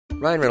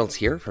Ryan Reynolds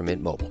here from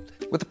Mint Mobile.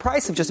 With the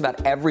price of just about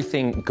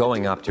everything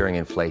going up during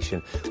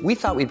inflation, we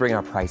thought we'd bring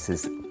our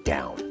prices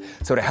down.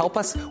 So to help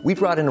us, we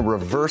brought in a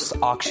reverse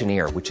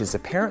auctioneer, which is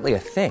apparently a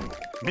thing.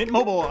 Mint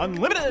Mobile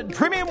Unlimited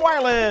Premium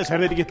Wireless. How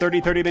to get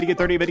 30, 30, bit to get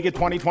 30, bit to get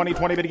 20, 20,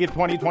 20, bit to get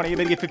 20, 20,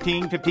 bit to get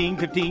 15, 15,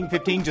 15,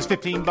 15, just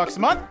 $15 a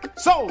month?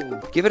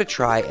 Sold! Give it a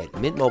try at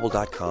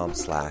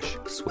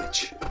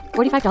mintmobile.com/switch.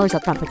 $45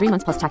 up front for 3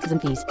 months plus taxes and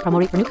fees. Promo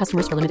rate for new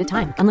customers for limited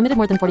time. Unlimited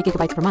more than 40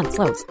 gigabytes per month.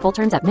 Slows full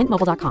terms at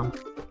mintmobile.com.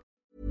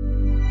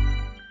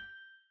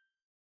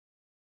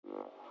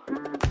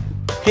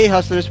 Hey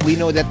hustlers, we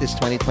know that this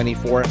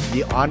 2024,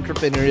 the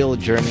entrepreneurial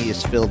journey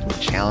is filled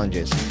with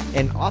challenges.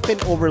 An often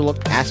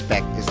overlooked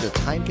aspect is the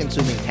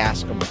time-consuming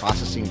task of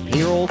processing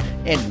payroll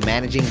and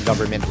managing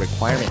government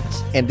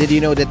requirements. And did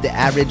you know that the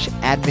average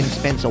admin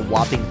spends a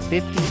whopping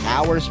 50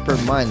 hours per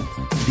month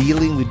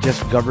dealing with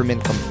just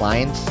government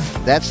compliance?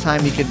 That's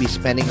time you could be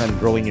spending on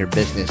growing your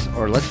business,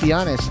 or let's be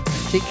honest,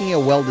 taking a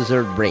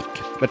well-deserved break.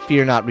 But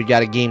fear not, we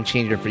got a game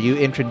changer for you,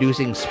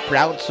 introducing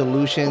Sprout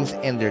Solutions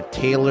and their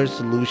tailored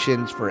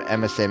solutions for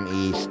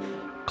MSMEs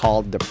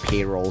called the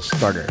Payroll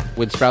Starter.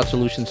 With Sprout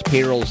Solutions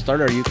Payroll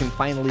Starter, you can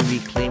finally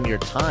reclaim your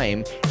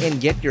time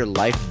and get your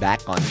life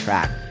back on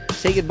track.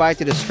 Say goodbye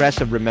to the stress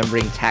of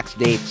remembering tax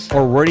dates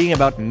or worrying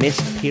about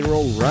missed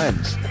payroll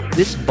runs.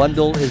 This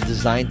bundle is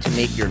designed to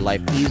make your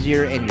life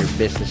easier and your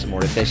business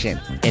more efficient.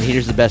 And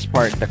here's the best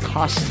part. The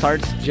cost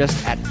starts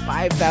just at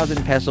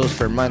 5,000 pesos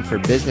per month for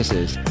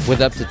businesses with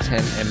up to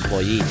 10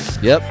 employees.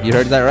 Yep, you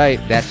heard that right.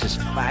 That's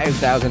just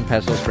 5,000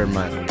 pesos per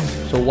month.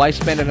 So why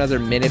spend another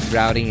minute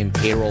drowning in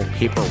payroll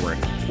paperwork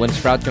when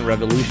Sprout can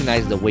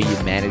revolutionize the way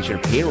you manage your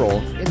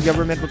payroll and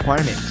government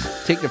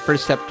requirements? Take the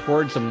first step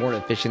towards a more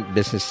efficient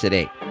business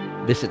today.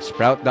 Visit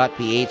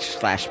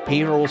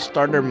sprout.ph/payroll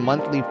starter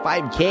monthly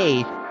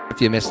 5K. If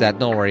you missed that,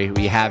 don't worry.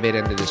 We have it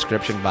in the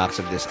description box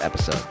of this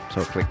episode.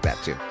 So click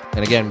that too.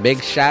 And again,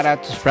 big shout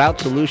out to Sprout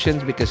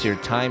Solutions because your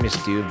time is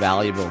too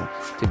valuable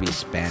to be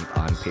spent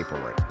on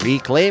paperwork.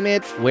 Reclaim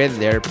it with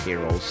their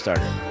payroll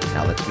starter.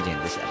 Now let's begin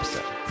this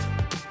episode.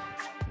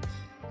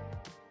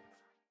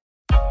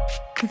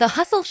 The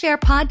Hustle Share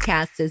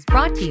podcast is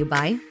brought to you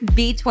by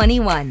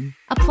B21,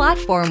 a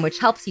platform which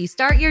helps you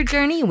start your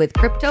journey with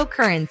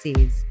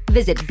cryptocurrencies.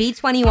 Visit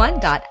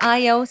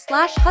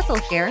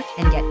b21.io/hustleshare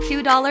and get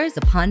 $2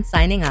 upon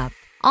signing up.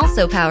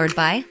 Also powered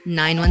by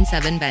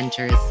 917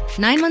 Ventures.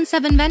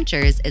 917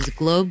 Ventures is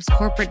Globe's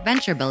corporate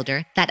venture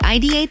builder that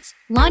ideates,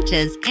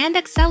 launches, and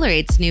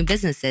accelerates new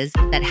businesses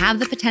that have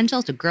the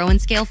potential to grow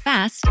and scale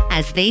fast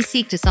as they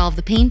seek to solve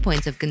the pain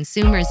points of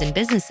consumers and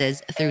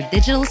businesses through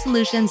digital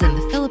solutions in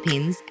the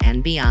Philippines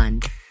and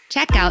beyond.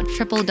 Check out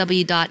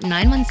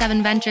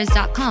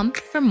www.917ventures.com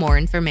for more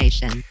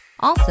information.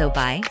 Also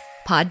by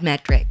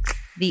Podmetrics,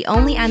 the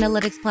only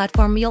analytics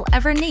platform you'll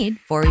ever need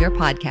for your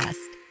podcast.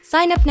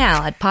 Sign up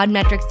now at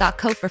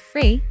podmetrics.co for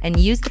free and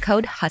use the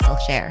code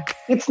HustleShare.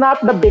 It's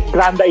not the big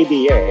grand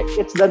idea.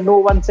 It's the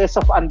nuances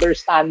of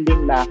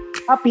understanding na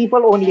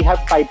people only have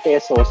 5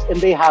 pesos and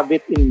they have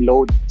it in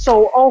load.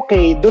 So,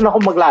 okay, dun ako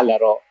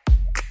maglalaro.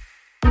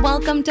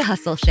 Welcome to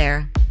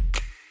HustleShare,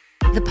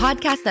 the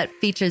podcast that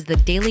features the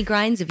daily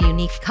grinds of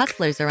unique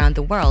hustlers around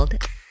the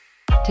world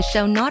to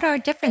show not our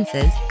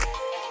differences,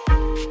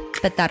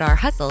 but that our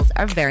hustles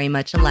are very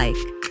much alike.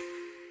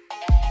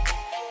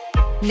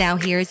 Now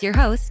here's your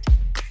host,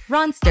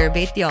 Ronster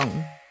Baetiong.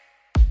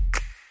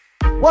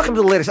 Welcome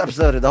to the latest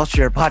episode of the Hustle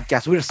Share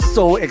podcast. We're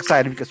so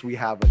excited because we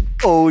have an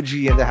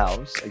OG in the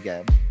house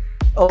again.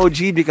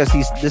 OG because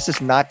this is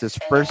not his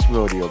first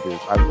rodeo, dude.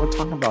 We're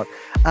talking about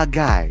a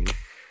guy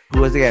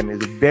who is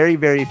very,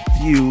 very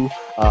few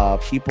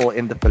people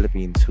in the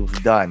Philippines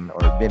who've done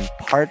or been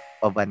part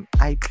of an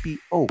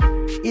IPO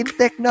in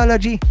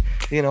technology,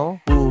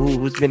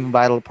 who's been a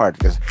vital part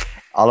because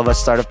all of us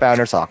startup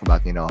founders talk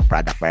about,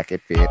 product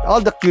market fit, all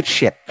the cute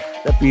shit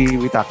that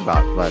we talk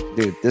about. But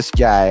dude, this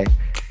guy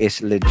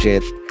is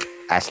legit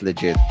as they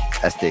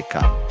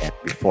come. And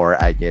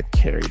before I get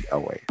carried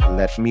away,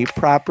 let me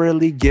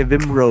properly give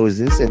him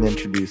roses and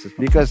introduce us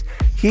because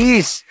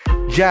he's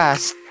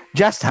just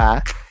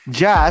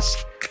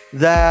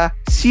the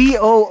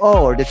COO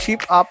or the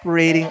Chief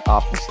Operating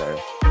Officer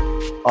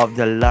of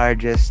the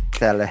largest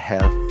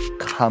telehealth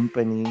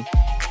company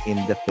in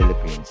the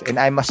Philippines. And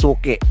I'm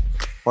masuki.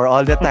 For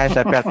all the times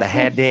I felt the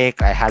headache,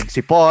 I had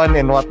sipon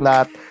and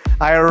whatnot,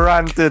 I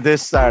run to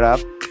this startup,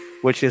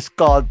 which is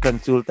called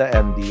Consulta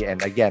MD.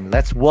 And again,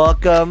 let's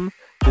welcome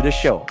to the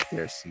show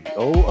their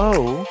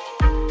COO,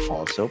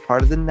 also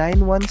part of the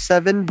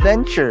 917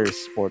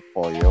 Ventures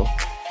portfolio,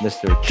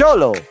 Mr.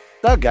 Cholo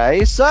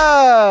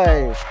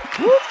Tagaysay.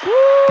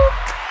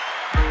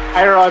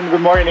 Hi, Ron.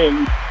 Good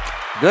morning.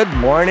 Good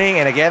morning.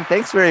 And again,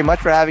 thanks very much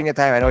for having the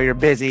time. I know you're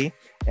busy,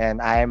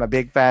 and I am a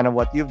big fan of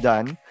what you've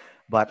done.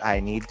 But I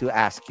need to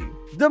ask you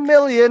the $1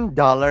 million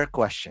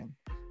question.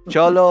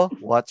 Cholo,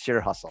 what's your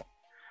hustle?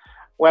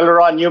 Well,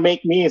 Ron, you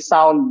make me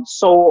sound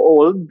so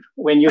old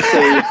when you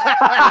say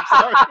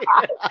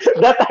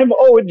that I'm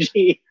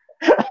OG.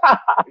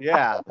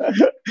 Yeah.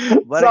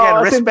 But so,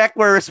 again, respect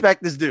where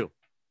respect is due.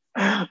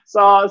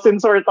 So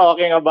since we're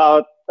talking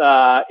about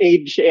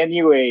age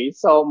anyway,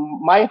 so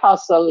my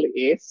hustle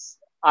is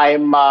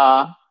I'm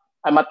a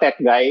tech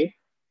guy.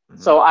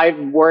 So I've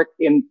worked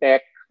in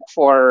tech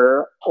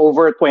for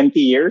over 20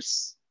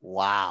 years.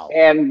 Wow.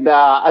 And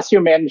as you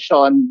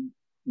mentioned,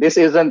 this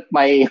isn't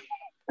my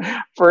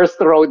first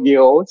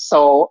rodeo.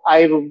 So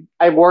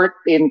I've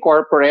worked in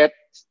corporate.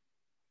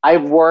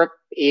 I've worked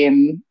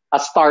in a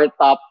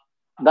startup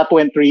that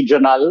went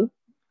regional.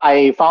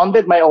 I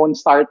founded my own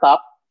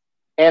startup,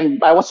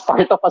 and I was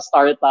part of a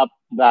startup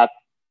that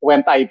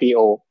went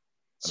IPO.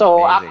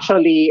 So Amazing.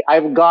 actually,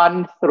 I've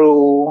gone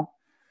through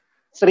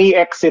three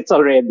exits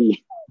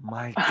already.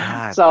 My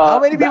God. So How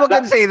many people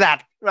that- can say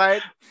that,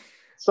 right?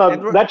 So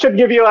And we're- that should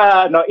give you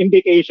a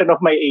indication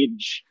of my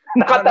age.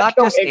 not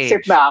Nakatatlong just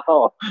exit age. na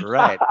ako.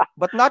 Right.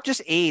 But not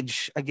just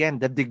age. Again,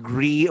 the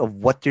degree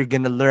of what you're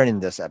gonna learn in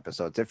this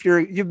episode. So if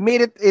you've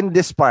made it in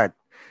this part,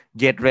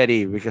 get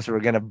ready because we're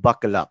gonna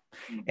buckle up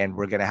and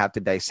we're gonna have to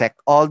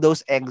dissect all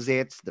those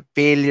exits, the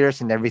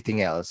failures, and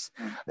everything else,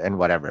 and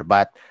whatever.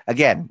 But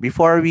again,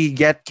 before we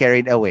get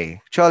carried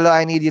away, Cholo,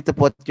 I need you to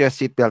put your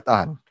seatbelt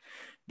on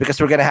because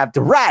we're gonna have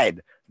to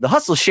ride the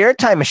Hustle Share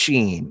Time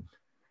Machine.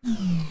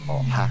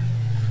 Oh, ha.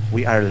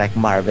 We are like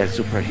Marvel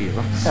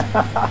superheroes.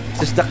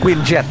 This is the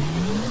Quinjet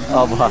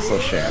of Hustle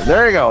Share.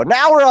 There you go.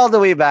 Now we're all the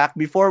way back.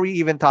 Before we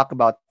even talk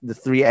about the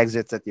three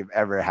exits that you've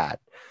ever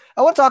had,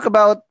 I want to talk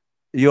about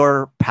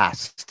your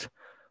past.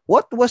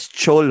 What was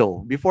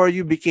Cholo before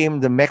you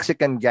became the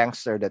Mexican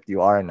gangster that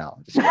you are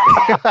now? Just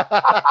kidding.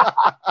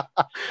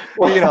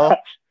 You know,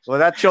 well,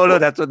 that Cholo,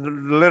 that's the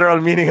literal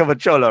meaning of a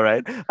Cholo,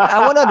 right? I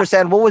want to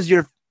understand, what was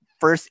your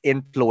first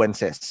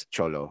influences,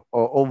 Cholo,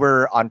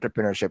 over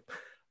entrepreneurship?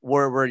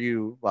 Were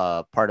you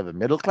part of a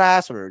middle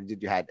class, or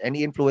did you had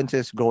any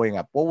influences growing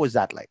up? What was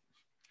that like?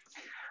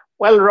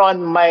 Well,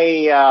 Ron,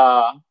 my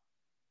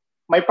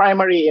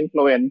primary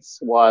influence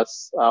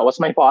was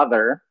my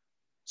father.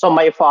 So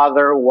my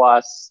father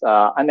was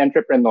an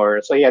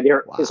entrepreneur. So he had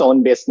his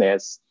own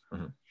business.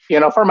 Mhm. You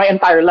know, for my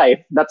entire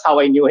life, that's how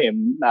I knew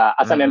him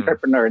as an Mhm.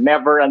 entrepreneur.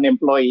 Never an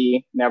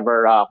employee,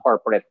 never a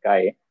corporate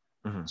guy.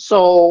 Mhm.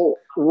 So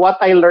what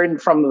I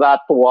learned from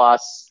that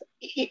was,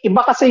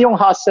 iba kasi yung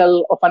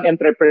hustle of an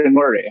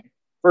entrepreneur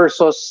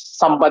versus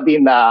somebody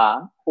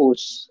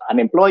who's an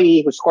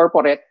employee, who's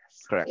corporate.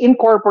 Correct. In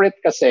corporate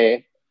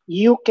kasi,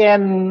 you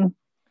can,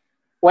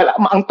 well,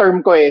 ang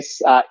term ko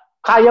is,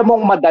 kaya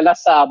mong madala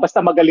sa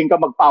basta magaling ka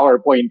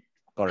mag-PowerPoint.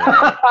 Correct.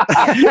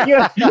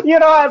 you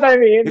know what I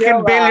mean? You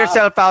can bail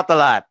yourself out a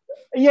lot.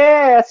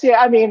 Yes, yeah.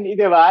 I mean, di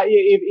ba?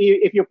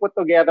 If you put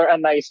together a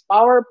nice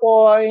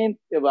PowerPoint,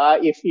 di ba?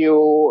 If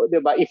you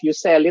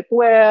sell it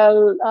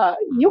well,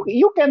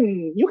 you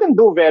can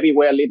do very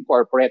well in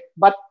corporate.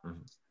 But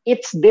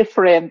it's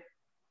different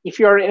if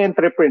you're an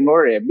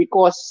entrepreneur,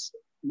 because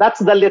that's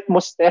the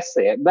litmus test.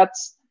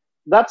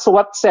 That's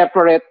what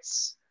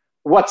separates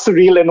what's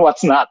real and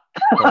what's not.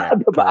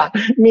 Correct. Diba?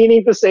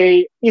 Meaning to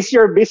say, is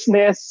your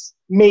business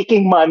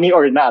making money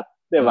or not?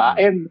 Diba?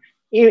 And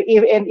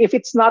if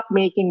it's not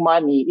making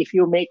money, if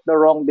you make the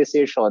wrong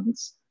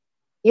decisions,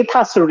 it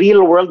has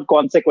real world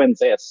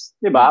consequences.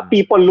 Diba?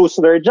 People lose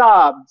their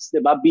jobs.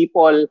 Diba?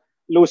 People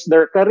lose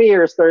their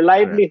careers, their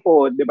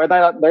livelihood. Diba?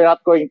 They're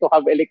not going to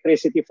have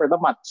electricity for the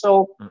month.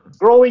 So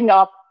growing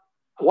up,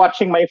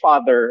 watching my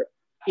father,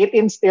 it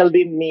instilled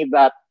in me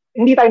that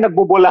hindi tayo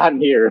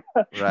nagbubulahan here.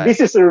 Right. This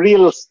is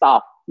real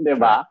stuff, di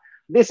ba?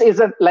 This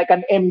isn't like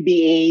an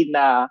MBA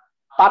na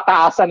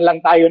pataasan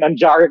lang tayo ng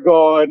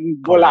jargon,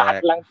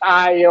 bulaan lang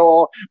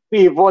tayo,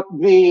 pivot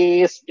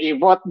this,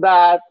 pivot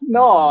that.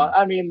 No,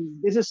 I mean,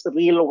 this is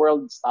real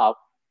world stuff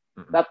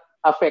that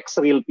affects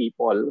real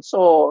people.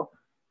 So,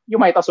 you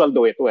might as well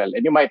do it well,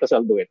 and you might as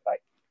well do it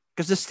right.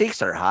 Because the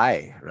stakes are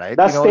high, right?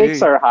 The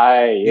stakes are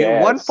high,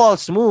 yes. One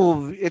false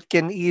move, it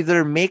can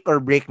either make or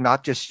break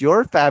not just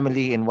your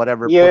family and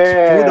whatever puts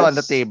food on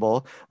the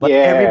table, but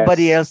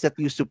everybody else that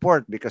you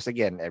support. Because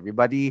again,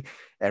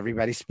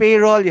 everybody's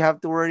payroll, you have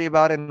to worry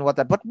about and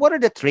whatnot. But what are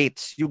the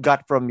traits you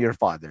got from your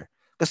father?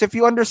 Because if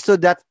you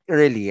understood that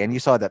early and you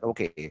saw that,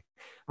 okay,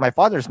 my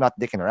father's not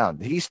dicking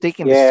around. He's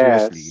taking this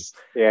seriously.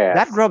 Yes.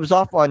 That rubs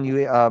off on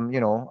you,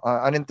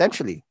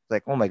 unintentionally.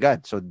 Like, oh my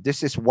God, so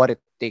this is what it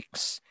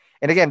takes.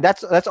 And again,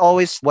 that's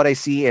always what I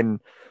see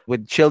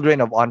with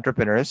children of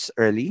entrepreneurs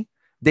early.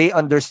 They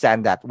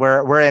understand that.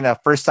 We're in a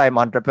first-time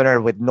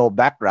entrepreneur with no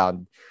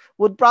background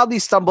would probably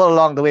stumble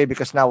along the way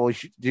because now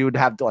you would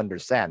have to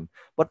understand.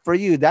 But for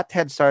you, that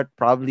head start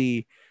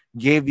probably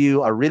gave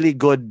you a really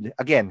good,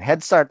 again,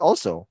 head start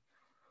also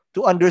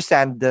to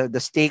understand the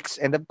stakes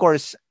and, of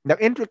course, the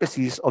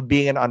intricacies of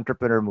being an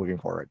entrepreneur moving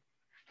forward.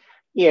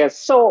 Yes.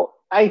 So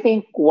I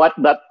think what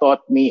that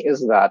taught me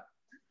is that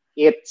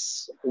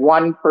it's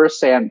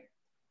 1%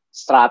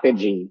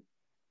 strategy.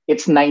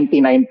 It's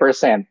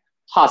 99%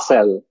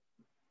 hustle.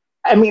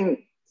 I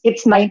mean,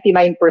 it's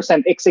 99%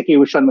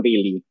 execution,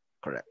 really.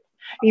 Correct.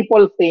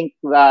 People think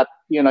that,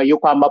 you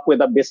come up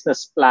with a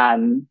business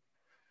plan,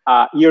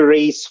 you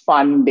raise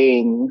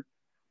funding,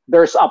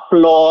 there's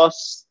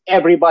applause,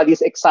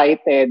 everybody's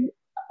excited.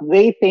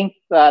 they think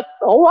that,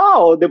 oh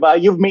wow,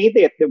 diba, you've made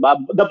it, diba?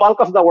 The bulk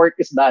of the work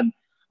is done.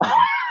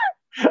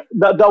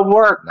 The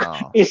work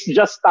is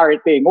just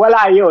starting.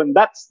 Wala yun.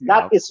 That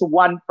is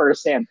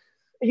 1%.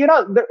 You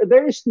know,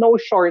 there is no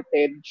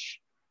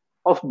shortage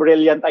of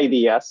brilliant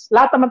ideas.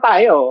 Lahat naman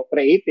tayo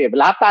creative.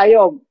 Lahat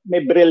tayo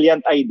may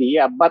brilliant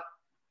idea. But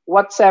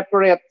what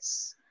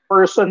separates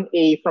person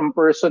A from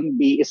person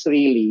B is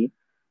really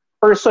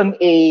person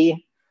A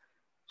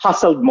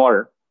hustled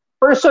more.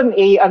 Person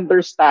A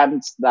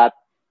understands that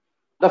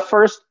the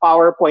first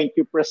PowerPoint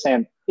you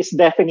present is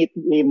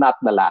definitely not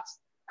the last.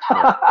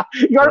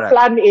 Your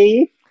plan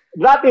A,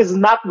 that is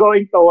not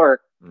going to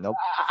work. Nope.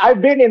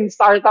 I've been in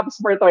startups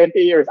for 20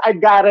 years. I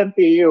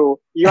guarantee you,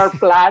 your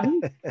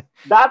plan,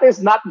 that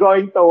is not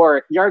going to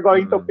work. You're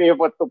going to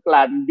pivot to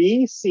plan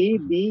B, C,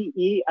 D,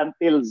 E,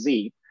 until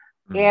Z.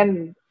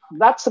 And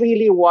that's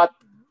really what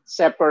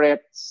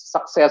separates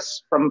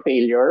success from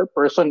failure,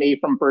 person A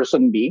from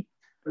person B.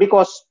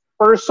 Because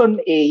person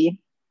A,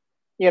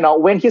 you know,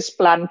 when his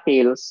plan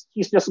fails,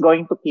 he's just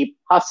going to keep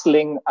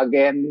hustling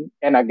again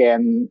and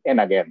again and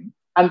again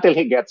until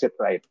he gets it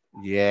right.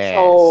 Yes.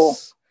 So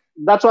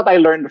that's what I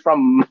learned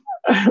from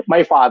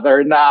my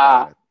father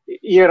na,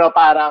 you know,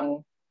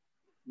 parang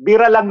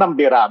bira lang ng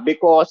bira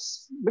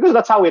because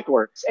that's how it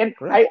works. And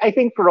I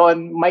think,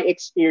 Ron, my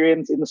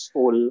experience in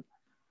school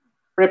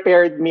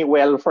prepared me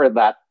well for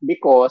that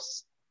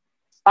because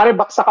pare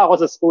baksak ako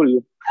sa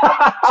school.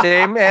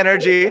 Same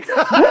energy.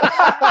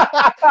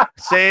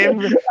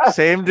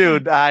 same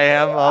dude.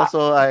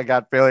 I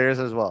got failures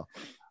as well.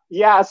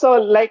 Yeah, so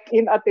like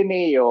in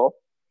Ateneo,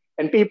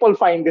 and people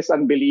find this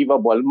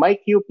unbelievable, my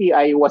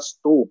QPI was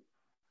 2.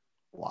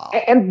 Wow.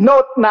 And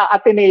note na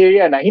Ateneo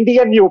yan, hindi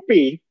yan UP.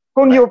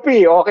 Kung UP,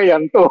 okay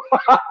yan 2.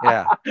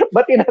 Yeah.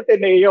 But in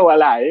Ateneo,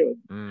 wala yun.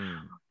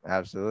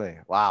 Absolutely.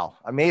 Wow.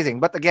 Amazing.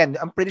 But again,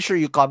 I'm pretty sure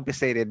you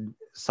compensated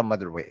some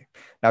other way.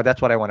 Now,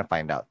 that's what I want to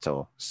find out.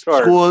 So,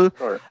 school,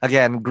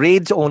 again,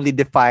 grades only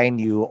define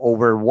you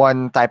over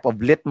one type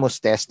of litmus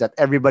test that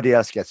everybody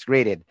else gets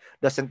graded.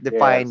 Doesn't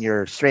define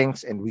your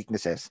strengths and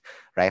weaknesses,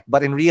 right?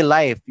 But in real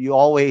life, you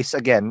always,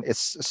 again, it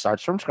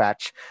starts from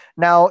scratch.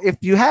 Now, if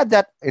you had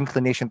that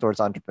inclination towards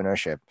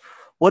entrepreneurship,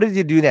 what did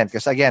you do then?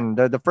 Because again,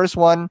 the first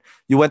one,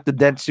 you went to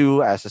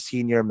Dentsu as a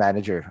senior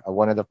manager,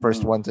 one of the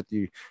first ones that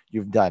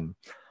you've done.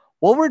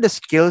 What were the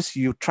skills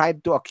you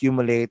tried to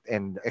accumulate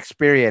and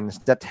experience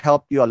that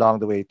helped you along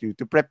the way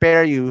to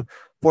prepare you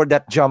for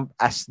that jump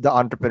as the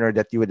entrepreneur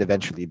that you would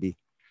eventually be?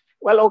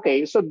 Well,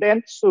 okay. So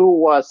Dentsu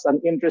was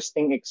an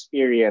interesting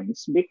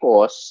experience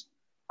because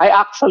I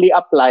actually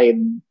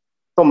applied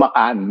to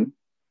Macan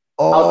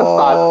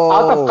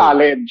out of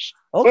college.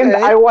 Okay. And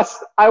I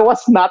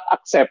was not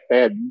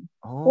accepted.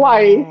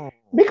 Why?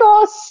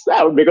 Because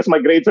my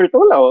grades are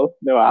too low.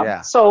 Diba?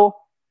 Yeah. So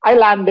I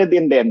landed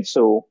in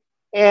Dentsu.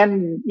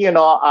 And, you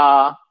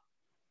know,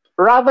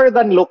 rather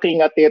than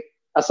looking at it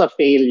as a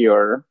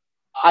failure,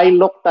 I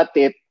looked at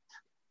it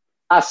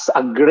as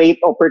a great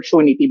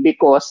opportunity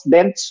because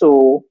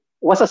Dentsu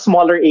was a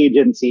smaller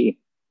agency.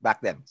 Back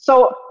then.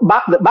 So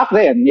back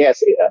then,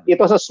 yes, it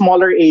was a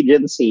smaller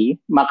agency.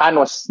 Macan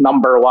was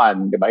number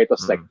 1, diba? It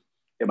was like,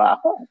 diba,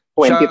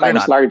 20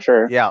 times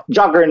larger. Yeah.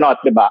 Juggernaut,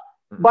 diba?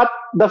 But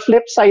the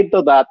flip side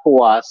to that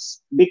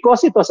was,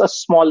 because it was a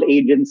small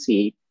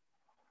agency,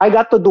 I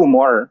got to do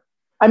more.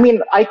 I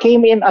mean, I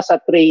came in as a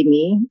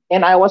trainee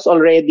and I was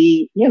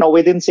already, you know,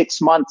 within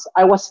 6 months,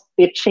 I was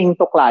pitching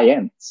to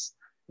clients.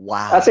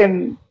 Wow. As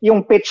in,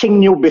 yung pitching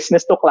new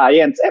business to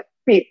clients.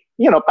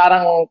 You know,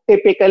 parang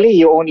typically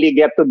you only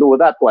get to do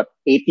that,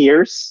 8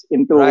 years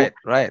into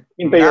right.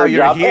 Into now your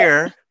you're job.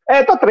 Here.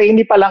 Eto,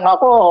 trainee pa lang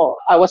ako.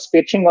 I was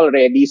pitching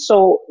already.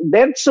 So,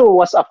 Dentsu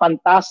was a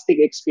fantastic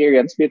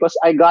experience because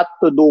I got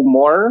to do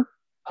more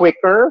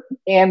quicker.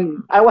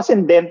 And I was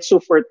in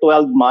Dentsu for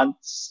 12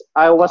 months.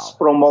 I was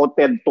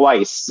promoted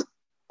twice.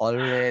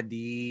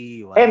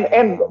 Already. Wow.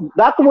 And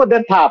that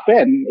wouldn't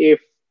happen if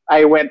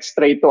I went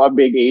straight to a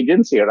big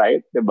agency,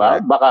 right? Diba?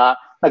 Right. Baka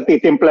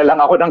nagtitimpla lang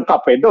ako ng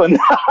kape doon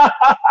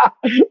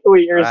 2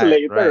 years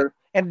later. Right.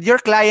 And your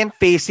client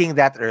facing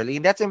that early,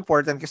 and that's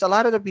important because a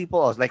lot of the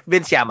people, like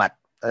Vince Yamat,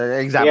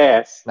 example,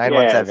 Yes.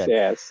 917.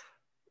 Yes.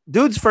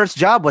 Dude's first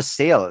job was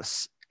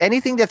sales.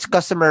 Anything that's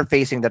customer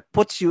facing that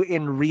puts you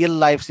in real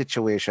life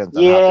situations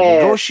on how to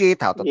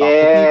negotiate, how to talk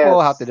to people,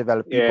 how to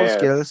develop people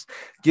skills,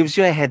 gives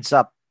you a heads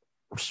up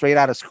straight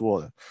out of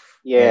school.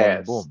 Yes.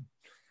 And boom.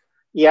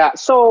 Yeah.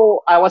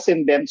 So I was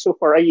in Dentsu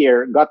for a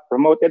year, got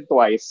promoted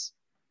twice.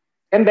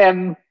 And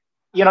then,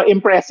 you know,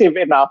 impressive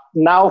enough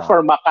now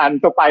for Macan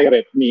to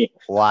pirate me.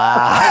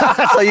 Wow.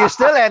 So you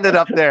still ended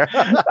up there.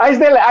 I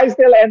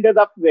still ended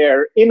up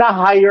there in a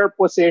higher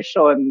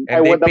position.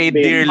 And they paid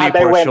dearly had for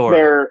I went sure.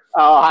 there.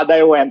 Had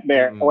I went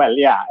there. Well,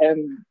 yeah.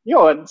 And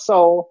yun.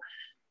 So,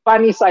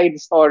 funny side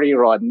story,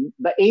 Ron.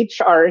 The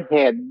HR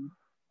head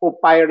who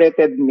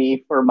pirated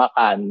me for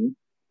Macan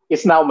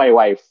is now my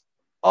wife.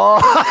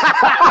 Oh.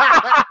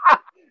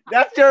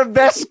 That's your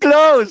best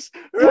close.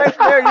 Right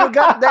there. You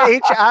got the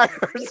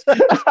HRs.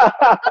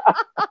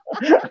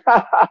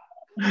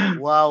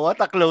 Wow,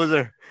 what a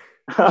closer.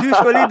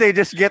 Usually, they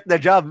just get the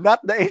job, not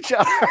the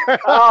HR.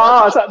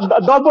 So,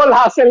 double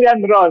hassle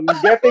yan, Ron.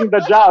 Getting the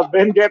job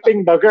and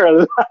getting the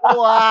girl.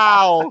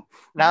 Wow.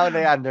 Now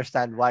they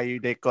understand why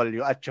they call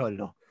you a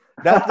cholo.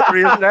 That's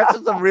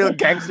some real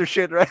gangster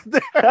shit right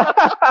there.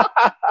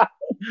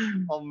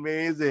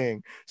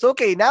 Amazing. So,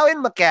 okay, now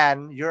in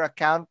McCann, your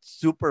account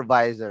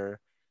supervisor,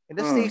 and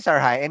the stakes are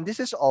high. And this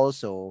is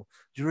also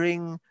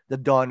during the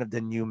dawn of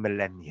the new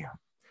millennium.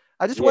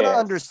 I just want to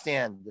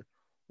understand,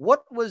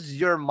 what was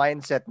your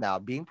mindset now?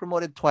 Being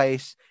promoted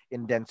twice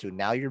in Dentsu,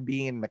 now you're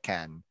being in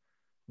McCann.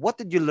 What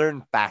did you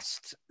learn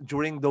fast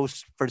during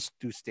those first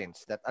two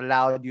stints that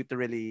allowed you to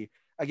really,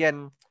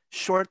 again,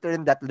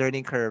 shorten that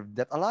learning curve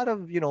that a lot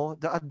of,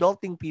 the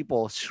adulting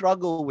people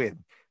struggle with?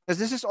 Because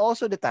this is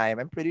also the time,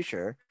 I'm pretty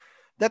sure,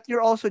 that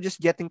you're also just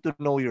getting to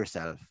know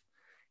yourself.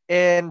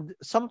 And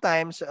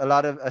sometimes a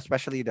lot of,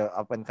 especially the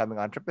up and coming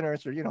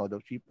entrepreneurs or,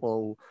 those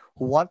people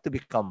who want to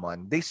become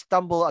one, they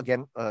stumble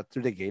again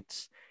through the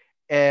gates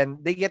and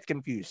they get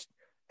confused.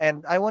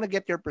 And I want to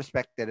get your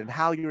perspective and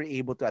how you're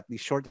able to at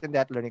least shorten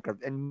that learning curve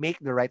and make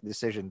the right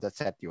decisions that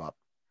set you up.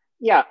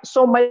 Yeah.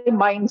 So my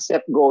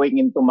mindset going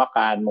into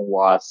McCann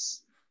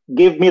was,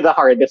 give me the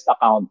hardest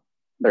account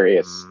there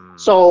is.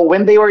 So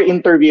when they were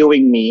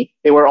interviewing me,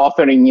 they were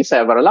offering me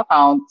several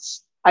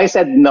accounts. I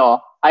said, no,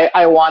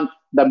 I want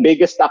the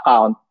biggest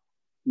account,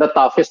 the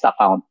toughest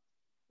account,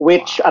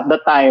 which at the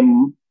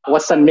time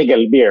was San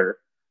Miguel Beer.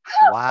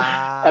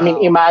 Wow. I mean,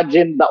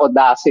 imagine the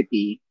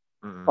audacity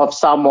of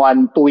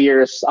someone 2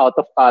 years out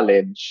of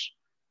college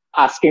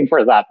asking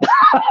for that.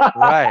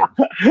 Right.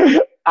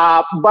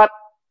 But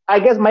I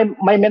guess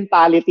my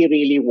mentality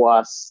really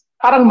was,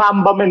 parang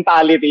Mamba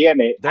mentality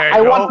yan eh.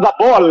 I want the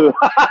ball.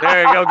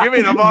 There you go. Give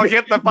me the ball.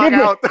 Get the fuck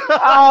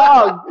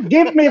out.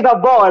 Give me the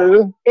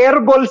ball.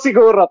 Air ball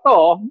siguro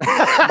to.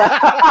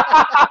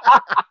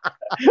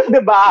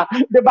 Diba?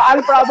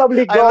 I'll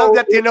probably go. I love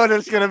that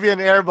there's going to be an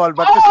air ball,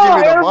 but just give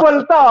me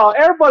the ball.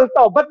 Air ball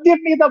to. But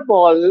give me the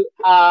ball.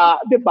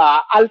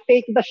 Diba? I'll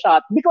take the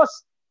shot.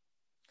 Because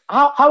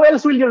how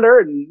else will you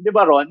learn?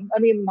 Diba, Ron? I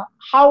mean,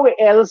 how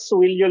else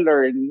will you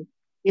learn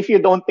if you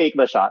don't take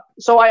the shot?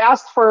 So I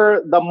asked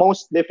for the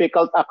most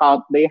difficult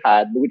account they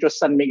had, which was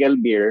San Miguel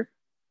Beer.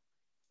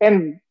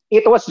 And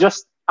it was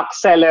just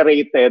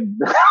accelerated.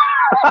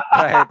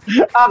 Right.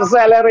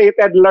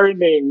 Accelerated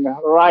learning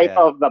right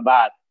off the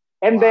bat.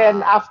 And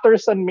then after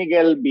San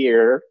Miguel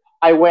Beer,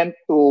 I went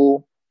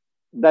to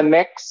the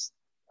next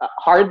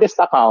hardest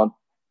account,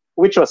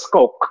 which was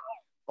Coke.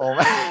 Oh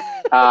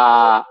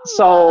man.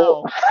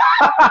 So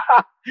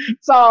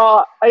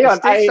ayun, the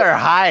stakes are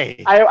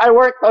high. I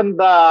worked on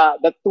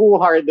the two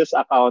hardest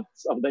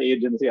accounts of the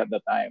agency at the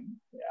time.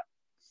 Yeah.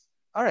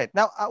 All right.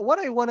 Now, what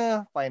I want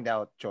to find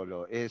out,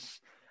 Cholo, is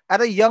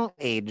at a young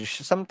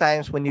age,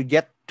 sometimes when you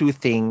get to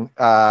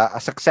a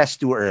success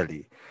too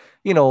early,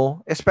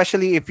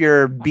 especially if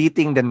you're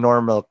beating the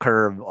normal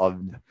curve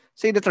of,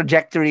 say, the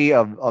trajectory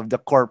of the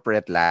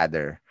corporate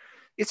ladder,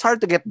 it's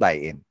hard to get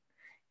buy-in.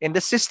 And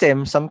the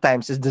system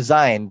sometimes is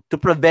designed to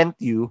prevent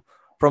you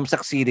from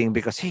succeeding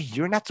because, hey,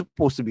 you're not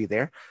supposed to be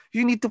there.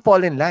 You need to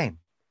fall in line.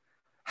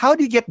 How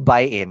do you get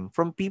buy-in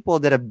from people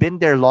that have been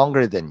there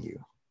longer than you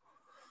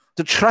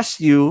to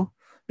trust you?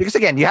 Because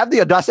again, you have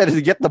the audacity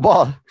to get the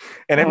ball.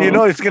 And if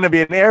it's going to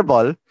be an air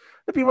ball,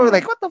 the people are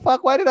like, what the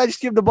fuck? Why did I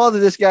just give the ball to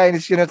this guy and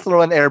he's going to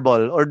throw an air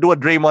ball or do a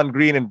Draymond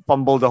Green and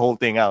fumble the whole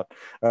thing out?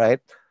 All right.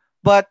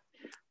 But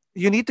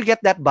you need to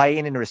get that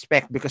buy-in and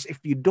respect, because if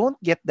you don't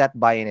get that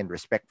buy-in and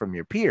respect from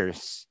your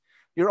peers,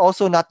 you're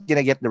also not going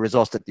to get the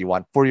results that you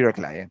want for your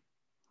client.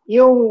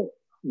 Yung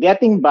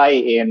getting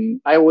buy-in,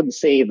 I would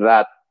say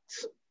that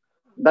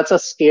that's a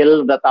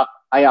skill that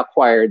I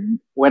acquired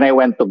when I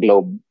went to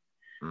Globe.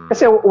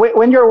 Kasi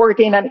when you're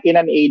working in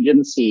an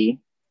agency,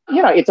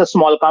 it's a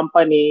small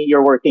company,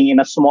 you're working in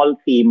a small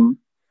team,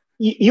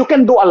 you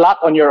can do a lot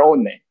on your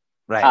own.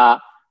 Right.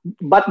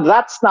 But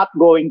that's not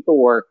going to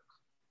work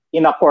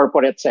in a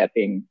corporate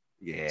setting.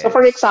 Yes. So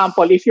for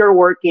example, if you're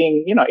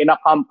working, in a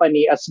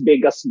company as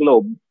big as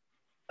Globe,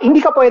 hindi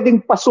ka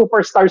pwedeng pa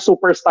superstar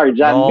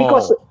dyan.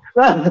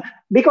 No.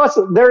 Because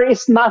there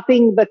is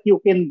nothing that you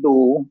can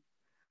do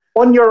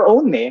on your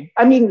own.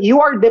 I mean,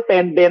 you are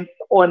dependent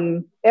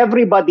on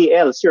everybody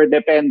else. You're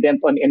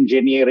dependent on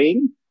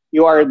engineering.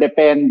 You are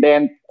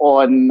dependent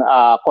on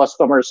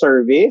customer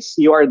service.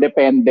 You are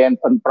dependent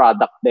on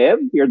product dev.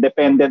 You're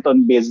dependent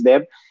on biz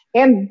dev.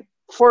 And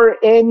for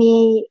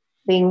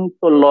anything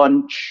to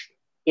launch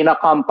in a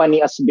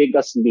company as big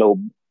as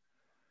Globe,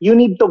 you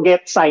need to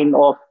get sign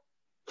off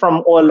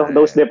from all of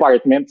those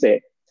departments.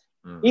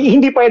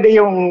 Hindi pwede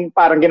yung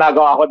parang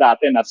ginagawa ko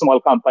dati na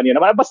small company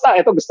naman. Basta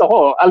ito gusto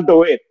ko, I'll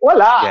do it.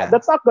 Wala. Yeah.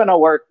 That's not gonna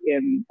work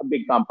in a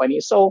big company.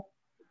 So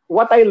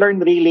what I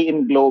learned really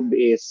in Globe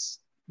is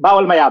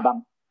bawal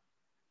mayabang.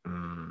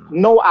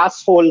 No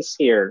assholes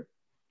here.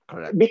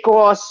 Correct.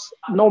 Because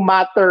no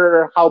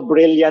matter how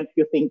brilliant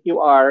you think you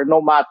are,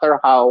 no matter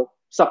how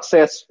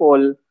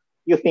successful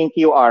you think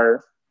you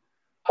are,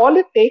 all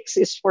it takes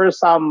is for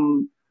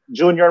some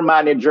junior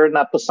manager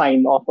not to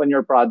sign off on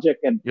your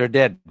project and You're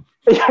dead.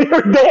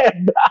 you're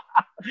dead.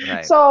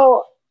 Right.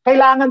 So,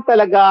 kailangan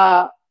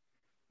talaga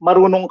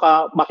marunong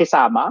ka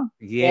makisama.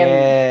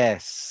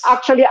 Yes. And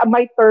actually,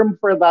 my term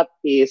for that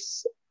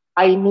is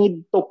I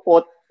need to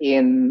put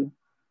in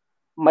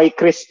my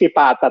crispy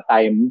pata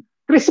time.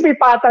 Crispy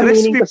pata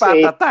meaning to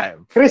say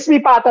time. crispy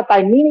pata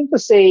time meaning to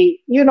say,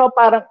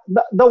 parang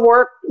the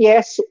work,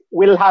 yes,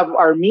 we'll have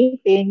our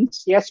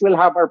meetings, yes, we'll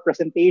have our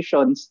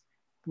presentations,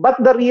 but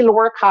the real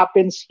work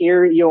happens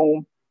here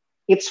yung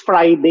it's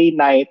Friday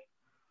night,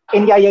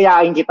 and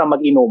yayayain kita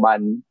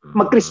mag-inuman.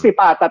 Mag-crispy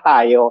pata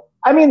tayo.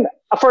 I mean,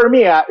 for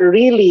me,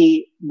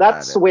 really,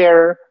 that's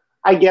where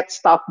I get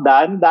stuff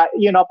done. That,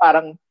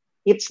 parang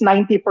it's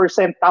 90%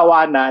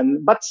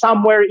 tawanan, but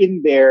somewhere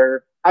in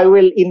there, I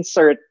will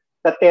insert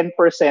the 10%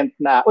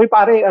 na, uy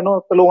pare,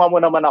 tulungan mo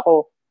naman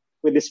ako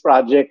with this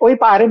project. Uy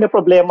pare, may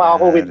problema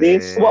ako with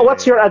this.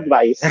 What's your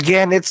advice?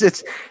 Again, it's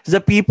the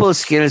people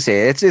skills.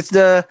 It's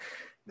the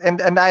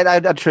and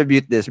I'd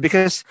attribute this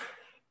because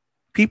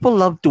people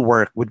love to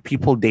work with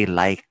people they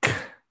like,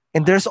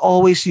 and there's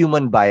always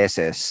human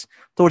biases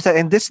towards that.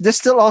 And this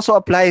still also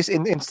applies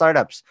in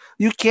startups.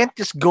 You can't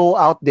just go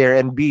out there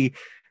and be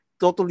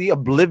totally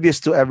oblivious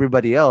to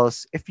everybody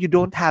else if you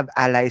don't have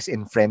allies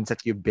and friends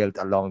that you built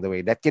along the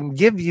way that can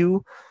give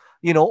you,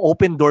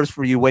 open doors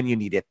for you when you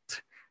need it.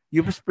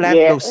 You just plant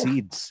those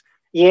seeds.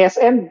 Yes,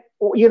 and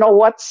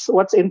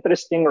what's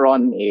interesting,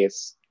 Ron,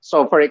 is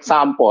so for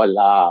example,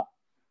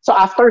 so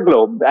after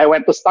Globe, I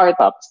went to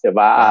startups, diba?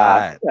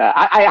 Right.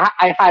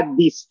 I had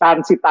these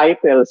fancy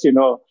titles,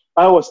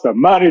 I was the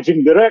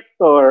managing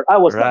director, I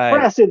was the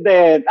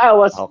president, I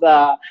was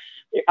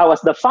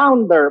the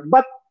founder,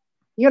 but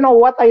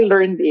what I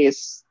learned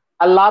is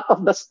a lot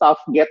of the stuff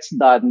gets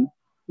done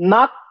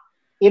not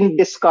in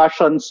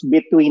discussions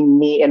between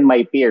me and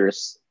my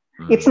peers.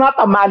 It's not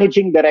a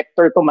managing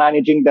director to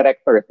managing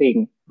director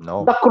thing.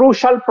 No. The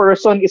crucial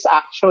person is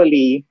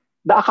actually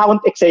the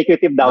account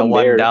executive down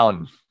there.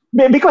 Down.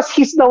 Because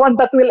he's the one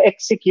that will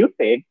execute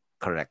it.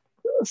 Correct.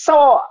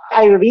 So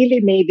I really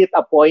made it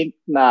a point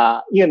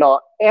na,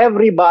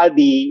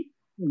 everybody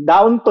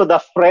down to the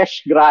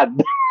fresh grad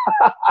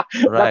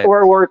that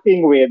we're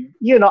working with,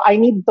 I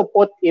need to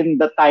put in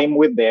the time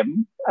with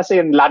them. As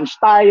in, lunch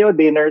tayo,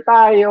 dinner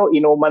tayo,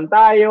 inuman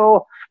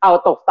tayo,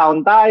 out of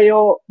town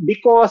tayo,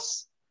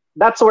 because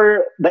that's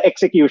where the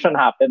execution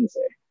happens.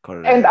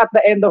 Correct. And at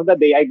the end of the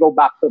day, I go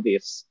back to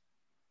this.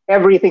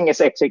 Everything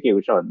is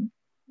execution.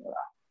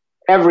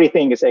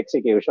 Everything is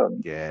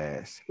execution.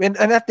 Yes. And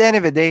at the end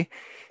of the day,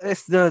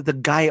 it's the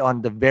guy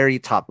on the very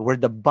top where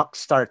the buck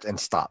starts and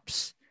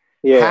stops.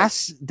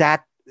 Has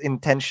that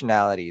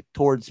intentionality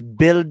towards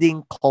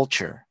building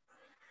culture.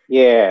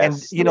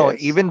 Yes. And,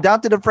 even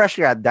down to the fresh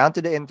grad, down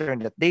to the intern,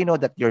 that they know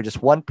that you're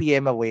just 1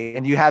 p.m. away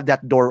and you have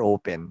that door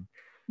open.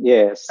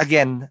 Yes.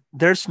 Again,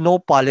 there's no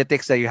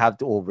politics that you have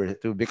to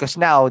overdo because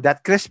now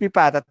that crispy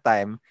pata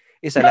time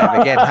is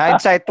alive again.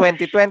 Hindsight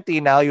 2020,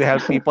 now you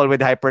have people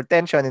with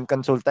hypertension in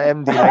Consulta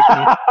MD like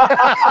me.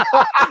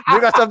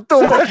 Because of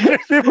too much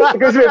crispy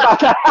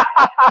pata.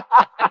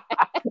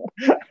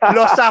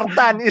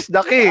 Losartan is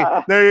the key.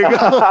 There you go.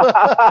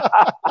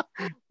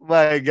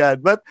 My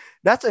God. But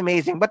that's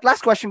amazing. But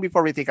last question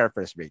before we take our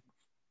first break.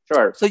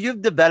 Sure. So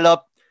you've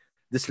developed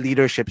this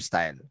leadership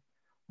style.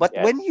 But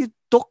when you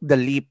took the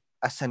leap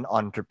as an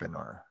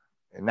entrepreneur,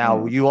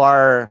 now you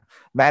are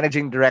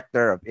managing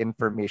director of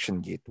Information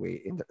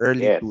Gateway in the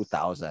early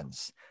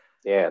 2000s.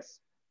 Yes.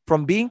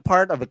 From being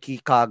part of a key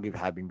cog,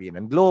 having been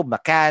on Globe,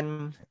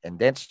 McCann, and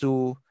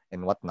Dentsu,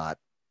 and whatnot,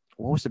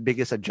 what was the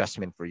biggest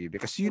adjustment for you?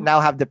 Because you now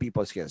have the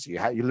people skills.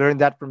 You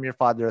learned that from your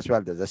father as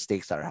well, that the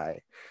stakes are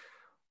high.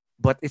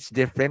 But it's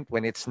different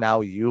when it's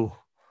now you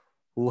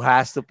who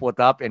has to put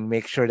up and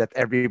make sure that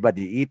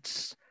everybody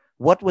eats.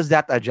 What was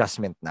that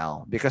adjustment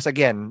now? Because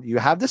again, you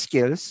have the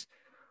skills,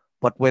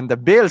 but when the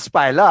bills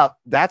pile up,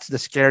 that's the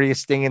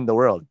scariest thing in the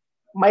world.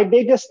 My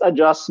biggest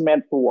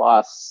adjustment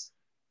was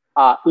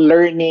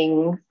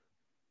learning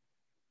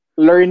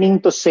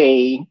to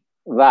say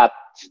that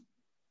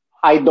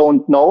I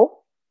don't know,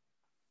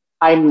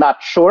 I'm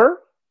not sure,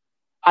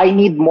 I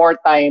need more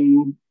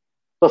time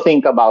to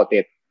think about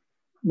it.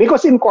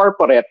 Because in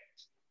corporate,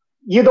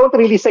 you don't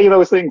really say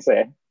those things.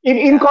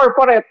 In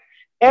corporate,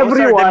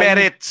 everyone... Those are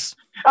demerits.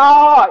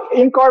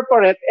 In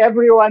corporate,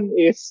 everyone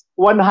is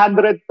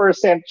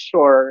 100%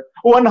 sure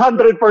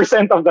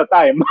 100% of the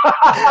time.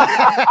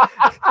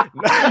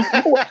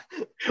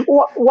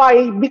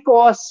 Why?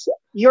 Because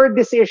your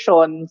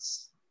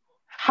decisions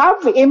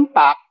have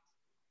impact,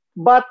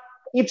 but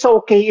it's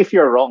okay if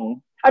you're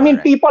wrong. I mean,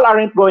 people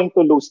aren't going to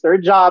lose their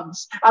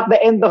jobs. At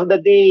the end of the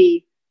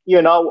day,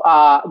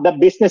 the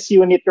business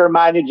unit you're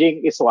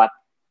managing is what?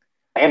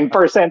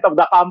 10% of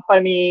the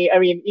company. I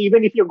mean,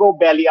 even if you go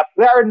belly up,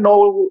 there are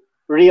no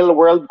real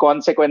world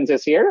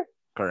consequences here.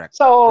 Correct.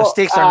 So the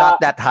stakes are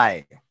not that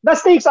high. The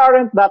stakes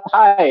aren't that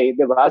high,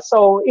 diba?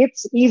 So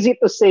it's easy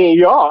to say,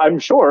 yeah, I'm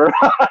sure.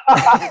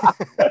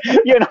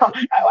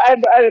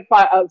 And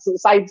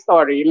side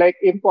story, like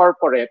in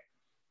corporate,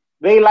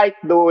 they like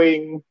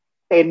doing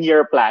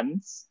 10-year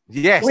plans.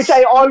 Yes. Which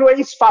I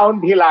always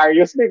found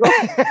hilarious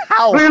because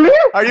How? really?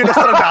 Are you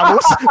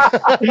Nostradamus?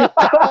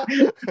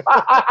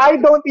 I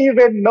don't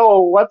even know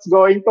what's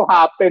going to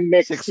happen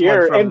next 6 year.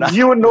 months from And now.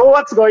 you know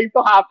what's going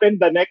to happen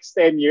the next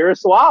 10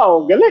 years.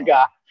 Wow, galing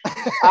ah.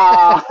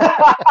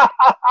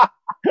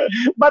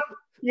 But,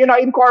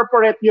 in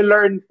corporate, you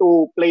learn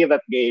to play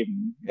that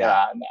game.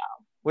 Yeah.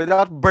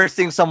 Without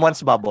bursting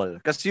someone's bubble.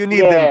 Because you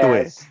need them to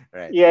it.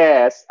 Right.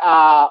 Yes.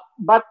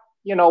 But,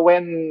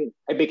 when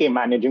I became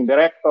managing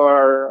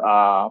director,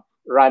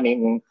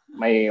 running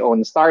my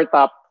own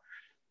startup,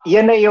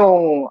 yan na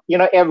yung,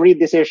 every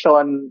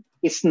decision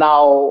is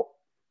now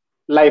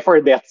life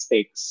or death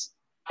stakes.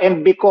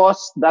 And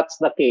because that's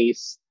the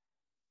case,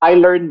 I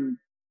learned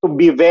to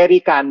be very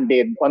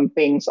candid on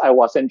things I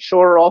wasn't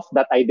sure of,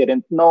 that I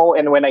didn't know,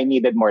 and when I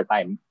needed more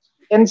time.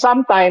 And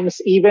sometimes,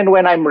 even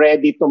when I'm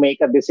ready to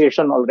make a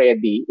decision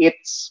already,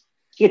 it's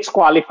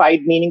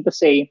qualified, meaning to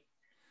say,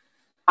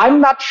 I'm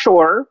not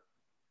sure,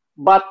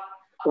 but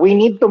we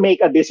need to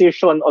make a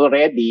decision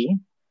already.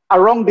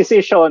 A wrong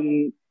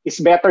decision is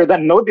better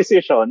than no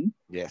decision.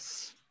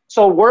 Yes.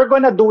 So we're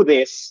going to do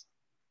this,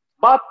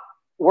 but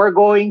we're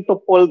going to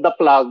pull the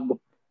plug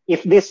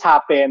if this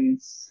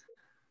happens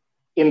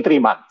in 3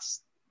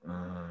 months.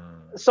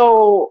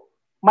 So,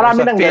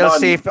 marami nang ganon. There's a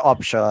fail-safe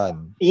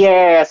option.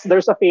 Yes,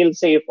 there's a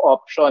fail-safe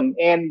option.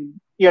 And,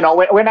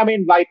 when I'm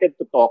invited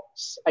to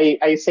talks,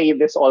 I say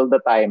this all the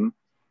time.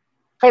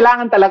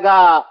 Kailangan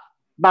talaga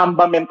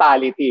Mamba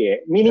mentality eh.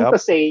 Meaning to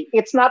say,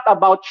 it's not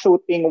about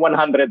shooting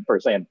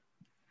 100%.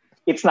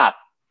 It's not.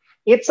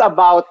 It's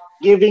about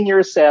giving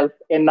yourself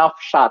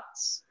enough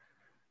shots.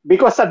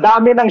 Because sa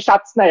dami ng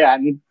shots na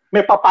yan,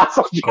 may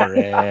papasok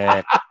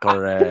dyan.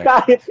 Correct.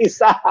 Kahit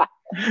isa.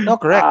 No,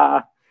 correct.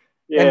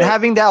 Yes. And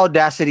having the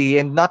audacity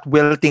and not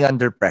wilting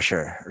under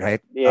pressure,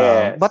 right?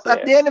 Yes. But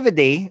at the end of the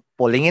day,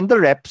 pulling in the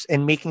reps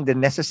and making the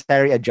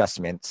necessary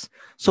adjustments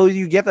so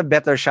you get a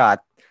better shot,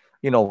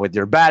 with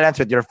your balance,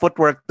 with your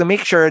footwork, to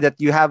make sure that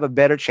you have a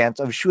better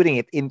chance of shooting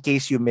it in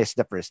case you miss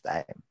the first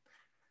time.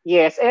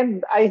 Yes,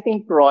 and I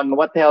think, Ron,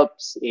 what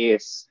helps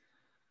is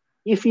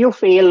if you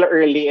fail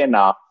early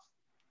enough,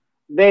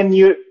 then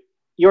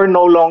you're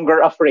no longer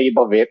afraid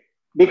of it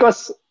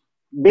because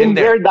been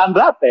there, done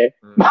that eh.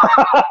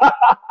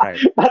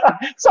 Right.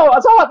 So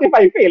what if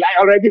I fail? I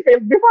already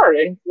failed before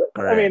eh.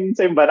 Correct. I mean,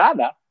 same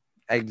banana.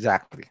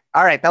 Exactly.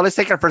 All right, now let's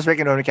take our first break,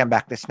 and when we come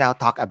back, let's now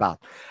talk about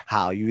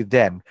how you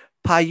then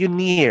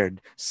pioneered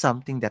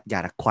something that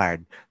got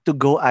acquired to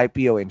go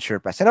IPO in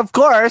SurePress. And of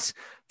course,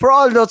 for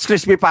all those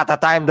crispy pata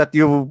time that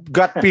you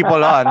got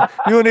people on,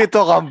 you need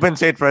to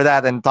compensate for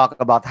that and talk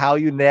about how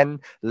you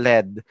then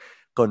led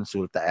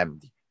Consulta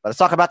MD. But let's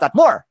talk about that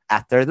more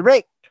after the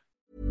break.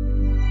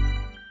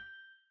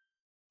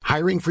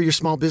 Hiring for your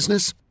small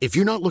business? If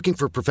you're not looking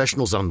for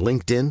professionals on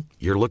LinkedIn,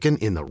 you're looking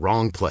in the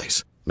wrong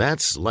place.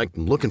 That's like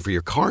looking for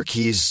your car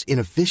keys in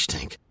a fish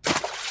tank.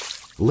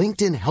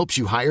 LinkedIn helps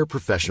you hire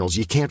professionals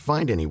you can't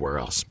find anywhere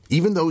else,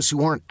 even those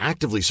who aren't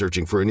actively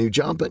searching for a new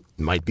job but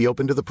might be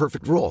open to the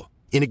perfect role.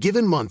 In a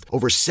given month,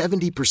 over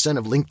 70%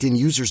 of LinkedIn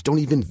users don't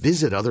even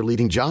visit other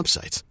leading job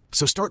sites.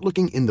 So start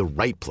looking in the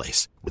right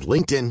place. With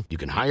LinkedIn, you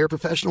can hire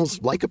professionals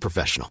like a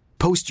professional.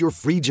 Post your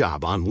free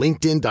job on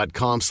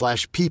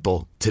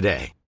linkedin.com/people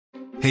today.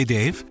 Hey,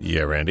 Dave.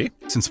 Yeah, Randy.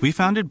 Since we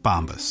founded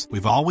Bombas,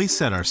 we've always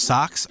said our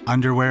socks,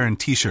 underwear, and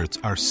T-shirts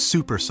are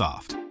super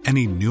soft.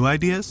 Any new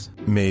ideas?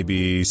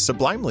 Maybe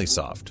sublimely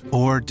soft.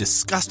 Or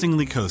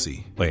disgustingly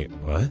cozy. Wait,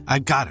 what? I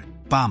got it.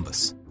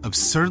 Bombas.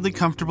 Absurdly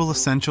comfortable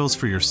essentials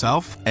for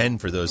yourself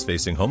and for those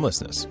facing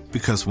homelessness.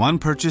 Because one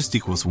purchased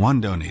equals one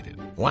donated.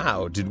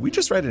 Wow, did we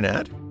just write an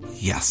ad?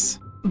 Yes.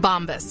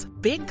 Bombas.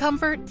 Big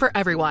comfort for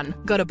everyone.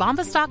 Go to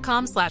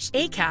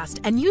bombas.com/ACAST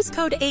and use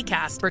code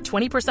ACAST for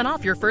 20%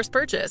 off your first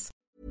purchase.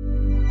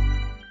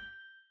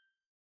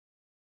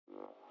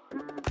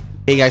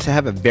 Hey guys, I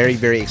have a very,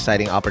 very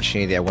exciting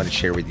opportunity I want to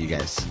share with you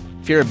guys.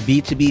 If you're a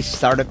B2B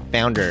startup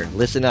founder,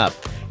 listen up.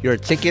 Your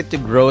ticket to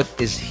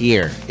growth is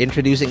here.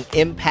 Introducing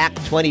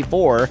Impact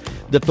 24,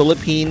 the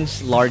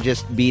Philippines'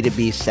 largest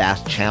B2B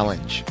SaaS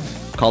challenge.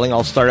 Calling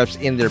all startups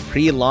in their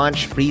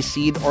pre-launch,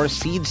 pre-seed, or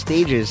seed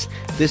stages,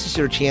 this is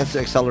your chance to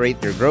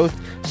accelerate your growth.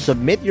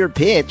 Submit your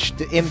pitch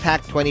to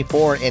Impact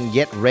 24 and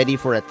get ready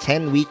for a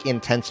 10-week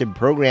intensive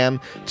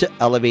program to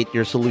elevate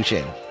your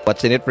solution.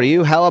 What's in it for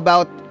you? How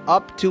about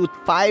up to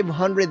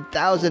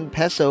 500,000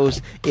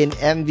 pesos in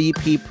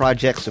MVP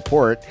project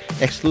support,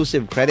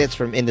 exclusive credits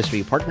from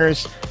industry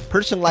partners,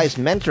 personalized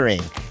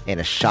mentoring, and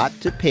a shot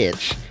to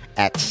pitch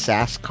at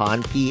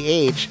SaaSCon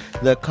PH,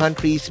 the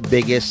country's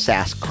biggest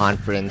SaaS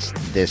conference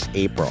this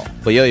April.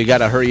 But you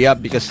gotta hurry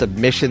up because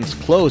submissions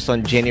close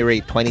on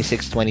January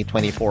 26,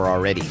 2024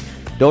 already.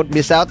 Don't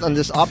miss out on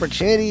this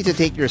opportunity to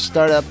take your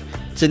startup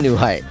to new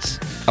heights.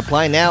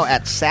 Apply now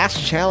at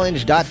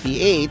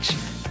SaaSchallenge.ph.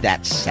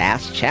 That's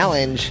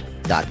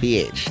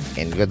SaaSchallenge.ph.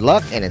 And good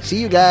luck, and I'll see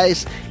you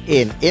guys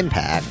in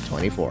Impact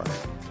 24.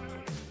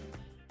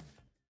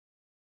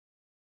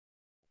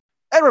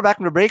 And we're back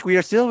from the break. We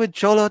are still with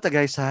Cholo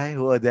Tagaysay,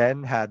 who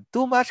then had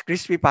too much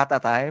crispy pata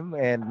time,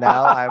 and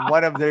now I'm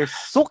one of their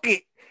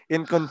suki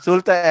in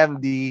Consulta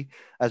MD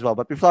as well.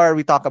 But before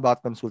we talk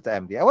about Consulta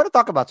MD, I want to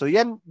talk about,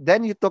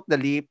 then you took the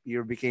leap,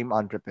 you became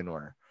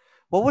entrepreneur.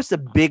 What was the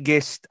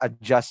biggest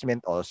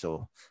adjustment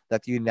also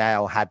that you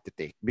now had to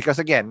take? Because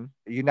again,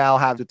 you now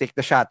have to take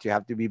the shot. You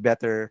have to be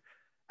better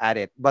at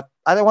it. But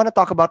I want to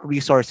talk about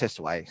resources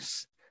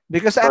wise.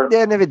 Because at the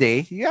end of the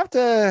day, you have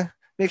to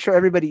make sure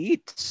everybody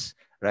eats,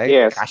 right?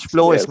 Yes. Cash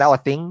flow is now a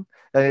thing.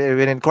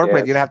 Even in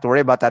corporate, you don't have to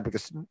worry about that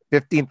because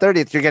 15,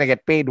 30, you're going to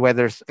get paid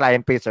whether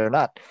client pays or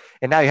not.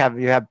 And now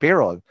you have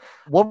payroll.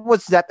 What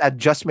was that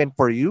adjustment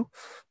for you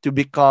to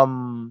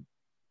become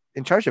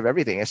in charge of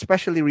everything,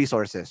 especially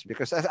resources?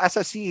 Because as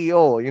a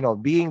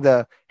CEO, being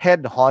the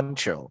head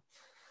honcho,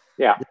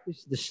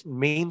 this is the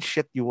main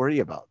shit you worry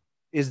about.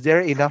 Is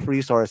there enough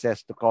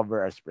resources to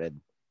cover our spread?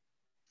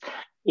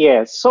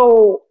 Yes.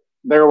 So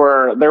there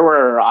were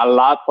a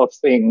lot of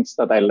things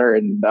that I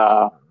learned.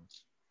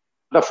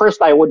 The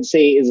first I would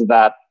say is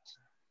that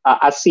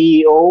as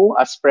CEO,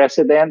 as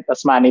president,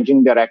 as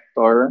managing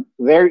director,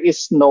 there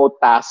is no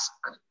task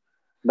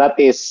that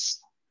is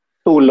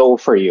too low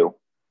for you.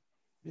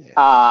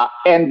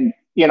 And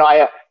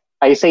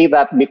I say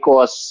that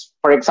because,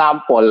 for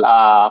example,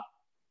 I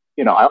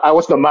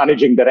was the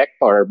managing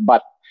director,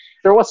 but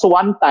there was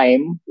one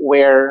time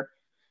where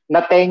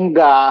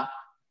natenga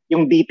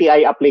yung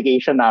DTI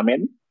application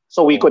namin,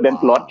 so we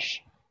couldn't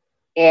launch.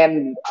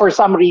 And for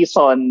some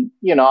reason,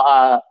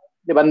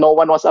 diba, no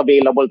one was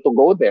available to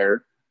go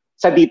there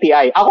sa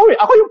DTI. Ako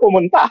yung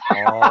pumunta.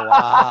 Oh,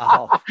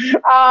 wow.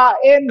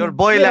 And, your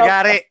boy,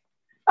 Lagare.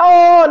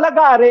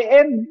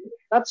 Lagare. And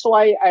that's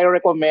why I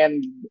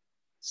recommend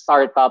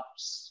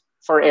startups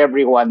for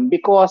everyone,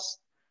 because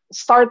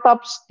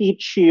startups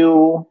teach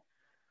you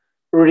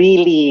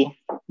really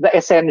the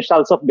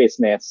essentials of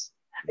business.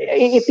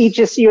 It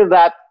teaches you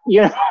that,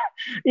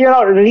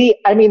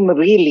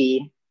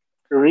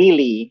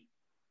 really,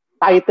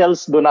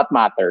 titles do not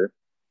matter.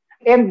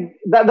 And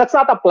that's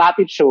not a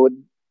platitude.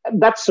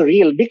 That's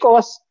real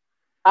because,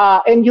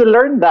 and you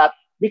learn that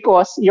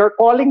because your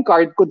calling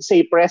card could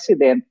say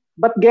president,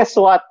 but guess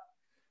what?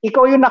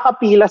 Ikaw yung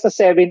nakapila sa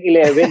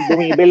 7-Eleven,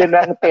 bumibili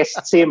ng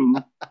test SIM.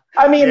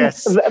 I mean,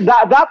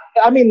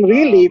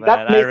 really,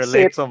 that makes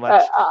it, so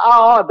much.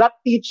 That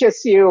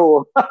teaches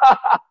you.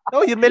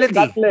 No,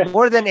 humility.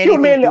 More than anything.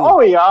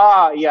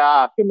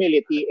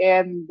 Humility.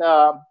 And,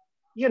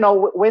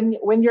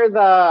 when you're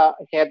the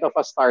head of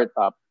a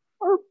startup,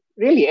 or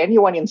really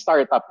anyone in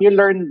startup, you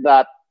learn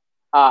that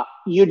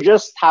you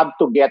just have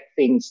to get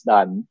things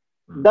done.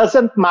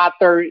 Doesn't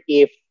matter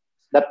if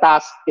the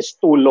task is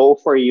too low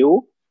for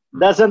you.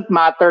 Doesn't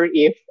matter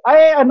if,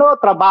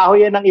 trabaho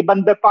yan ng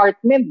ibang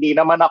department. Di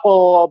naman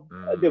ako,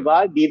 di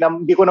ba? Di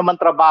ko naman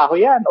trabaho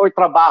yan. Or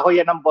trabaho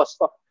yan ng boss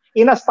ko.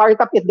 In a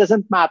startup, it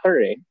doesn't matter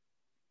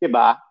Di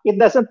ba? It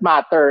doesn't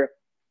matter.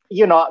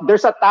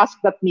 There's a task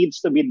that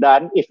needs to be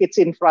done. If it's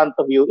in front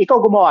of you,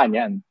 ikaw gumawa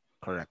niyan.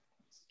 Correct.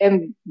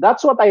 And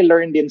that's what I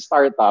learned in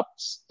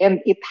startups.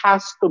 And it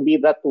has to be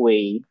that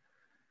way.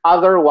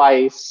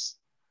 Otherwise,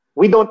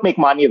 we don't make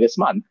money this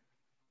month.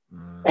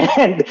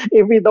 And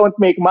if we don't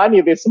make money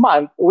this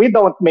month, we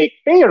don't make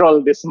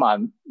payroll this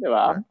month.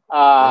 Diba?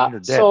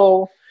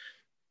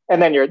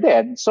 And then you're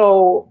dead.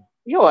 So,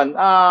 yun.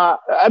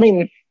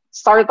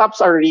 Startups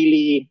are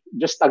really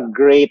just a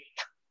great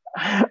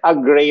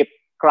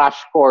crash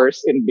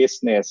course in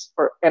business.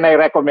 And I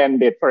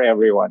recommend it for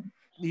everyone.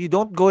 You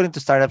don't go into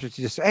startups and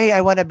just, hey,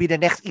 I want to be the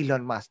next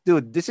Elon Musk.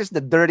 Dude, this is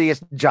the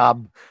dirtiest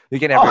job you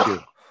can ever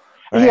do.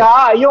 Right?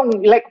 Yeah,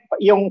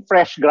 yung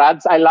fresh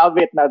grads, I love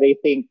it now. They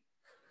think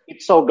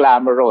it's so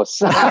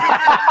glamorous. We're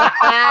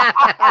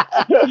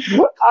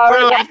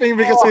laughing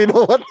because we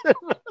know what.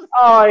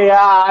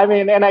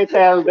 And I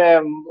tell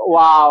them,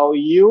 wow,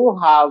 you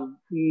have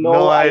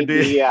no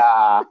idea.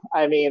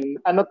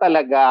 Ano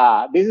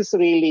talaga? This is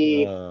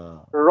really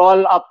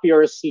roll up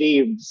your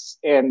sleeves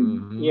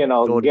and,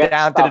 go get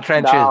down to the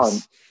trenches. Down.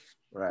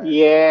 Right.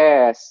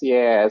 Yes.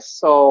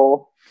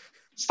 So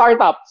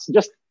startups,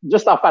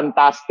 just a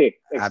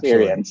fantastic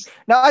experience.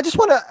 Absolutely. Now, I just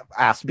want to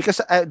ask, because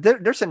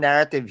there's a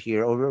narrative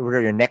here over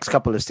your next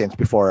couple of stints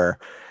before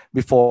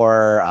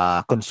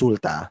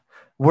Consulta,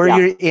 where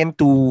you're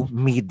into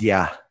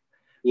media.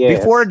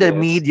 Before the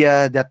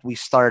media that we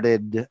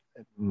started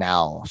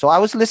now. So I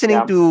was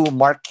listening to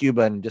Mark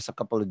Cuban just a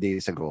couple of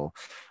days ago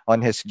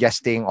on his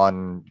guesting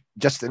on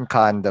Justin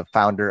Khan, the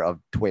founder of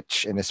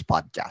Twitch, in his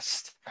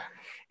podcast.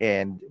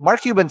 And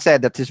Mark Cuban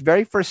said that his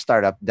very first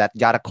startup that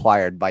got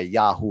acquired by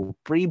Yahoo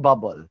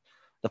pre-bubble,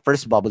 the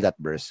first bubble that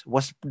burst,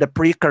 was the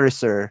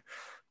precursor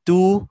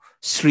to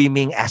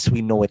streaming as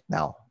we know it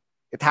now.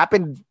 It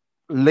happened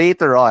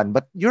later on,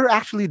 but you're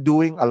actually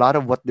doing a lot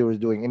of what they were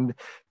doing in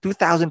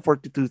 2004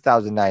 to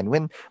 2009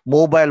 when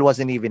mobile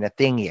wasn't even a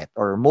thing yet,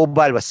 or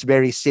mobile was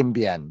very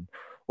Symbian,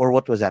 or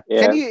what was that?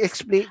 Yeah. Can you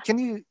explain? Can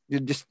you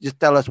just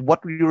tell us what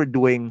you were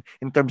doing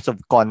in terms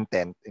of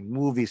content in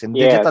movies and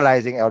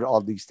digitalizing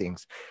all these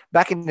things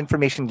back in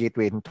Information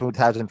Gateway in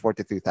 2004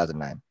 to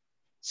 2009?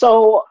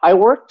 So I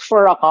worked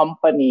for a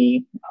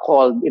company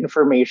called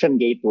Information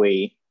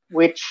Gateway,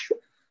 which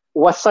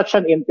was such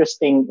an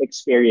interesting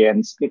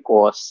experience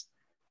because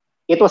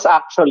it was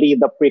actually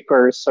the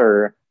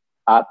precursor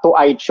to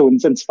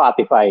iTunes and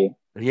Spotify.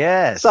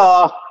 Yes.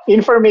 So,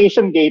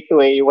 Information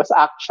Gateway was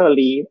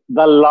actually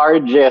the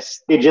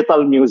largest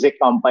digital music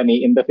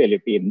company in the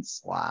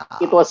Philippines. Wow.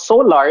 It was so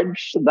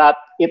large that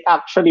it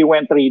actually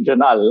went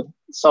regional.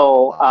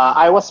 So,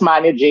 I was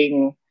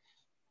managing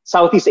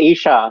Southeast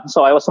Asia.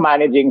 So, I was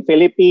managing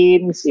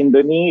Philippines,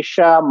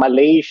 Indonesia,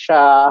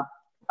 Malaysia,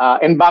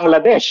 and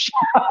Bangladesh.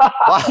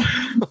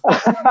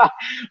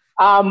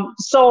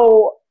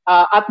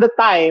 At the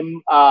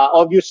time,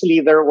 obviously,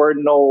 there were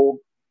no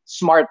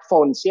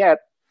smartphones yet.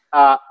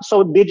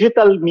 So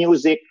digital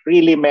music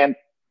really meant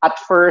at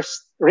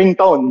first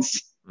ringtones.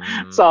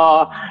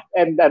 So,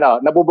 and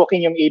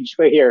nabubuking yung age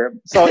ko here.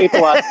 So it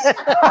was...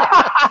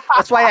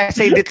 That's why I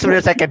say it to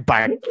the second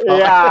part.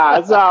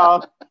 Yeah,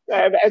 so...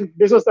 And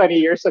this was 20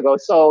 years ago.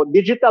 So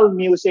digital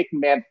music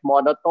meant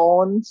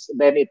monotones,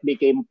 then it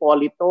became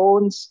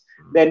polytones,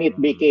 then it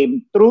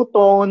became true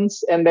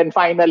tones, and then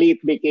finally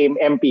it became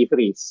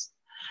MP3s.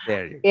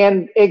 There you go.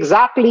 And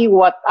exactly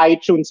what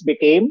iTunes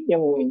became,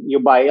 you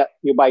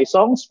buy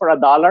songs for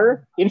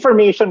 $1.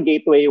 Information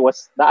Gateway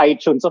was the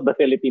iTunes of the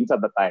Philippines at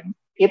the time.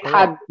 It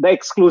had the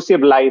exclusive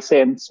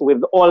license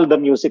with all the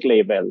music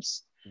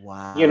labels.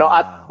 Wow.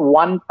 At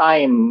one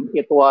time,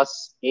 it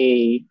was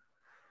a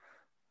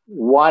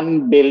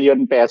 1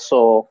 billion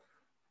peso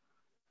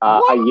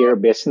a year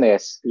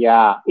business.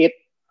 Yeah,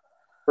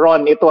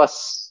 Ron, it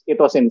was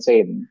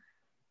insane.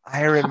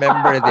 I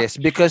remember this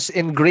because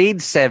in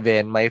grade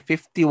 7, my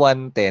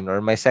 5110 or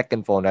my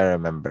second phone, I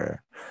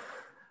remember,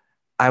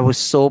 I was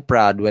so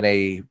proud when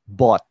I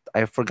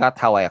forgot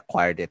how I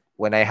acquired it,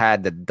 when I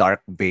had the Darth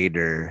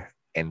Vader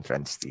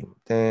entrance theme.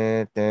 So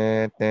this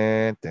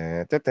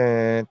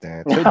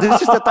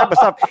is the type of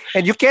stuff.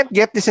 And you can't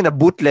get this in a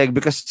bootleg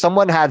because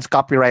someone has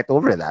copyright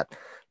over that.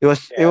 It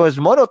was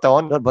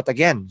monotone, but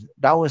again,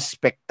 that was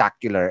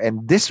spectacular.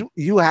 And this,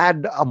 you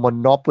had a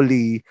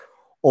monopoly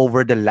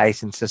over the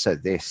licenses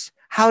of this.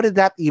 How did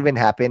that even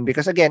happen?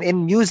 Because again,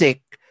 in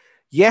music,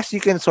 yes, you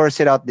can source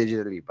it out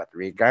digitally, but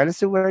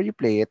regardless of where you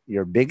play it,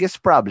 your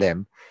biggest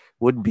problem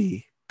would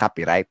be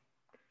copyright,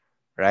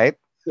 right?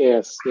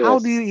 Yes. How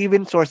do you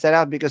even source that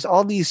out? Because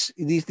all these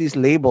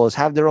labels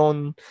have their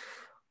own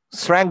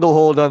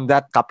stranglehold on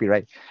that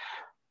copyright.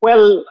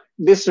 Well,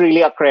 this is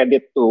really a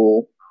credit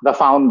to the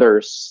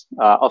founders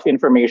of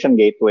Information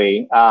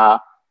Gateway.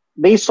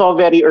 They saw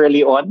very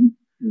early on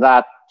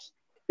that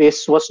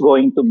this was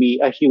going to be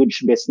a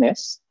huge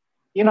business.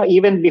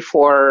 Even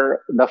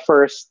before the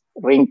first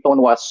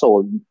ringtone was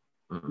sold,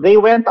 they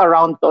went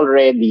around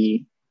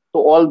already to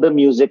all the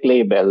music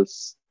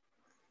labels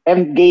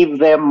and gave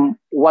them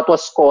what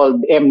was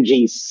called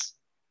MGs,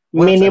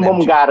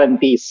 minimum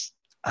guarantees.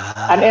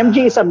 An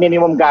MG is a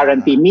minimum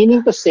guarantee,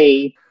 meaning to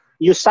say,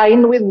 you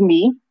sign with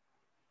me,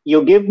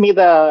 you give me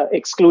the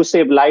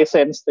exclusive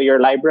license to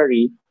your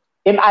library,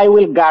 and I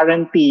will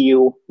guarantee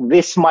you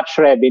this much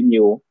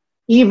revenue,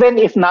 even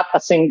if not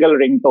a single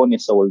ringtone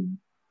is sold.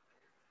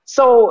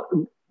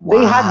 So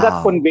they had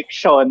that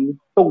conviction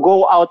to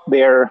go out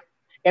there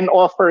and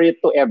offer it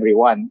to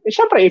everyone.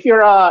 Siyempre, if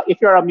you're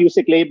a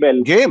music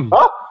label,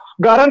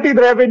 guaranteed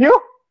revenue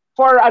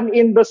for an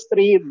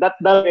industry that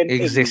doesn't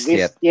exist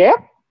yet,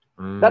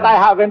 that I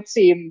haven't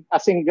seen a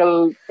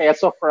single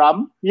peso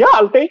from,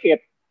 I'll take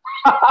it.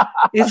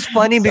 It's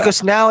funny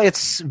because now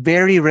it's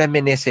very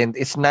reminiscent.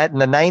 It's not in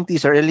the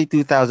 90s or early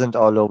 2000s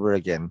all over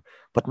again,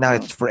 but now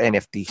it's for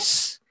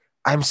NFTs.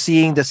 I'm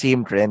seeing the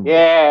same trend.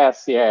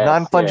 Yes.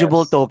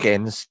 Non-fungible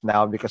tokens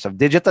now because of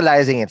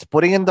digitalizing. It's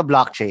putting in the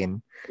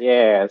blockchain.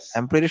 Yes.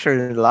 I'm pretty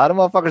sure a lot of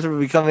motherfuckers will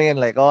be coming in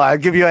like, I'll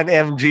give you an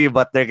MG,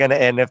 but they're going to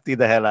NFT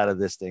the hell out of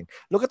this thing.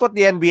 Look at what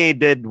the NBA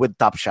did with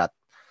Top Shot.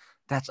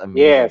 That's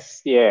amazing.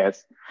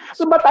 Yes.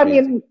 So,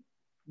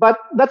 but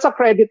that's a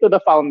credit to the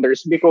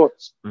founders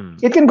because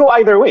it can go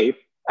either way.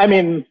 You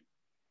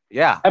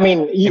might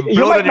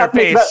not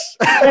make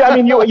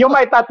that. You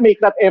might not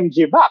make that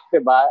MG back,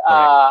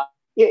 diba?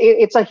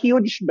 It's a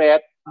huge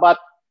bet, but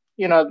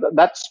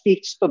that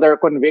speaks to their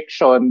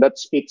conviction. That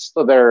speaks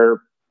to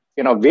their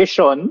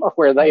vision of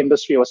where the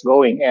industry was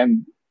going,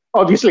 and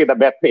obviously the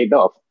bet paid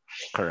off.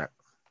 Correct.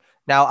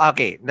 Now,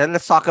 okay, then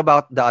let's talk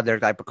about the other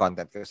type of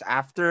content because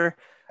after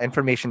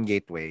Information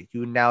Gateway,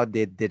 you now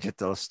did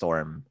Digital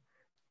Storm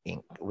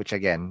Inc., which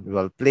again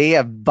will play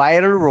a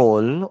vital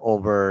role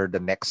over the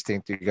next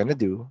thing you're gonna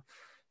do.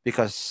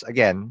 Because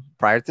again,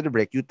 prior to the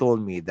break, you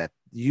told me that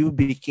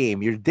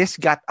this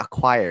got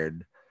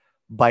acquired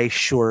by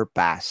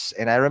SurePass,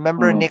 and I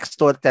remember Nick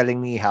Stoll telling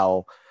me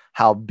how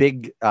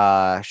big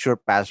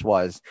SurePass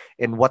was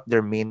and what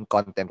their main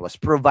content was,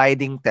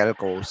 providing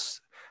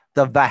telcos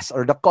the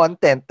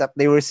content that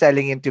they were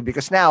selling into.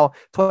 Because now,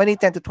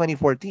 2010 to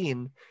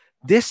 2014,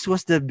 this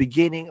was the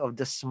beginning of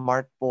the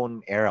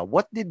smartphone era.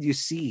 What did you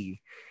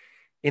see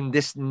in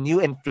this new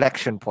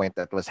inflection point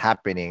that was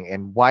happening,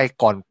 and why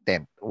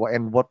content?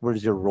 And what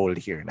was your role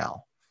here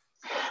now?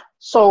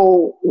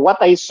 So what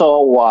I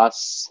saw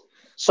was,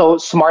 so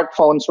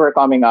smartphones were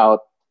coming out,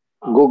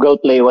 Google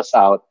Play was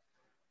out,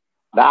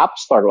 the App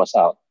Store was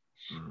out.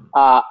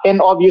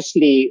 And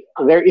obviously,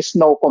 there is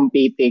no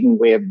competing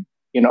with,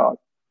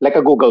 like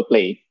a Google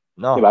Play.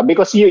 No. Diba?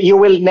 Because you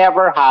will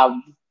never have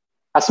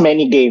as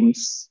many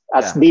games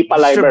as deep a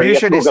library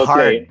as Distribution is Google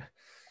hard. Play.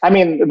 I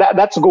mean,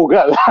 that's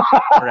Google.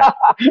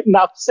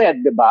 Enough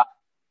said, diba?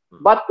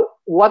 But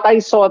what I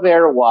saw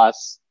there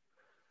was,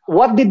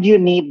 what did you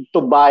need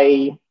to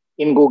buy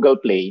in Google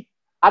Play?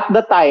 At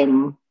the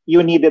time,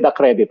 you needed a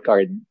credit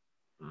card.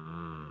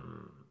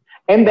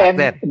 And then,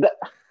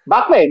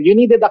 back then, you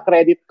needed a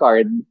credit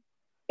card.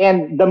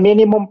 And the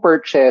minimum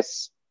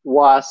purchase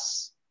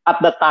was, at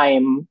the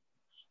time,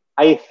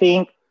 I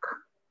think,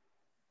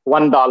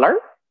 $1. Okay.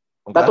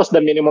 That was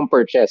the minimum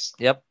purchase.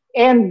 Yep.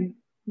 And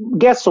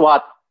guess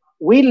what?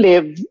 We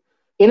live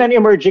in an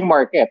emerging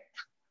market.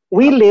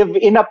 We live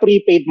in a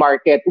prepaid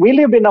market. We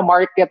live in a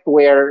market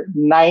where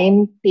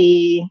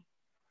 90%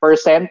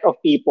 of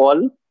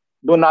people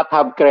do not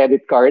have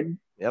credit card.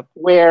 Yep.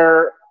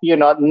 Where,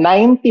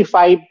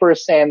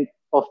 95%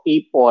 of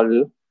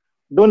people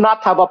do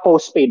not have a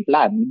postpaid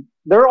plan.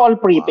 They're all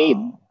prepaid.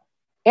 Wow.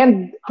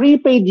 And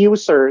prepaid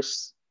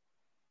users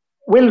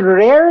will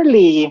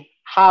rarely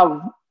have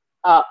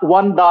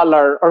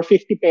 $1 or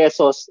 50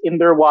 pesos in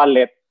their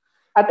wallet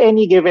at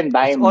any given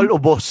time. It's all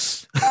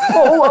ubos.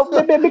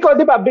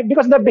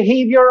 because the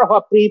behavior of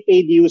a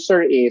prepaid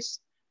user is,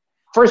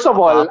 first of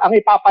all, ang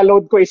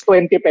ipapaload ko is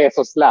 20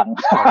 pesos lang.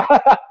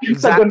 Exactly.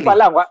 So dun pa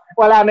lang,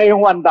 wala na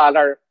yung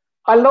 $1.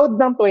 Paload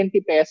ng 20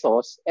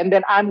 pesos and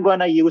then I'm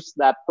gonna use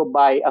that to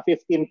buy a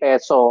 15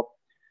 peso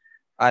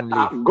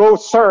Go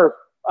Surf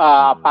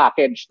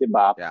package,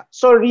 diba? Yeah.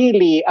 So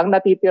really, ang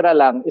natitira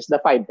lang is the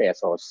 5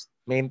 pesos.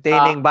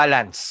 Maintaining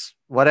balance,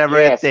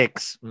 whatever it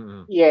takes.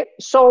 Mm-hmm. Yeah.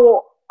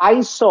 So I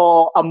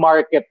saw a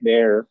market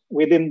there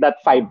within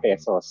that 5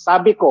 pesos.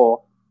 Sabi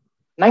ko,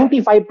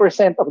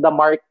 95% of the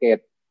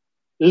market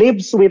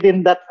lives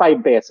within that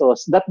 5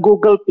 pesos that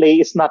Google Play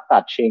is not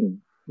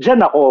touching.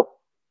 Diyan ako.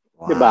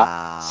 Wow. Diba?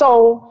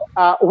 So,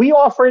 we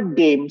offered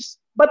games,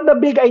 but the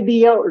big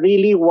idea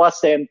really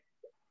wasn't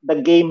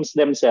the games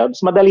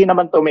themselves. Madali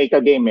naman to make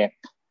a game eh.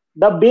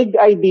 The big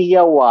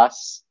idea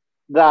was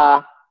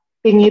the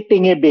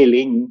tingi-tingi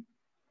billing.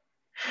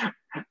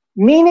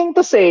 Meaning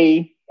to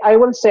say, I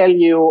will sell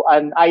you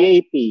an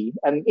IAP,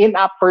 an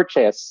in-app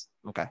purchase,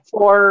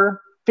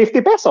 for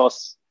 50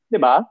 pesos.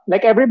 Diba?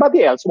 Like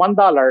everybody else,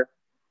 $1.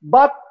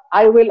 But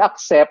I will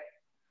accept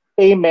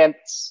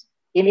payments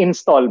in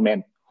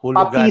installment.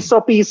 Hulugan.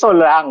 Piso-piso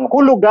lang.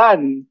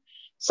 Hulugan.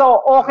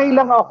 So, okay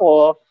lang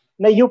ako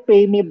na you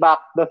pay me back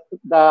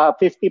the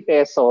 50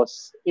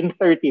 pesos in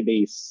 30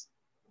 days.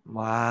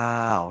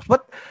 Wow.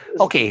 But,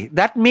 okay,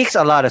 that makes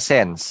a lot of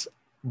sense.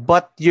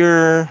 But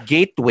your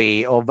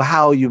gateway of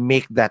how you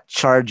make that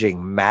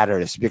charging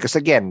matters. Because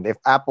again, if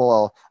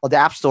Apple or the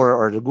App Store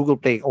or the Google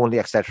Play only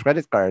accepts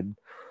credit card,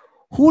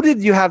 who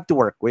did you have to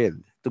work with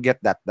to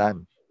get that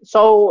done?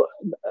 So,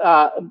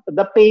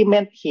 the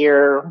payment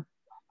here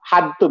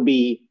had to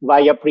be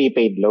via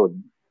prepaid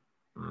load.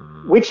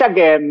 Which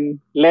again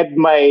led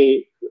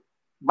my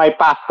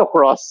path to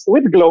cross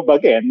with Globe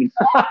again.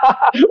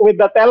 With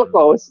the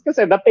telcos.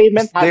 Kasi the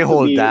payment had they to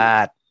hold be...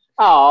 that.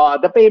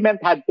 The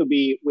payment had to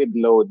be with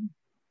load.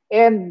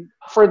 And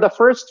for the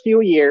first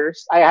few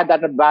years, I had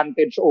an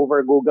advantage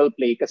over Google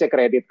Play kasi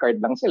credit card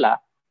lang sila.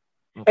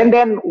 Okay. And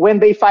then when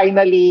they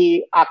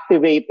finally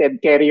activated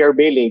carrier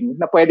billing,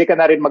 na pwede ka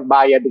na rin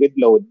magbayad with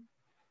load,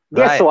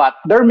 guess what?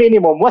 Their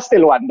minimum was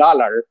still $1.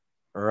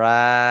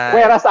 Right.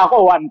 Whereas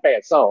ako, 1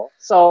 peso.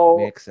 So,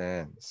 makes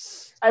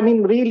sense. I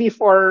mean, really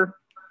for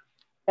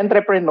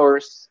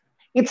entrepreneurs,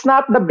 it's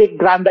not the big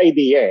grand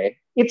idea.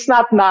 It's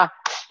not na,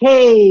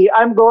 hey,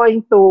 I'm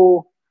going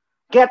to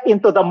get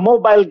into the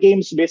mobile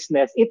games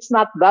business. It's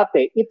not that.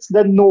 It's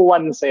the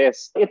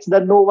nuances. It's the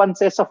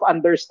nuances of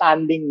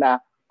understanding na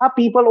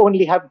people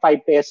only have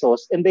 5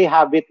 pesos and they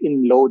have it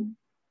in load.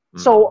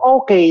 So,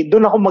 okay,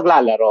 dun ako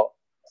maglalaro.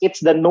 It's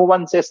the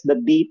nuances, the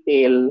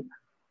detail,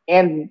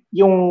 and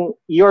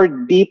your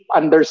deep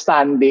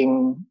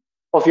understanding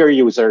of your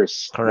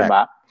users. Correct.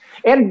 Diba?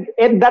 And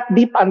that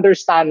deep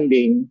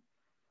understanding,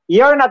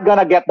 you're not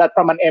gonna get that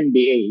from an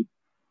MBA.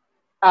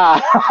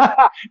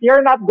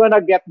 You're not gonna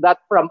get that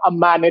from a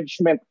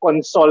management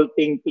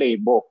consulting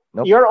playbook.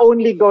 Nope. You're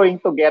only going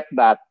to get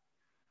that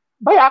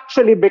by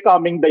actually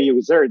becoming the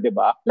user,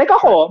 diba? Like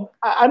ako,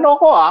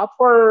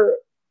 for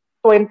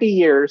 20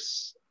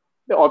 years,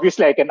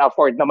 obviously I can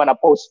afford naman a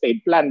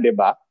postpaid plan,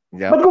 diba?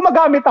 Yep. But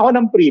gumagamit ako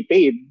ng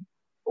prepaid.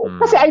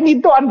 Kasi I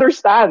need to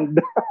understand.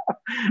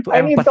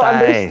 I need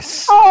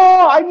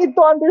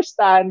to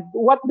understand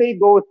what they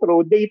go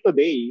through day to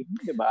day,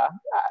 diba?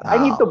 I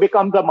need to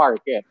become the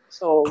market.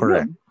 So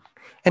correct.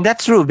 And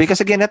that's true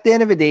because again, at the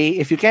end of the day,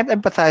 if you can't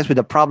empathize with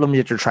the problem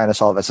that you're trying to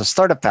solve as a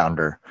startup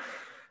founder,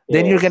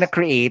 then you're going to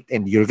create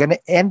and you're going to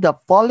end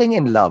up falling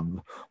in love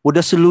with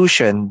a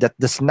solution that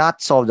does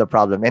not solve the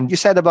problem. And you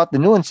said about the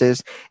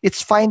nuances,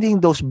 it's finding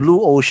those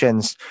blue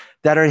oceans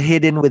that are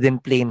hidden within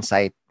plain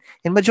sight.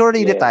 And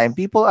majority of the Yes. time,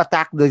 people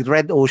attack the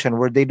red ocean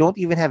where they don't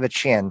even have a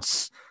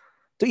chance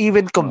to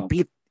even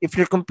compete. If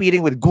you're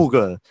competing with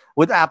Google,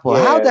 with Apple,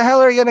 how the Yes.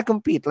 hell are you gonna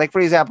compete? Like, for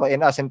example,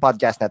 in us in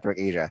Podcast Network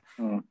Asia,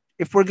 Mm.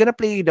 if we're gonna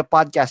play the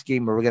podcast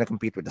game, we're gonna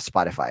compete with the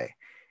Spotify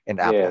and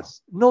Apple.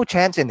 Yes. No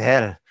chance in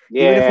hell.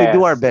 Even if we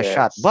do our best Yes.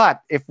 shot.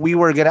 But if we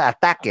were gonna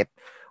attack it,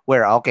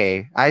 where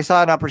I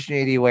saw an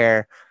opportunity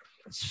where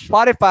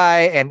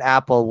Spotify and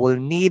Apple will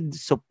need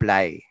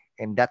supply,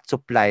 and that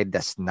supply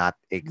does not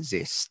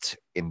exist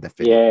in the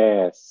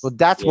Philippines. Yes. So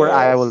that's where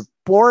I will Yes.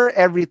 pour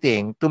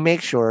everything to make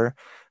sure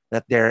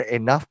that there are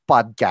enough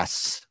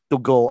podcasts to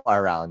go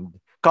around,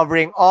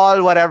 covering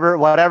all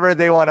whatever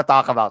they want to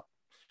talk about,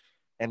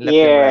 and let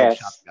them ride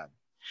Yes. shotgun.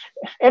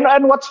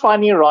 And what's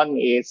funny, Ron,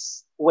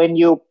 is when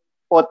you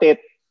put it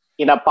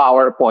in a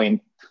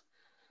PowerPoint,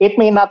 it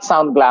may not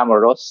sound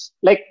glamorous.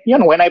 Like,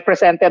 when I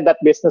presented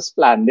that business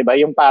plan, di ba,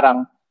 yung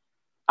parang,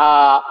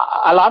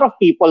 a lot of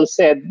people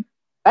said,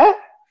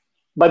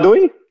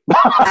 Baduy?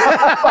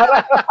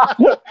 parang,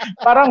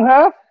 parang,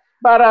 ha?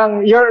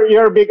 Parang,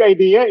 your big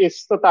idea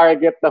is to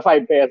target the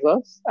 5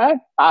 pesos?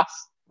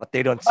 Pass. But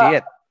they don't see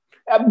it.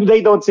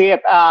 They don't see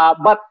it.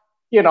 But,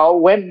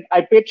 when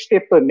I pitched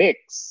it to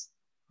Nix,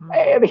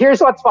 here's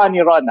what's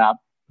funny, Ron.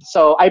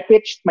 So I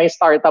pitched my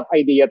startup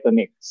idea to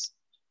Nix.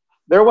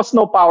 There was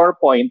no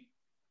PowerPoint.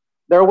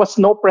 There was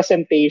no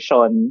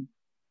presentation.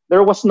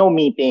 There was no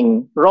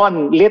meeting.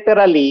 Ron,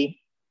 literally,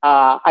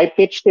 I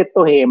pitched it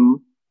to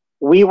him.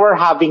 We were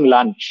having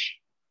lunch.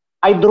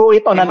 I drew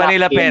it on In a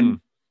Manila napkin.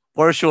 Pen,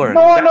 for sure.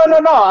 No.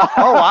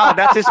 Oh, wow.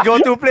 That's his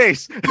go-to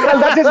place. Well,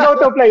 that's his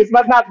go-to place,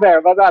 but not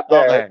there.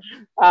 Okay.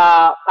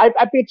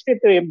 I pitched it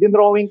to him.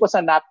 Dinrawing ko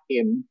sa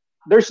napkin.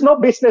 There's no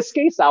business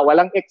case.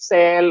 Walang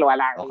Excel.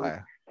 Walang. Okay.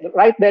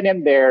 Right then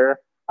and there,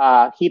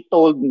 he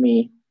told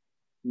me,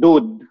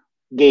 dude,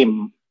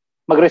 game,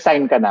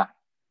 mag-resign ka na.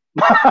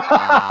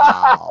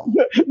 Wow.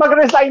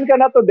 Mag-resign ka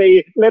na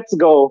today. Let's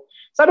go.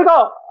 Sabi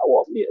ko,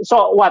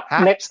 so what?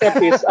 Huh? Next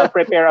step is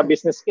prepare a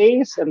business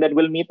case and then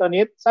we'll meet on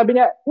it. Sabi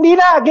niya, hindi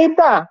na, game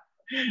na.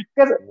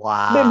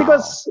 Wow.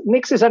 Because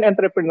Nix is an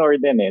entrepreneur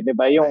din di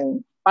ba?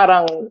 Yung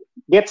parang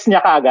gets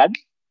niya kagad.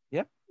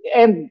 Yep.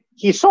 And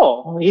he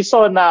saw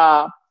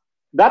na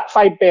that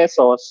 5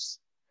 pesos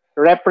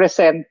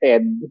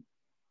represented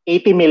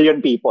 80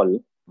 million people.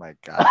 My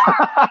God.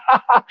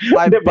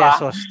 5 Diba?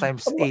 pesos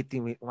times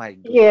 80. My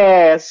God.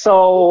 Yeah,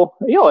 so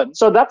yun.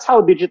 So that's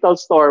how Digital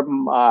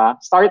Storm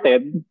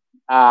started.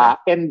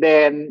 And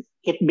then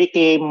it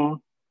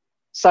became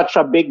such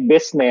a big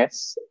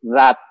business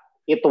that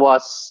it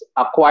was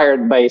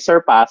acquired by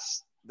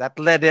Surpass. That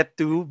led it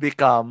to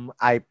become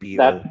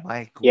IPO.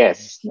 My God.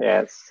 Yes.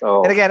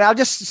 So And again, I'll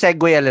just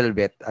segue a little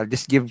bit. I'll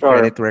just give Sure.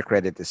 credit where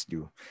credit is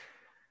due.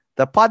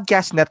 The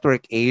Podcast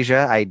Network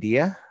Asia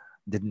idea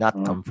did not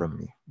come from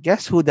me.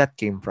 Guess who that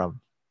came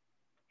from?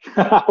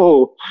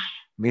 oh.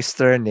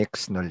 Mr.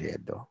 Nix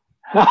Noliedo.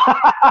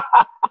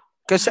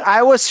 Because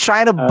I was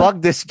trying to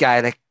bug this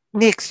guy, like,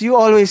 Nix, you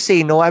always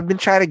say no. I've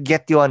been trying to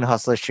get you on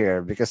Hustler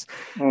Share because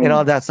and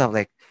all that stuff.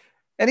 Like,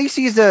 and he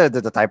sees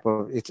the type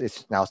of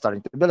it's now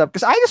starting to build up.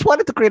 Because I just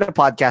wanted to create a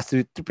podcast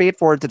to pay it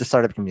forward to the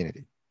startup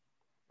community.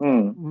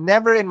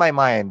 Never in my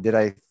mind did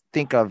I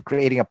think of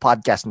creating a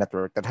podcast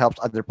network that helps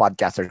other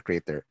podcasters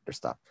create their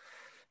stuff.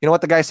 You know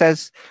what the guy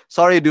says?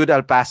 Sorry, dude,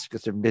 I'll pass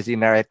because I'm busy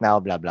right now,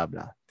 blah, blah,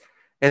 blah.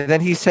 And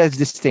then he says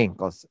this thing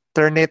called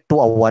turn it to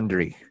a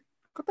Wondery.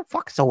 What the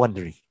fuck is a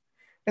Wondery?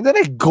 And then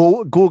I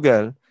go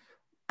Google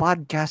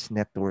podcast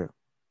network.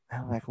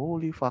 I'm like,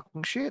 holy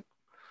fucking shit.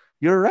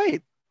 You're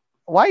right.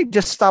 Why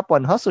just stop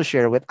on Hustle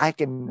Share when I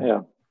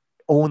can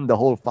own the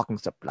whole fucking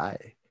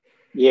supply?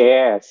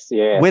 Yes.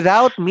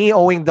 Without me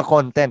owning the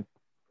content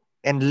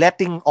and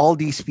letting all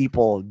these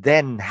people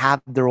then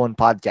have their own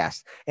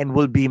podcast and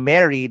will be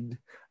married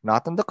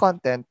not on the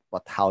content,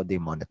 but how they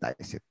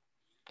monetize it.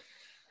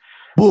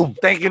 Boom.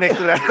 Thank you, Nick.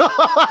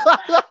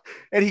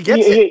 And he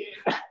gets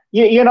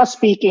it.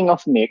 Speaking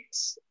of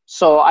Nix,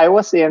 so I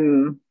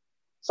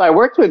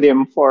worked with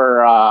him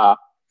for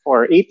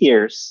 8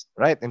 years.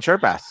 Right, in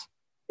SurePass.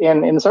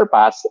 In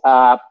Surpass.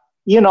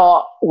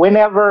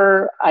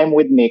 Whenever I'm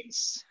with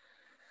Nix,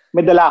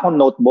 may dala akong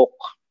notebook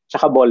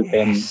tsaka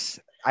ballpen. Yes,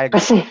 I agree.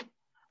 Kasi,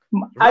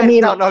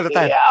 down all the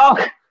time.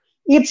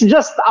 It's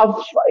just,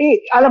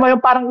 alam mo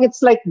yung parang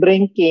it's like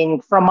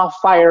drinking from a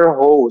fire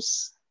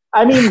hose.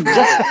 I mean,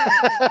 just,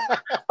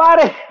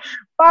 pare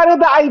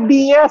the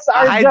ideas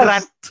are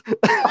hydrant.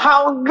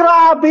 How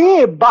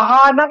grabe,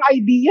 baha ng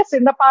ideas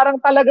na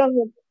parang talagang,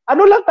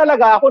 lang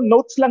talaga ako,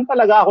 notes lang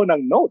talaga ako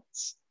ng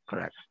notes.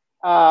 Correct.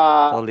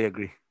 Totally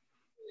agree.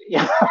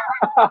 Yeah.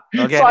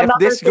 Again, if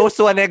this goes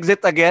to an exit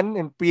again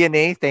in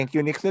P&A, thank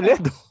you, Nick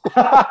Noliedo.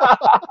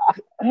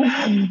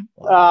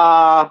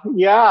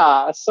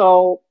 Yeah.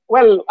 So,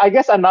 well, I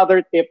guess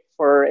another tip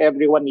for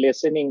everyone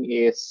listening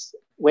is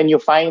when you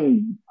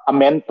find a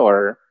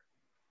mentor,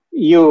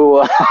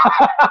 you,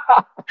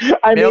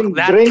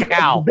 drink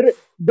up.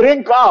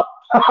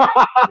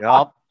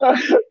 Yup.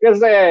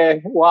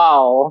 Kasi,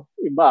 wow,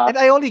 iba. And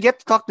I only get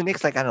to talk to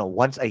Nick like, I don't know,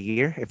 once a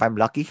year if I'm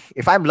lucky.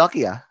 If I'm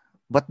lucky,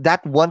 But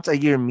that once a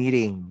year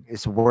meeting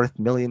is worth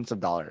millions of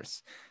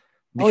dollars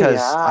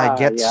because I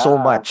get so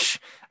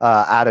much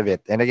out of it.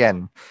 And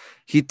again,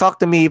 he talked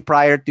to me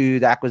prior to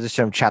the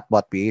acquisition of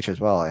Chatbot PH as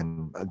well.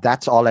 And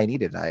that's all I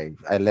needed. I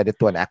led it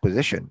to an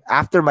acquisition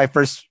after my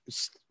first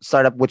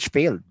startup, which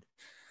failed.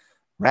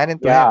 Ran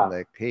into him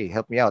like, hey,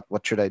 help me out.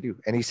 What should I do?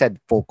 And he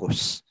said,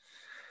 focus.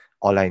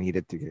 All I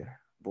needed to hear.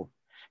 Boom.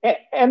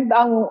 And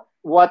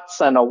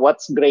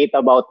what's great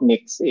about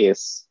Nix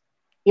is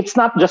it's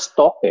not just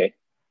talk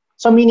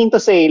So meaning to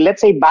say, let's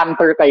say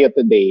banter kayo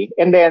today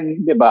and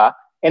then, di ba?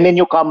 And then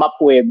you come up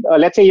with,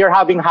 let's say you're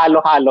having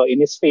halo-halo in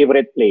his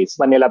favorite place,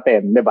 Manila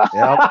Pen, di ba?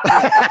 Yep.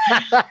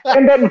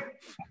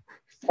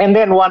 and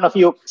then one of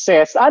you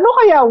says, ano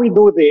kaya we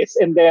do this?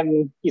 And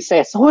then he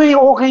says, huy,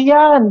 okay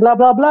yan, blah,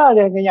 blah, blah,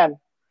 ganyan.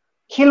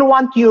 He'll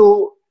want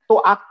you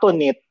to act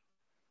on it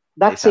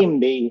that same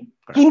day.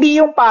 Correct. Hindi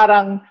yung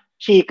parang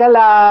chika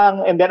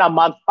lang and then a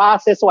month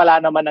passes,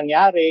 wala naman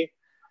nangyari.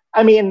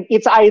 I mean,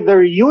 it's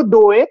either you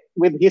do it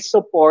with his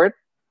support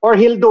or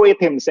he'll do it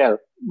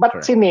himself. But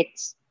Correct. Si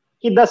Nix,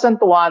 he doesn't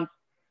want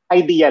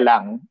idea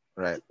lang.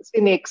 Right.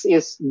 Si Nix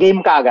is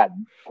game kagad.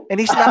 And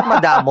he's not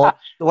madamot.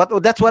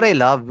 That's what I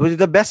love. With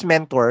the best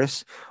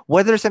mentors,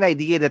 whether it's an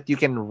idea that you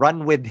can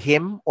run with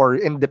him or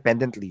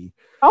independently.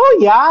 Oh,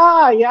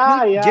 yeah.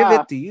 Give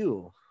it to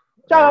you.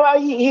 Right?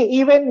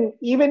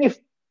 Even if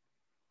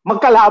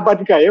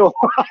magkalaban kayo.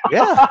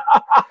 Yeah,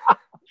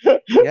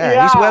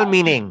 he's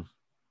well-meaning.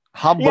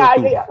 Humble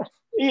too.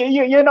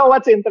 You know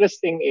what's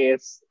interesting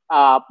is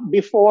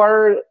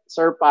before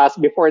Surpass,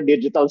 before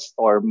Digital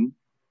Storm,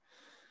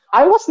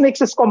 I was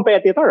Nix's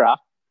competitor.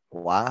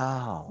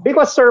 Wow.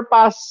 Because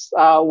Surpass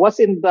was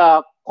in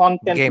the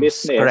content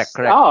business.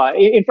 Correct.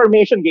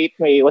 Information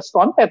Gateway was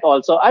content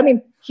also. I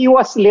mean, he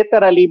was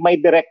literally my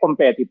direct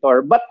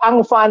competitor. But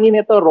ang funny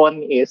nito,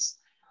 Ron, is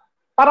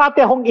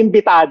parati akong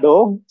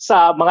imbitado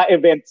sa mga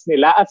events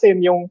nila. As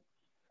in yung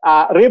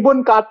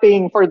ribbon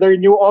cutting for their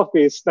new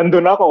office,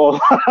 nandun ako.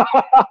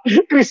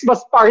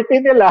 Christmas party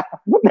nila,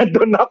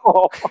 nandun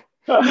ako.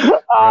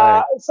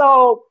 Right.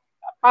 So,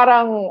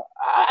 parang,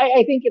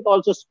 I think it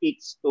also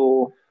speaks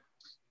to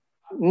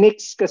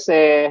Nix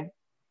kasi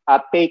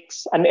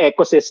takes an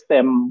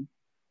ecosystem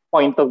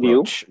point of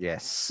view.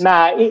 Yes.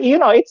 Na,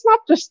 it's not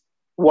just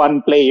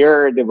one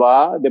player, di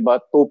ba?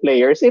 Two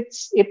players. It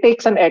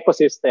takes an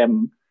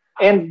ecosystem.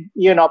 And,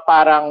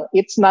 parang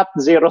it's not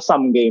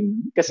zero-sum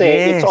game. Kasi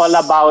It's all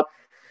about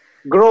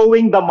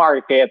growing the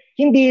market.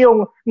 Hindi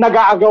yung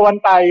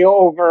nag-aagawan tayo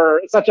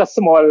over such a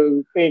small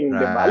thing,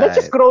 right. Diba? Let's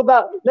just grow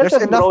the There's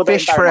enough grow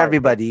fish for market.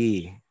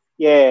 everybody.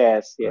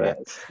 Yes.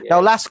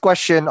 Now, last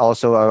question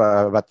also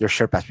about your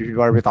Surpass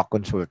before we talk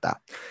Consulta.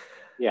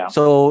 Yeah.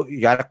 So, you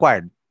got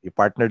acquired. You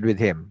partnered with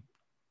him.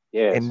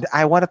 Yes. And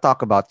I want to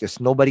talk about this.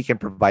 Nobody can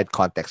provide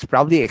context,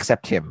 probably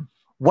except him.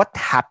 What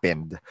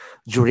happened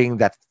during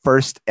that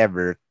first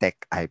ever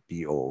tech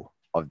IPO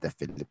of the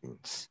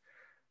Philippines?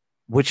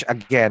 Which,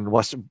 again,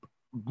 was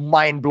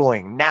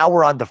mind-blowing. Now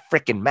we're on the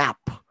freaking map.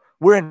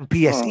 We're in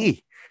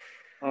PSE.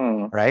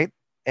 Right?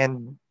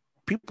 And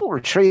people were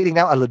trading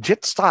now a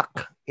legit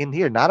stock in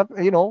here.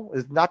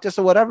 It's not just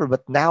a whatever,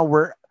 but now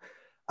we're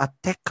a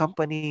tech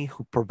company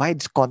who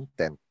provides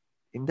content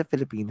in the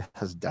Philippines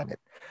has done it.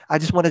 I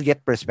just want to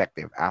get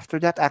perspective. After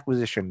that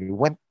acquisition, we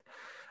went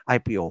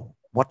IPO.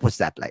 What was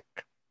that like?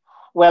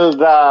 Well,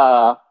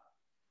 the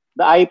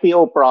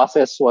IPO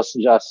process was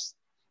just,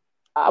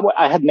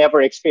 I had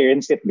never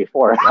experienced it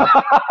before.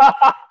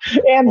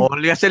 And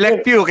only a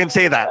select few can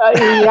say that.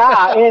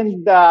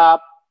 And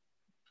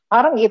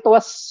parang it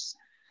was,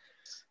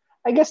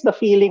 I guess the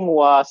feeling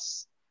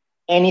was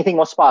anything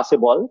was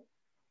possible.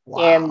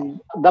 Wow. And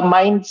the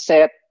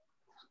mindset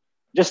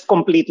just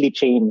completely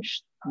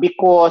changed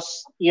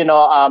because,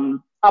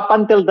 up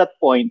until that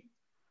point,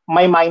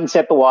 my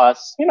mindset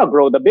was,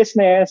 grow the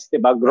business,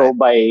 diba? Grow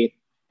by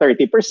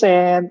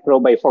 30%, grow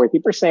by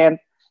 40%.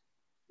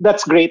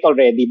 That's great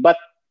already. But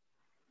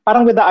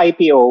parang with the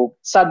IPO,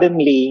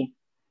 suddenly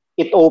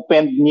it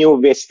opened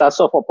new vistas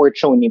of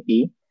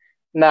opportunity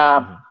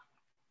na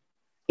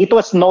it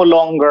was no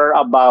longer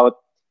about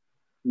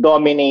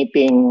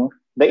dominating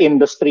the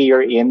industry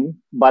you're in,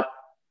 but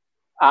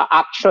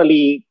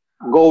actually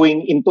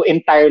going into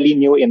entirely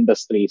new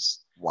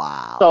industries.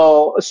 Wow.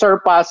 So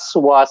Surpass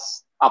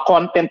was a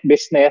content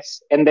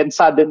business, and then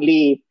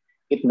suddenly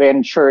it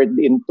ventured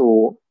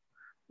into,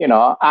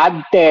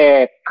 ad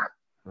tech,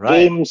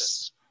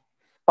 games,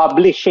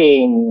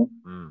 publishing,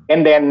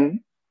 and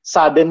then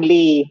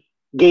suddenly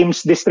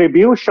games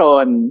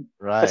distribution.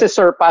 Right. Kasi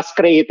Surpass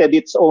created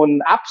its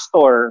own app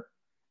store.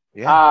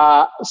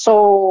 Yeah.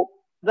 So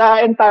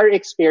the entire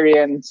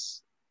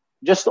experience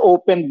just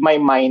opened my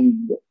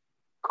mind.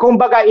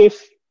 Kumbaga, if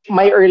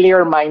my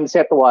earlier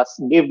mindset was,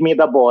 give me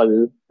the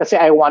ball kasi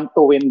I want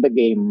to win the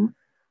game,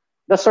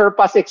 the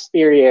Surpass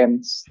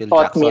experience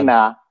taught me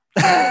na,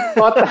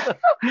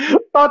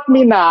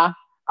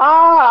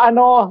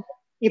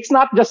 it's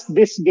not just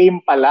this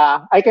game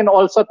pala. I can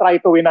also try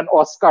to win an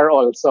Oscar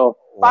also.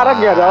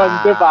 Parang gano'n,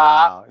 di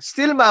ba?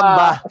 Still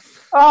Mamba.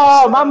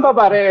 Mamba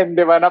pa rin,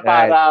 di ba? Na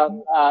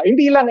parang,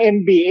 hindi lang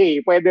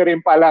NBA, pwede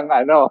rin palang,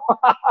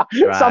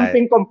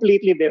 something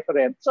completely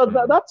different. So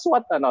that's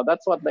what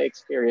the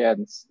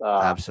experience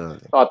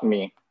absolutely taught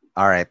me.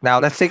 All right, now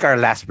let's take our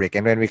last break.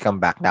 And when we come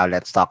back, now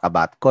let's talk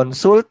about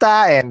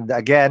Consulta. And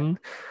again,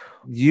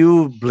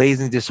 you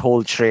blazing this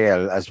whole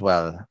trail as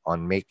well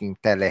on making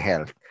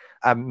telehealth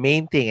a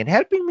main thing and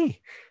helping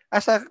me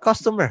as a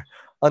customer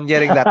on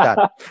getting that done.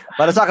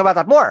 But let's talk about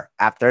that more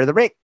after the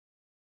break.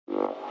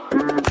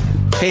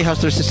 Hey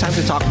hustlers, it's time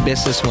to talk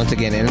business once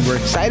again, and we're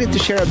excited to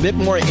share a bit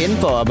more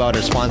info about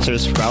our sponsor,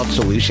 Sprout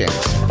Solutions.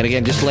 And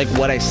again, just like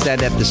what I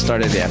said at the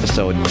start of the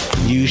episode,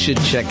 you should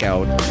check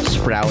out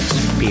Sprout's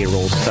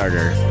Payroll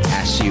Starter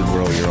as you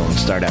grow your own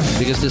startup,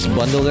 because this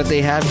bundle that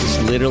they have is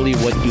literally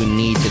what you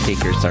need to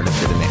take your startup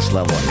to the next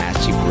level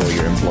as you grow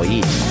your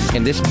employees.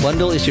 And this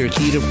bundle is your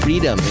key to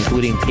freedom,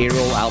 including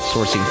payroll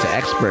outsourcing to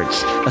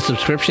experts, a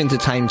subscription to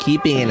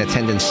timekeeping and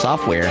attendance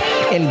software,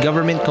 and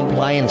government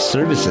compliance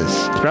services.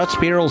 Sprout's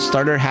Payroll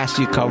Starter has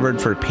you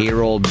covered for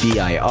payroll,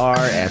 BIR,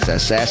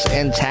 SSS,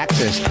 and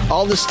taxes.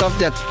 All the stuff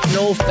that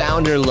no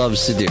founder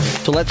loves to do.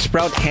 So let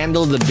Sprout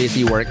handle the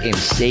busy work and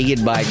say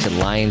goodbye to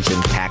lines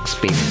and tax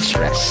payment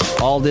stress.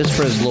 All this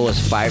for as low as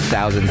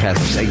 5,000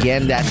 pesos.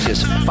 Again, that's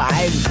just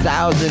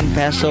 5,000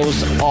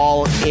 pesos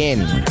all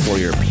in for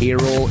your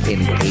payroll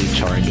and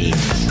HR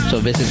needs. So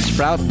visit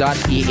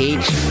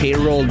sprout.ph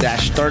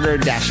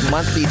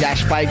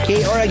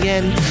payroll-starter-monthly-5K, or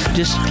again,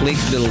 just click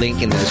the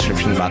link in the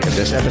description box of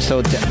this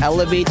episode to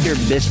elevate your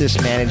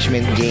business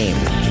management game.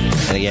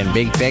 And again,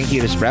 big thank you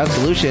to Sprout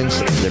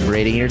Solutions,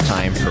 liberating your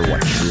time for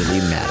what truly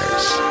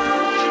matters.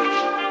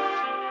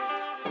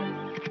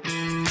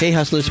 Hey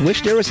hustlers,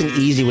 wish there was an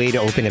easy way to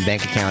open a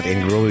bank account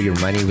and grow your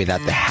money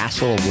without the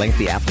hassle of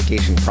lengthy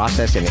application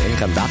process and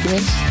income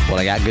documents? Well,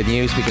 I got good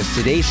news, because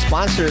today's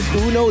sponsor,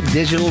 Uno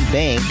Digital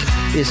Bank,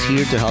 is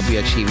here to help you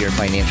achieve your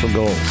financial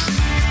goals.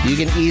 You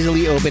can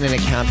easily open an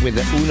account with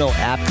the Uno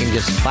app in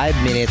just 5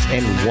 minutes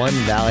and one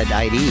valid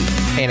ID.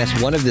 And as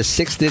one of the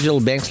 6 digital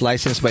banks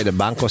licensed by the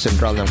Bangko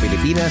Sentral ng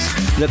Pilipinas,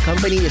 the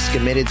company is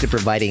committed to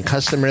providing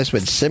customers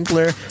with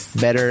simpler,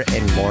 better,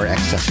 and more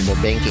accessible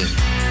banking.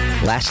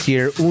 Last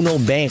year, Uno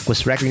Bank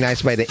was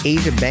recognized by the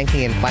Asia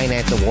Banking and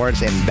Finance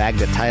Awards and bagged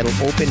the title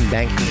Open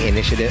Banking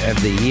Initiative of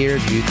the Year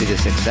due to the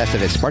success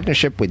of its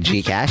partnership with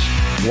GCash,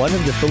 one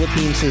of the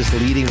Philippines'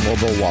 leading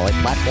mobile wallet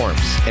platforms.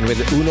 And with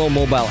the Uno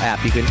mobile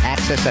app, you can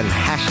access an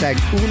hashtag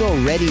Uno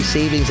Ready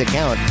savings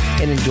account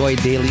and enjoy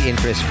daily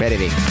interest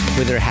crediting.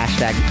 With their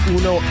hashtag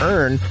Uno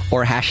Earn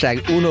or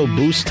hashtag Uno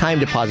Boost time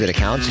deposit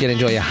accounts, you can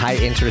enjoy a high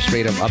interest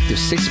rate of up to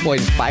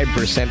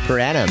 6.5% per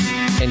annum.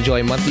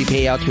 Enjoy monthly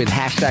payouts with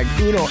hashtag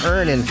Uno Earn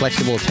and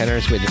flexible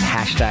tenors with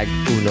hashtag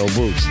Uno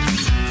Boost.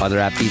 Other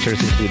app features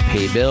include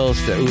pay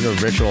bills, the Uno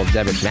Virtual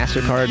Debit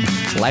MasterCard,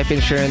 life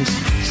insurance,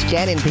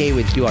 scan and pay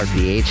with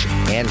QRPH,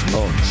 and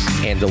loans.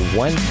 And the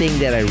one thing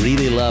that I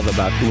really love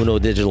about Uno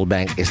Digital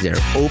Bank is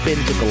they're open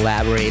to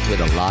collaborate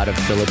with a lot of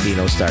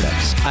Filipino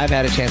startups. I've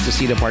had a chance to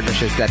see the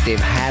partnerships that they've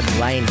had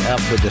lined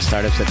up with the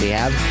startups that they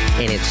have,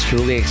 and it's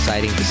truly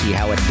exciting to see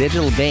how a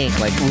digital bank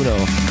like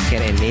Uno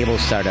can enable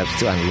startups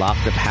to unlock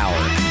the power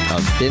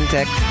of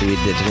fintech through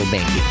digital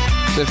banking.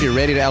 So if you're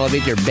ready to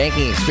elevate your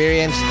banking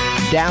experience,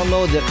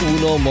 download the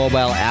Uno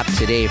mobile app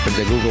today from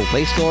the Google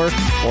Play Store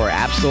or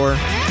App Store.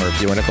 Or if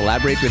you want to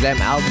collaborate with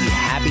them, I'll be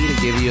happy to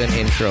give you an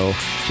intro.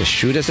 Just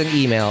shoot us an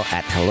email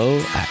at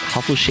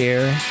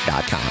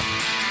hello@hustleshare.com.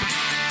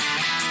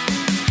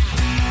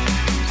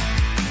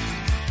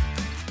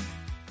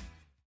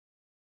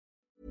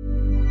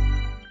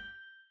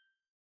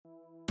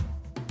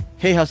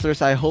 Hey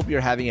hustlers, I hope you're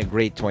having a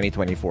great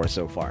 2024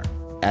 so far.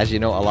 As you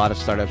know, a lot of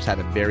startups had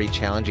a very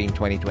challenging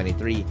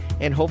 2023,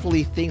 and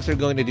hopefully things are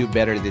going to do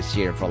better this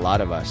year for a lot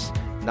of us.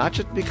 Not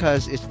just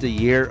because it's the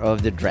year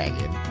of the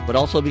dragon, but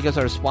also because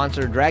our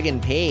sponsor Dragon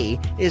Pay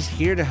is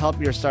here to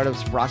help your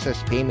startups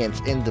process payments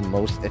in the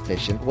most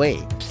efficient way.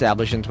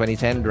 Established in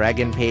 2010,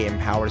 Dragon Pay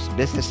empowers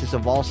businesses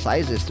of all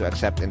sizes to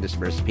accept and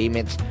disburse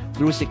payments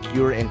through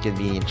secure and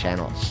convenient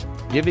channels,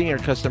 giving your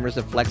customers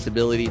the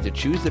flexibility to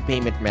choose the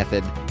payment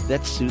method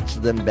that suits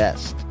them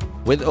best.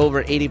 With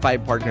over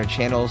 85 partner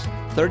channels,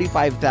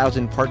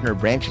 35,000 partner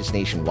branches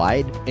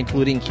nationwide,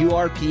 including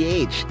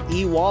QRPH,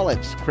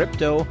 e-wallets,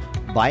 crypto,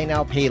 buy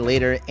now, pay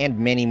later, and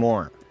many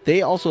more.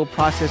 They also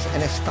process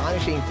an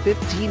astonishing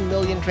 15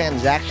 million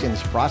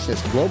transactions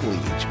processed globally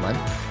each month.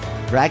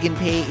 Dragon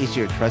Pay is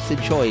your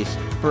trusted choice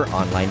for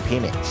online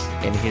payments.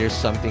 And here's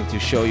something to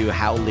show you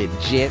how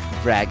legit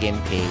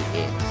Dragon Pay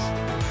is.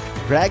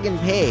 Dragon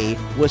Pay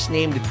was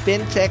named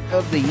FinTech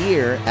of the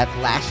Year at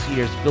last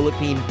year's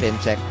Philippine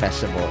FinTech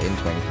Festival in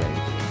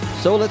 2023.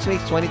 So let's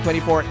make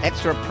 2024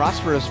 extra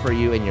prosperous for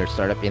you and your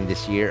startup in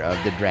this year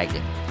of the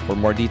dragon. For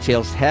more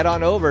details, head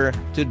on over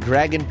to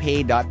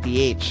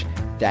dragonpay.ph.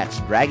 That's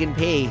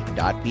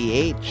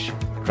dragonpay.ph.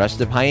 Trust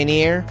the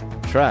pioneer.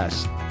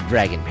 Trust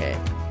Dragon Pay.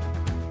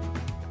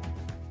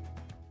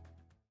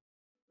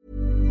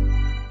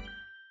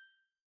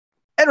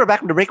 And we're back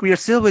from the break. We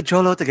are still with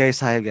Cholo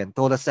Tagaysay again.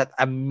 Told us that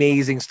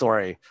amazing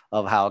story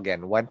of how,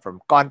 again, went from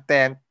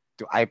content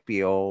to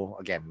IPO.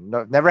 Again,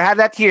 never had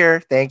that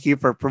here. Thank you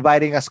for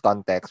providing us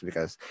context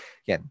because,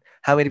 again,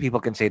 how many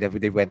people can say that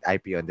they went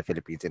IPO in the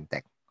Philippines in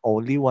tech?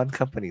 Only one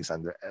company's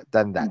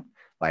done that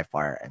by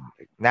far. And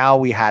now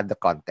we had the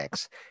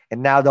context.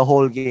 And now the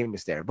whole game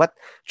is there. But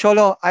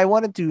Cholo, I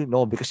wanted to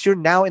know because you're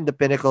now in the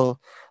pinnacle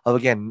of,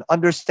 again,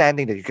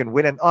 understanding that you can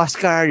win an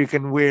Oscar, you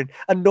can win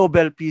a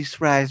Nobel Peace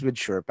Prize with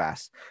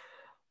SurePass.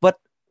 But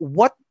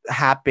what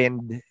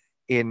happened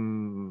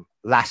in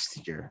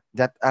last year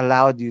that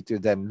allowed you to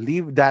then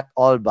leave that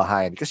all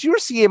behind? Because you were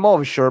CMO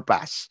of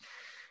SurePass.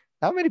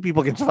 How many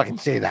people can fucking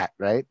say that,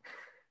 right?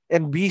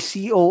 And be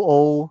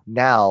COO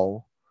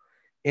now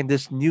in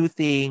this new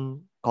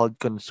thing called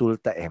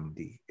Consulta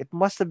MD. It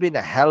must have been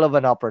a hell of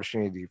an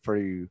opportunity for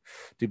you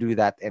to do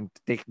that and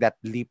to take that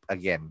leap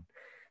again,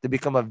 to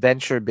become a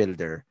venture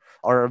builder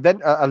or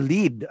a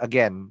lead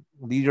again,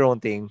 lead your own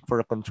thing for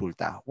a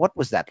Consulta. What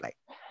was that like?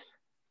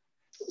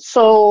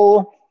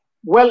 So,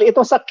 well, it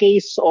was a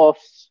case of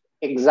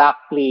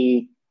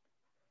exactly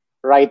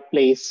right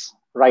place,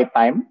 right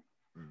time.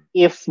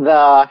 If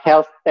the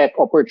health tech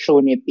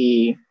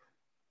opportunity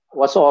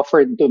was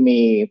offered to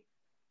me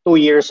 2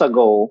 years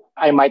ago,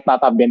 I might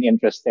not have been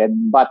interested.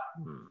 But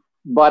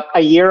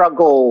a year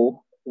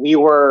ago, we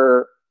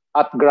were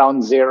at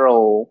ground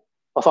zero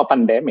of a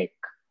pandemic.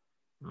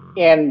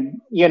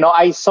 And,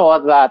 I saw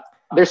that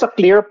there's a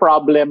clear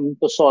problem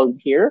to solve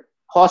here.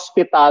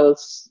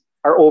 Hospitals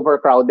are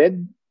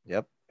overcrowded.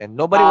 Yep. And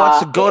nobody wants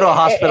to go to a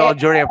hospital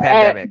during a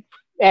pandemic.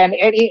 And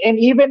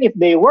even if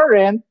they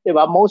weren't,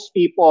 most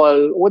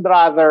people would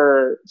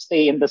rather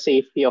stay in the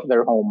safety of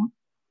their home.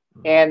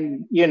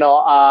 And,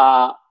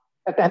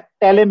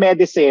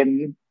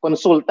 telemedicine,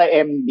 Consulta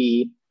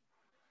MD,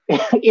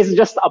 is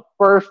just a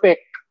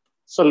perfect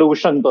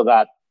solution to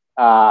that.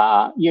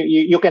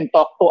 You can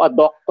talk to a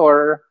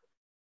doctor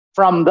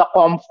from the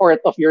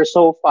comfort of your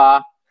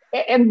sofa,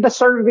 and the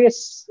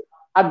service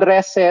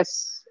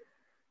addresses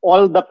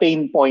all the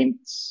pain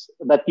points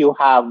that you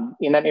have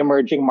in an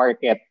emerging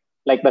market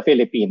like the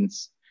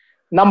Philippines.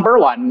 Number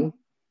one,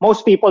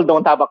 most people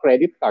don't have a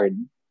credit card.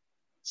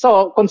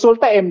 So,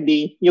 Consulta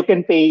MD, you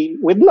can pay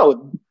with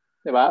load.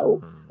 Diba?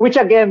 Which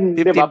again,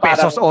 15 diba,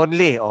 pesos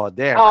only. Oh,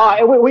 there.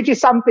 Which is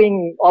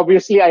something,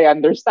 obviously, I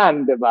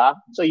understand. Diba?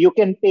 So, you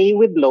can pay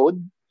with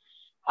load.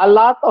 A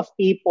lot of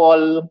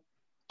people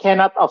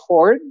cannot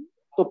afford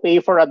to pay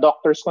for a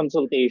doctor's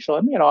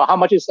consultation. How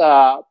much is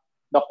a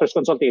doctor's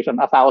consultation?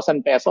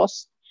 1,000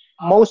 pesos.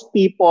 Most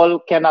people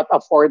cannot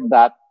afford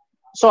that.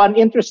 So, an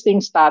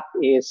interesting stat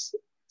is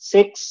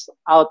 6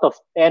 out of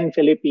 10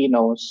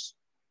 Filipinos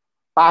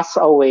pass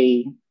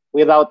away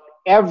without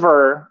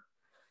ever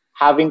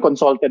having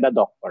consulted a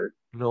doctor.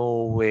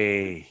 No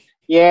way.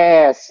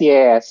 Yes.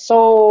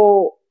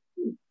 So,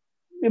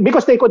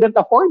 because they couldn't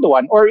afford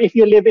one. Or if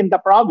you live in the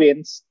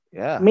province,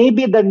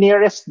 maybe the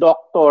nearest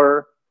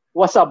doctor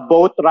was a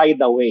boat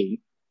ride away.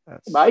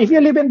 If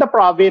you live in the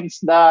province,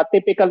 the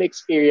typical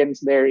experience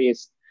there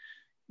is,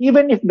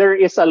 even if there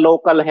is a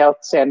local health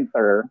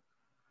center,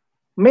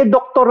 may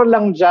doktor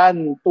lang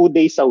dyan 2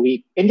 days a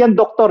week. And yan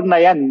doktor na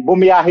yan,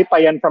 bumiyahe pa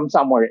yan from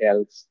somewhere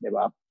else.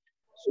 Diba?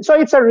 So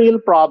it's a real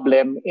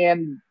problem.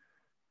 And,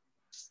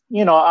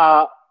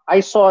 I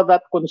saw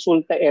that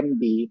Consulta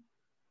MD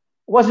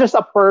was just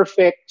a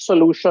perfect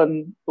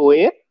solution to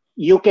it.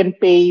 You can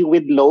pay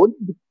with load.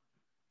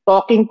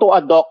 Talking to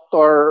a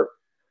doctor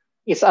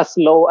is as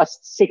low as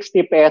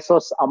 60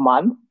 pesos a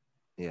month.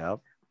 Yep.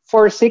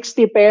 For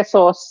 60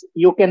 pesos,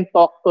 you can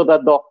talk to the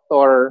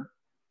doctor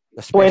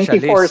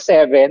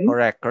 24/7.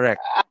 Correct.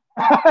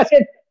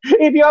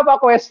 If you have a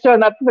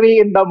question at 3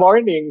 in the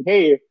morning,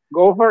 hey,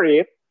 go for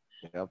it.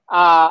 Yep.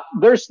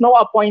 There's no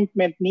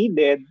appointment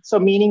needed. So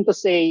meaning to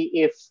say,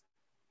 if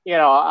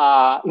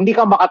hindi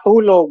ka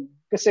makatulog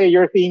kasi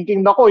you're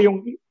thinking, nako,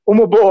 yung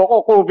umubo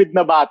ako, COVID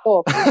na ba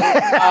to?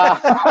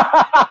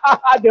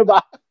 Diba?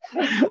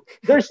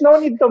 There's no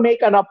need to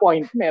make an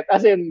appointment.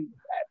 As in,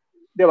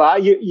 diba?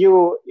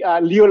 You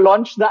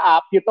launch the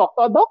app, you talk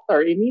to a doctor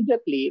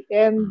immediately,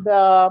 and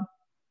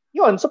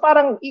yun. So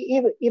parang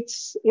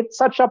it's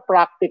such a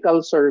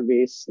practical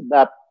service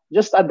that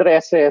just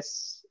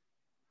addresses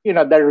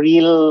the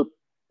real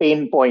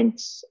pain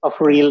points of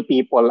real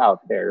people out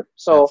there.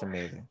 So that's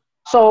amazing.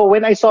 So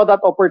when I saw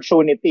that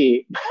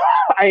opportunity,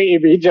 I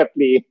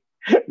immediately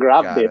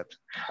grabbed it.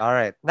 All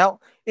right. Now,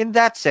 in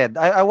that said,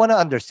 I want to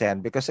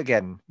understand, because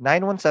again,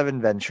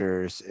 917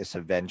 Ventures is a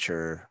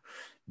venture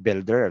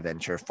builder, a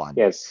venture fund.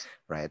 Yes.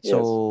 Right. Yes.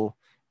 So,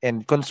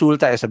 and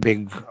Consulta is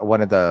one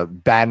of the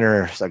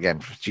banners, again,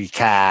 for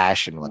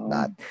Gcash and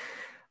whatnot.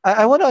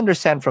 I want to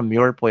understand from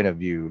your point of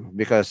view,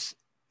 because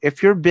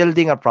if you're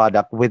building a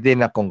product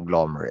within a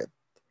conglomerate,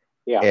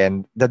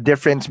 and the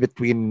difference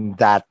between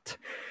that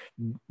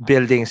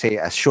building, say,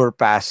 a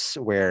SurePass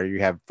where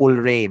you have full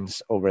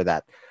reins over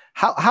that,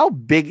 how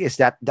big is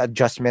that the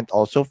adjustment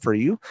also for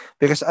you?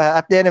 Because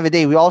at the end of the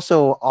day, we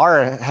also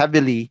are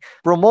heavily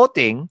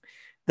promoting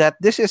that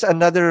this is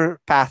another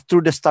path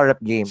through the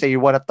startup game. Say you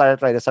want to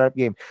try the startup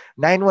game.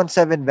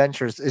 917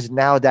 Ventures is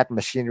now that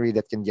machinery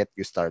that can get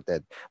you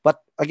started. But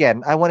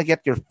again, I want to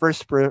get your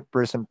first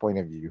person point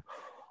of view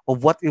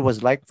of what it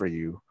was like for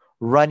you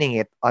running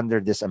it under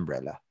this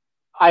umbrella.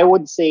 I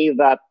would say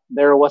that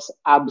there was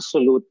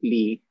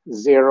absolutely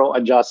zero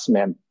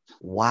adjustment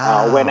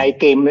when I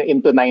came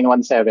into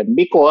 917,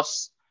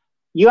 because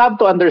you have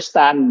to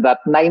understand that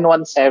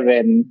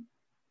 917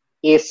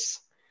 it's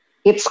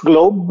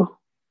Globe,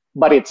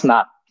 but it's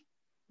not.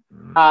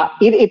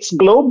 It's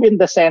Globe in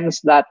the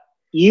sense that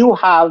you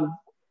have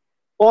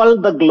all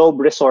the Globe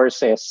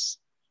resources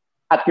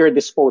at your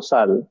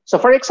disposal. So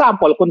for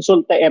example,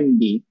 Consulta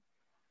MD.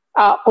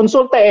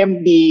 Consulta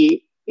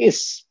MD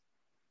is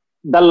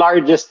the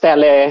largest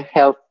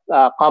telehealth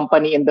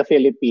company in the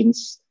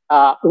Philippines.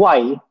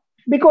 Why?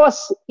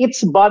 Because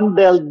it's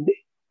bundled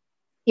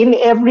in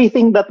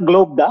everything that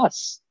Globe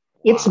does.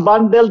 It's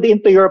bundled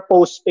into your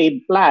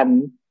postpaid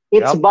plan.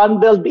 It's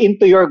bundled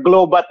into your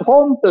Globe at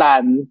Home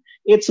plan.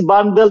 It's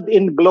bundled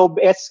in Globe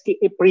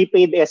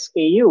prepaid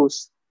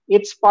SKUs.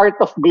 It's part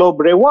of Globe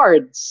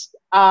Rewards.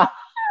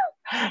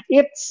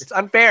 It's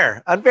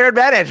unfair. Unfair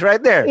advantage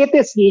right there. It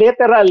is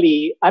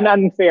literally an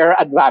unfair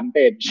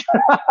advantage.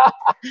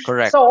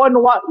 Correct. So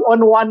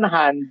on one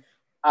hand,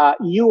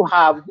 you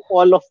have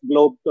all of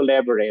Globe to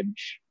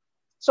leverage.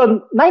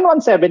 So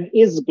 917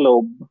 is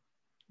Globe,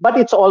 but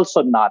it's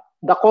also not.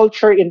 The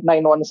culture in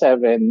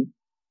 917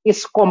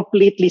 is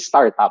completely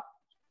startup.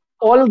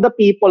 All the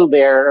people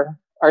there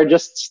are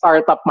just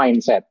startup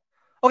mindset.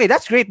 Okay,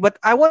 that's great, but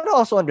I want to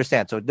also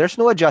understand. So there's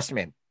no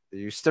adjustment.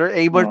 You're still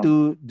able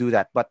to do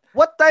that. But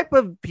what type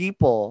of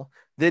people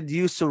did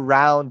you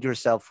surround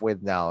yourself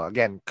with now?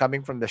 Again,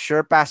 coming from the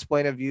Sherpass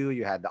point of view,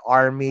 you had the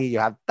army, you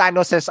have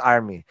Thanos'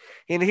 army.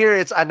 In here,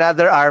 it's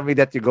another army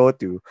that you go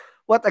to.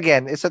 What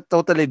again, it's a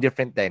totally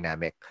different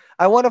dynamic.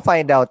 I want to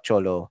find out,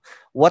 Cholo,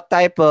 what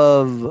type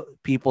of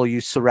people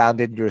you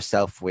surrounded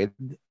yourself with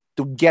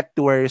to get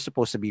to where you're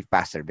supposed to be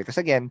faster. Because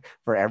again,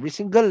 for every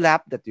single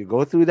lap that you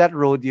go through that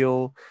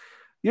rodeo,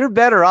 you're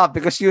better off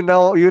because you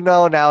know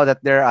now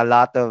that there are a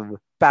lot of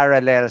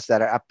parallels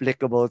that are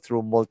applicable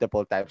through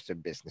multiple types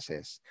of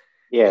businesses.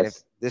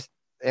 Yes.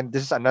 And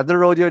this is another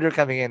rodeo they're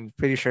coming in,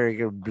 pretty sure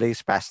you'll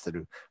blaze past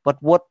through. But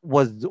what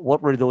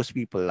were those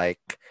people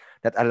like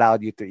that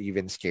allowed you to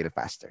even scale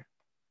faster?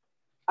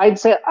 I'd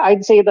say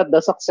that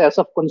the success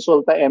of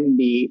Consulta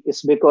MD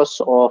is because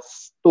of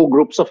two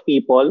groups of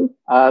people: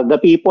 the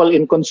people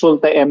in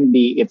Consulta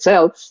MD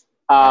itself,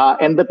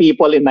 and the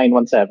people in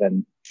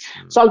 917.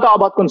 So I'll talk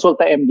about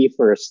Consulta MD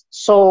first.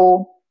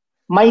 So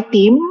my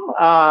team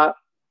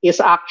is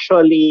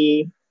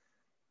actually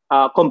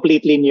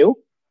completely new.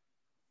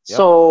 Yep.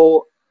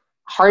 So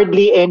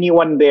hardly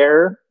anyone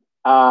there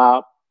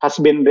has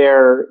been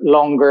there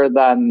longer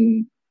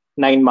than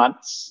 9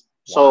 months.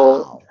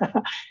 Wow. So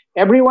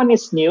everyone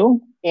is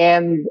new,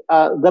 and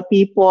the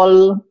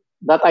people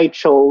that I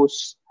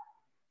chose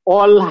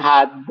all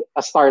had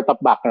a startup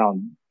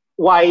background.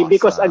 Why? Awesome.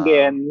 Because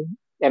again,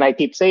 and I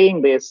keep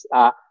saying this,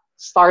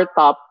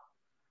 startup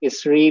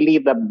is really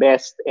the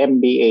best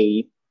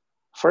MBA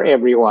for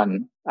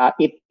everyone.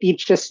 It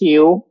teaches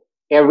you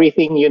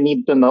everything you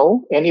need to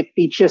know, and it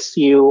teaches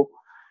you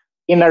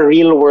in a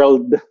real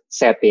world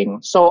setting.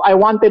 So I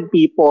wanted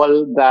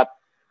people that,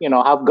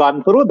 have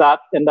gone through that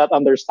and that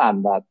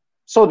understand that.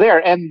 So there,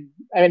 and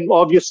I mean,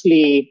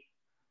 obviously,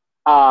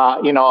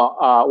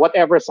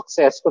 whatever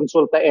success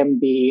Consulta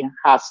MD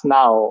has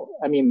now,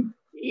 I mean,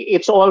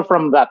 it's all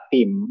from that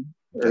team,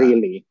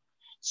 really.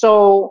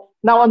 So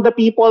now on the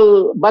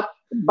people, but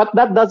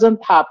that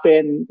doesn't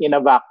happen in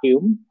a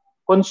vacuum.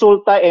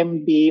 Consulta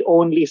MD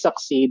only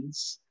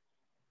succeeds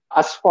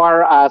as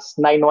far as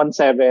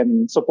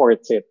 917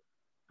 supports it.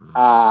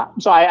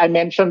 So I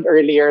mentioned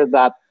earlier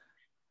that,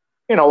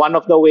 one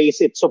of the ways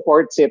it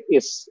supports it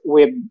is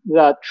with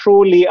the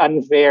truly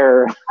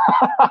unfair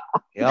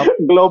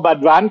Globe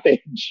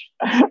advantage.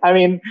 I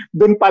mean,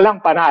 dun pa lang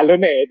panalo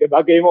na eh,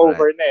 diba? Game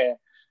over na eh.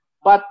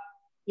 But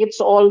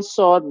it's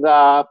also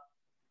the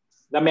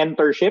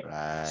mentorship.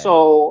 Right.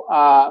 So,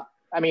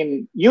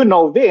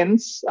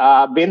 Vince.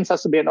 Vince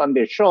has been on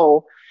this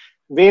show.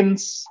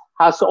 Vince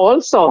has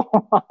also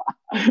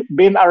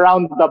been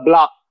around the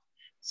block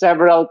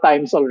several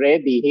times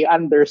already. He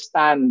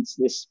understands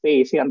this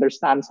space. He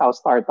understands how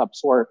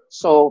startups work.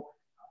 So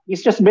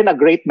he's just been a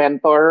great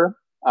mentor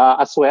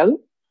as well.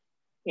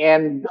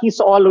 And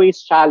he's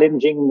always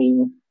challenging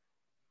me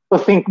to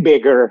think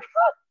bigger.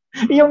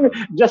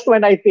 Just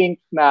when I think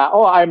na,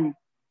 I'm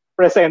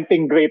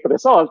presenting great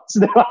results.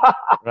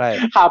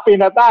 Right. Happy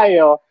na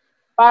tayo.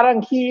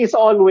 Parang he is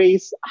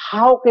always,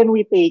 how can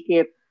we take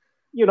it,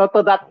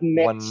 to that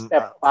next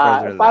step?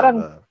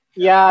 Parang,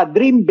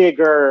 dream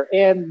bigger.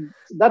 And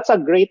that's a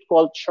great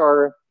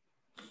culture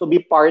to be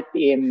part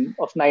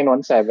of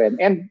 917.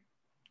 And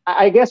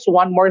I guess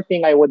one more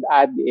thing I would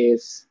add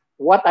is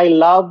what I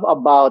love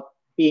about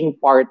being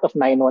part of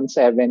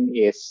 917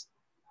 is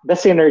the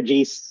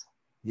synergies.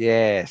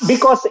 Yes.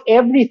 Because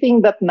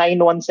everything that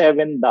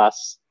 917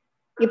 does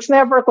it's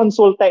never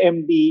Consulta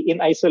MD in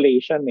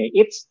isolation.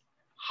 It's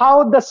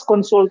how does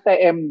Consulta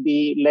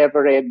MD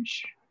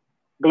leverage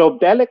Globe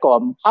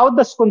Telecom? How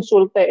does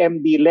Consulta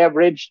MD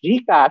leverage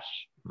GCash?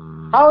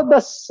 How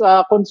does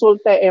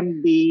Consulta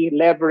MD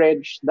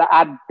leverage the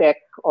ad tech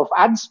of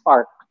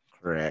AdSpark?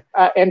 Correct.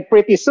 And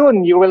pretty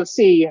soon you will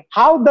see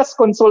how does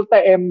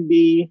Consulta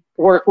MD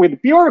work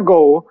with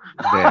PureGo.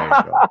 There you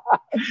go.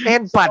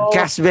 And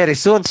podcast very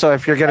soon. So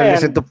if you're going to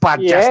listen to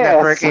Podcast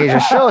Network Asia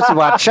shows,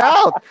 watch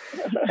out.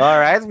 All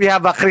right. We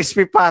have a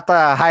Crispy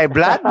Pata High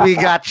Blood. We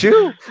got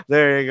you.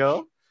 There you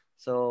go.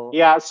 So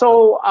yeah.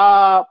 So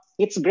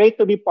it's great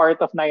to be part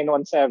of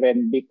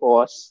 917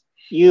 because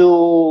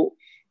you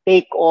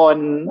take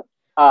on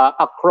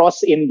a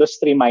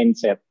cross-industry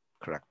mindset.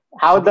 Correct.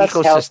 How does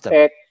health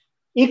tech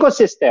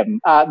ecosystem,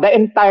 the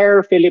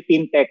entire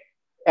Philippine tech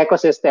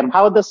ecosystem,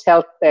 how does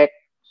health tech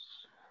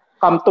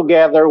come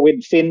together with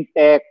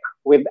fintech,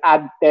 with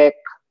ad tech,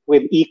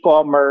 with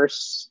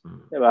e-commerce,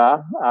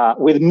 diba?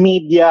 With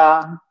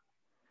media,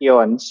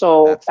 yun.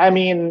 So, I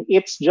mean,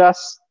 it's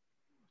just,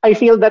 I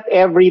feel that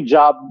every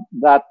job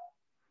that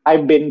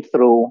I've been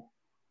through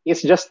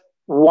is just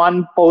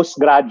one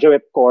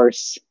postgraduate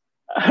course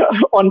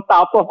on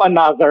top of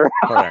another.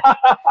 Correct.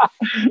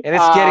 And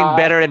it's getting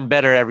better and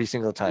better every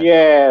single time.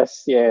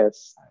 Yes.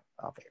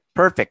 Okay,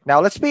 perfect.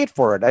 Now let's pay it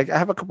forward. I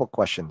have a couple of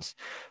questions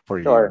for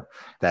you. Sure.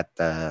 That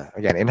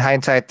again, in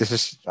hindsight, this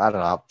is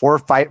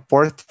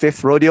fourth,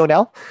 fifth rodeo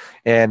now.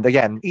 And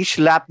again, each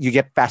lap you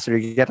get faster.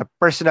 You get a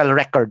personal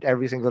record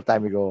every single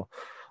time you go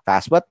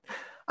fast. But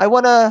I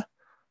want to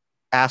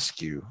ask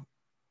you,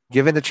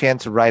 given the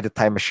chance to ride a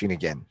time machine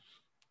again,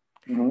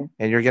 and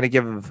you're going to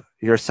give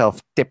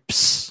yourself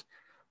tips,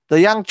 the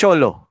young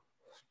cholo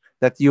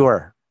that you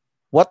are,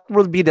 what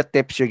will be the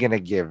tips you're going to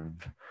give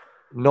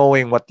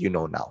knowing what you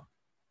know now?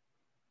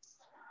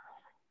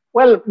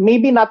 Well,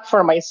 maybe not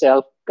for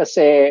myself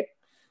kasi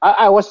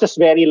I was just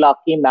very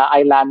lucky na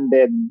I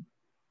landed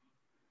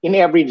in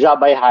every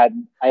job I had.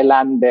 I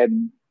landed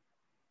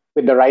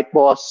with the right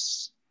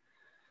boss,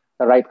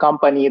 the right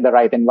company, the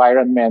right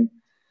environment.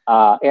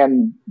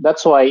 And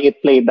that's why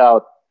it played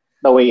out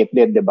the way it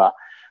did, diba?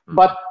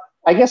 But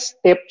I guess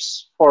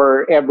tips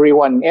for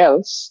everyone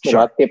else,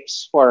 Sure.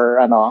 tips for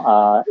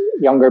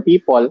younger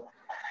people,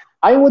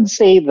 I would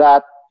say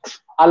that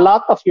a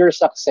lot of your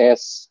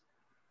success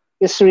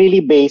is really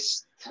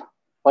based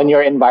on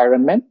your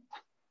environment.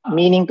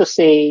 Meaning to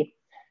say,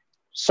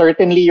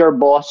 certainly your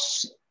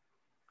boss,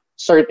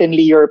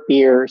 certainly your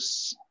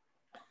peers,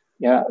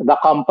 the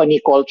company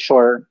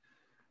culture,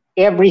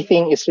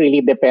 everything is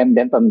really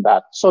dependent on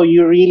that. So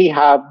you really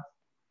have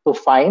to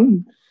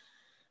find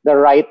the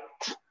right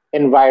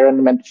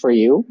environment for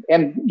you.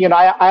 And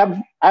I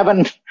have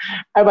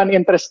an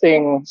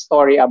interesting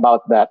story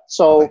about that.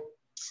 So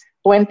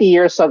 20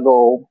 years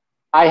ago,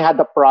 I had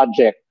a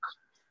project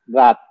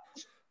that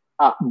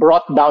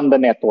brought down the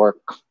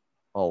network.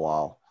 Oh,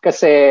 wow.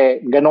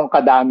 Kasi ganun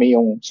kadami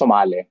yung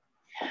sumali.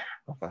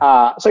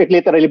 Okay. So it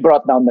literally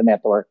brought down the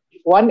network.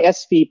 One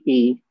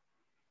SVP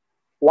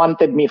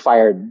wanted me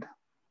fired.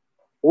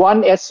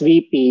 One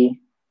SVP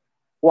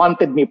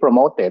wanted me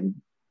promoted.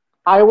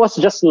 I was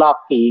just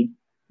lucky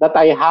that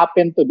I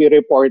happened to be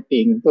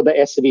reporting to the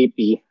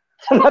SVP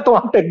that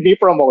wanted me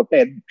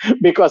promoted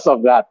because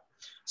of that.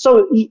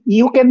 So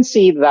you can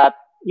see that,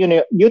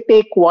 you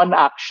take one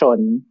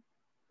action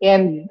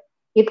and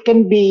it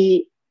can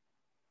be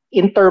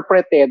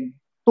interpreted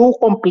two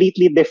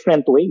completely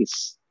different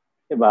ways.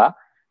 Diba?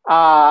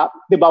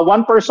 Diba?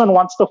 One person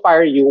wants to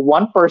fire you,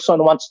 one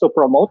person wants to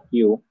promote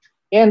you.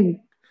 And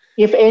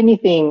if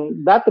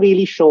anything, that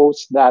really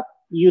shows that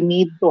you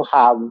need to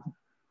have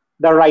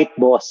the right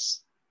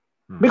boss.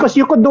 Because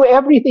you could do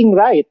everything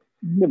right.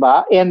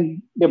 Diba?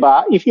 And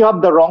diba, if you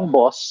have the wrong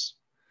boss,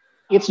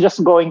 it's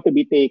just going to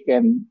be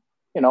taken,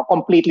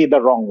 completely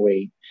the wrong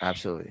way.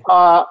 Absolutely.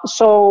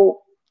 So,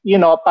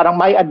 parang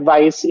my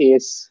advice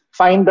is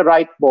find the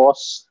right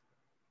boss,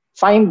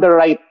 find the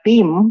right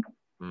team,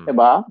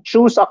 diba?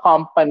 Choose a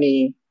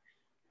company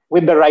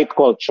with the right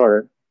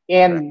culture.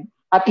 And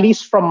at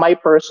least from my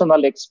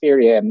personal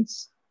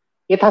experience,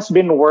 it has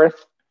been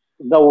worth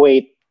the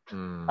wait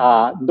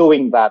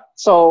doing that.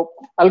 So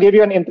I'll give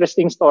you an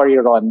interesting story,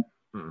 Ron.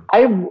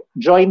 I've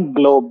joined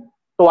Globe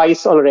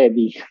twice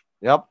already.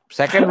 Yep.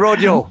 Second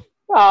rodeo.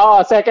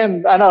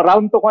 Second,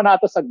 round 2 ko na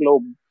to sa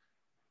Globe.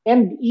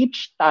 And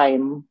each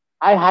time,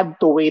 I had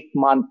to wait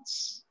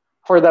months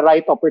for the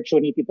right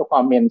opportunity to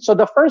come in. So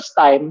the first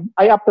time,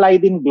 I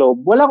applied in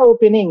Globe, walang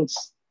openings.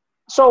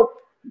 So,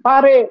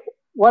 pare,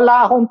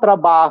 wala akong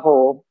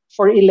trabaho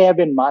for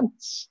 11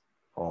 months.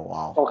 Oh,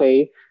 wow.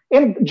 Okay?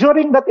 And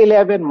during that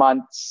 11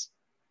 months,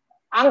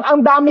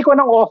 ang dami ko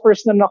ng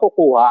offers na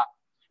nakukuha.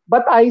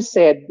 But I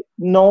said,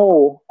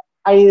 no,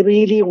 I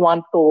really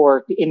want to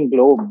work in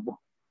Globe.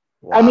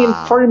 Wow. I mean,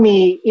 for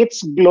me,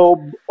 it's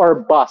Globe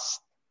or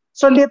bust.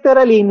 So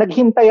literally,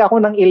 naghintay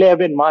ako ng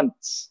 11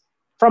 months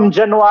from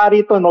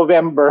January to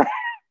November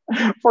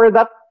for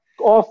that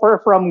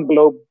offer from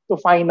Globe to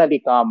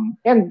finally come.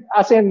 And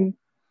as in,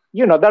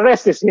 the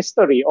rest is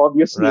history,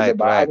 obviously. Right,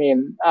 Diba? right. I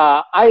mean,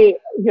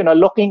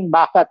 looking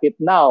back at it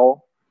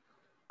now,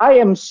 I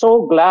am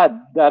so glad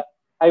that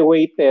I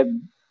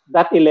waited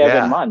that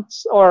 11 Yeah.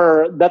 months,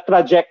 or the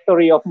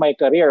trajectory of my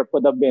career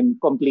could have been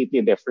completely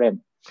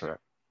different.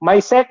 Correct. My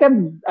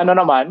second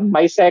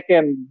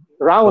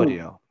round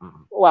Audio.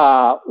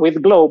 with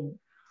Globe,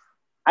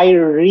 I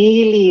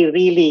really,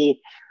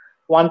 really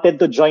wanted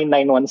to join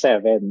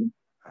 917.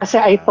 Kasi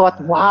I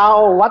thought,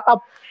 wow, what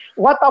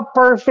a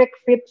perfect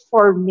fit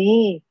for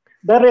me.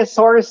 The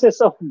resources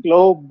of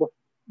Globe.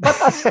 But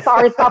a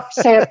startup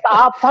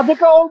setup. Sabi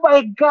ko, oh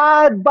my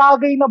God,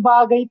 bagay na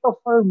bagay to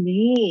for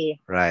me.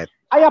 Right.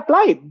 I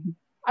applied in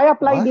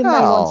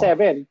Wow.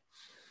 917.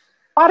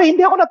 Para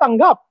hindi ako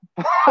natanggap.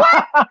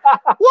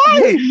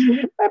 Why?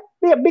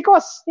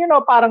 Because,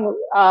 parang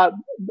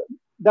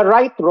the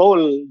right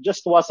role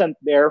just wasn't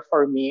there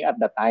for me at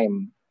the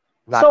time.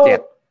 Not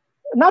yet.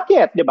 Not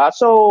yet, di ba?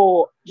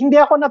 So,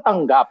 hindi ako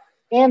natanggap.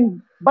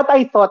 But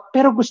I thought,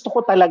 pero gusto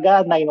ko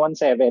talaga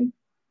 917.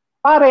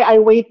 Pare, I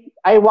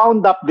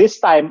wound up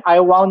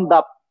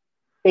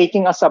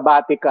taking a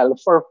sabbatical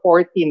for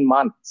 14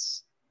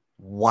 months.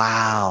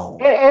 Wow.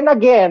 And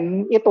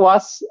again, it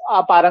was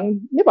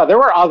parang, di ba, there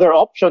were other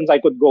options. I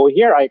could go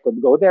here, I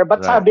could go there.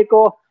 But Right. sabi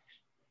ko,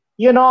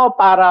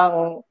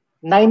 parang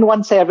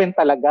 917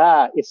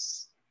 talaga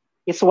is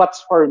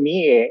what's for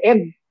me. Eh.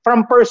 And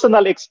from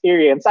personal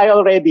experience, I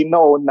already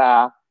know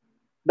na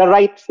the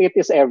right fit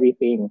is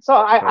everything. So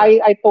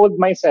I told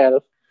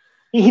myself,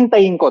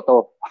 hihintayin ko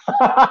to.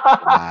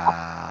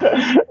 Wow.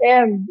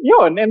 And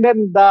yun, and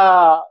then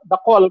the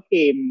call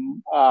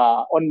came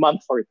on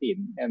month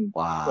 14, and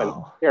Wow.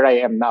 well, here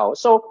I am now.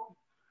 So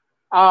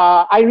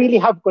I really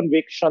have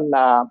conviction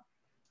na,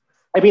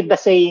 I mean, the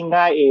saying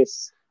nga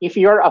is, if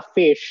you're a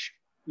fish,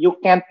 you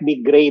can't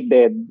be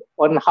graded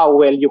on how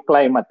well you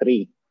climb a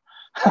tree.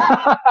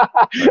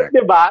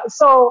 Diba?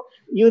 So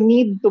you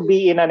need to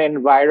be in an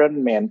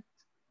environment,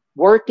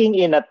 working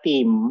in a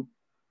team,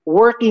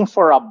 working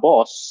for a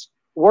boss,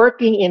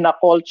 working in a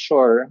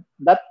culture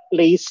that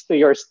plays to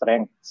your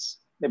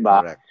strengths.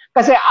 Diba? Correct.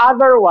 Kasi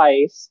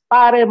otherwise,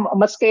 pare,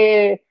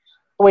 maski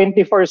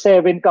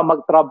 24/7 ka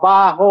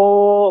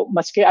magtrabaho,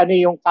 maski ano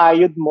yung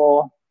kayod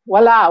mo,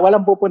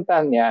 walang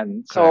pupuntahan yan.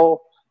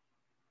 So,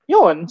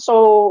 yun.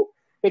 So,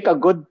 pick a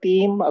good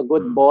team, a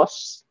good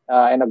boss,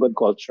 and a good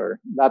culture.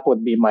 That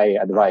would be my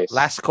advice.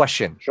 Last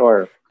question.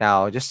 Sure.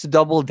 Now, just to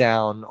double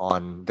down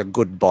on the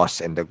good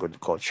boss and the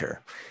good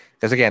culture.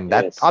 Because again,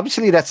 Yes.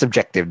 obviously that's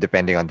subjective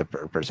depending on the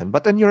person.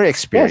 But in your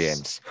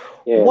experience,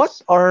 Yes. what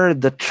are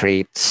the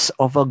traits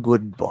of a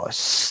good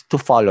boss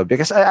to follow?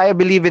 Because I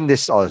believe in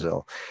this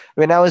also.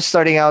 When I was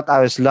starting out,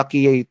 I was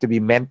lucky to be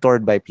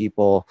mentored by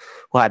people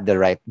who had the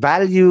right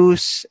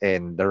values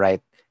and the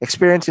right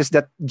experiences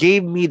that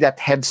gave me that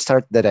head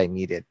start that I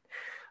needed.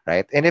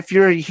 Right. And if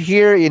you're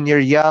here and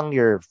you're young,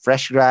 you're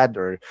fresh grad,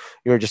 or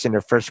you're just in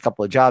your first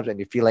couple of jobs and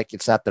you feel like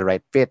it's not the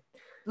right fit,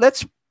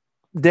 let's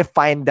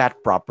define that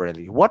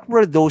properly. What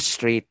were those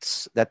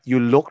traits that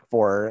you looked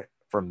for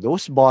from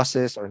those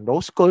bosses or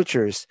those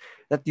cultures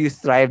that you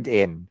thrived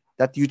in,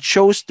 that you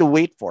chose to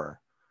wait for?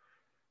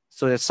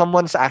 So that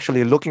someone's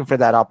actually looking for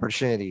that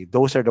opportunity,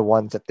 those are the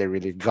ones that they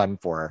really gun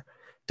for,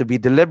 to be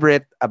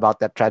deliberate about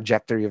that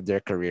trajectory of their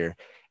career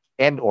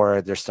and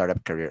or their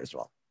startup career as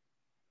well.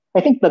 I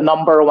think the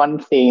number one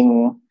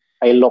thing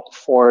I look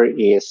for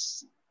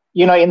is,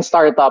 in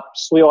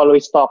startups, we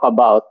always talk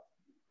about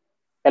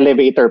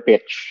elevator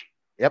pitch.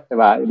 Yep.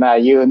 Diba? Na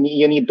you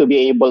need to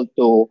be able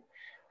to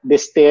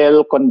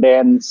distill,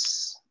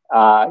 condense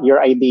your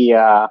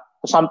idea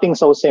to something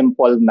so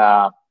simple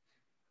na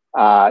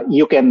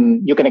you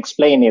can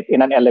explain it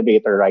in an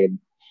elevator ride.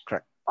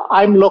 Correct.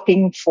 I'm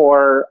looking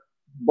for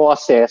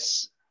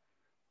bosses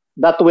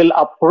that will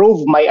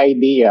approve my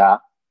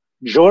idea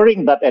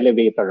during that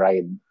elevator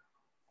ride.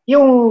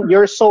 Yung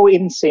you're so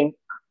in sync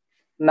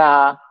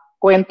na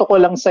kwento ko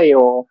lang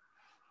sa'yo,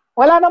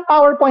 wala nang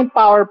PowerPoint,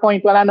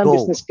 wala nang Go.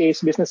 business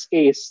case.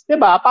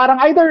 Diba? Parang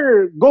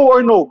either go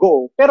or no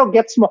go, pero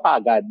gets mo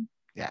kaagad.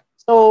 Yeah.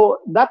 So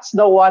that's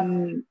the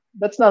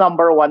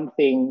number one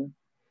thing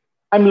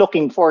I'm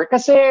looking for.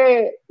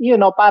 Kasi,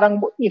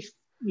 parang if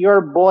your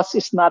boss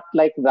is not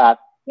like that,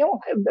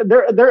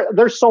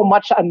 there's so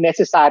much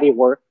unnecessary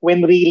work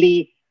when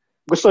really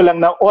gusto lang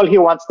na all he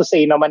wants to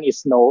say naman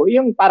is no.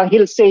 Yung parang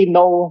he'll say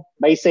no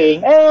by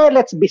saying,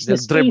 let's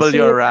business They'll dribble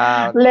case you it.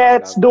 around.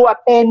 Let's do a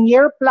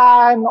 10-year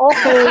plan.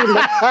 Okay,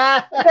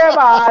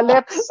 diba?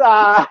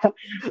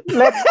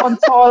 Let's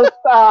consult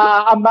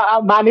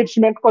a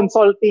management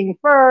consulting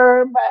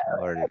firm.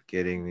 Are you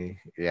kidding me?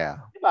 Yeah.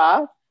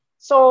 Diba?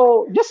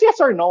 So, just yes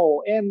or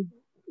no. And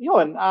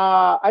yun,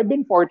 I've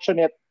been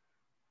fortunate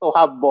to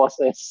have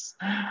bosses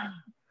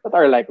that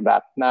are like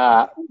that,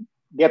 na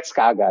gets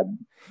kaagad.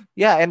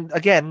 Yeah, and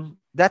again,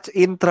 that's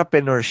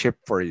intrapreneurship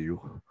for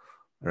you,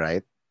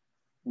 right?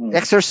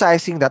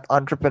 Exercising that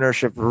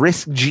entrepreneurship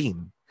risk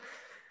gene.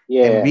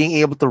 And being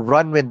able to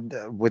run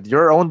with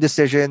your own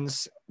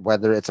decisions,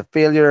 whether it's a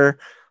failure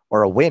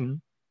or a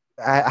win,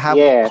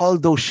 Have call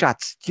those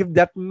shots. Give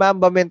that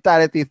Mamba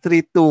mentality,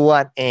 3, 2,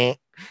 1, and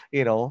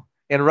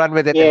run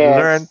with it and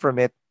learn from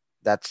it.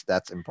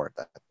 That's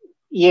important.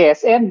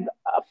 Yes, and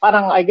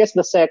parang I guess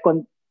the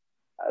second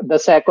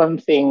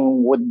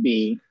thing would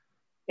be,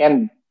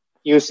 and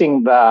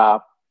using the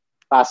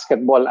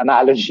basketball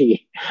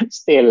analogy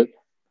still,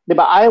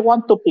 diba, I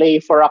want to play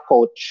for a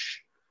coach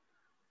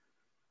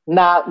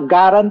na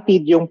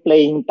guaranteed yung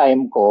playing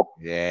time ko.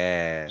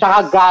 Yes.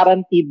 Tsaka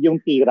guaranteed yung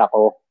tira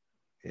ko.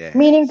 Yes.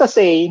 Meaning to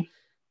say,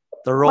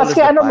 the role is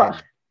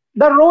defined.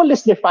 The role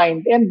is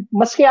defined, and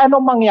maski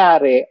anong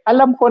mangyari,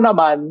 alam ko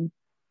naman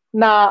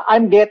na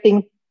I'm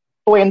getting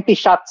 20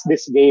 shots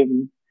this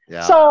game.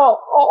 Yeah. So,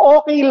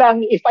 okay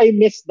lang if I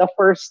miss the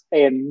first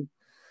 10.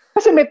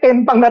 Kasi may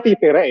 10 pang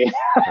natitira eh.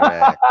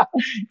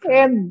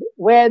 And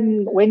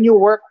when you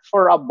work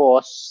for a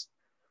boss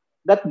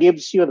that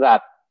gives you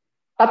that,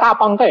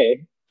 tatapang ka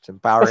eh. It's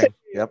empowering.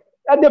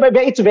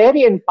 Kasi, it's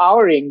very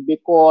empowering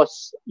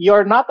because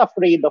you're not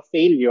afraid of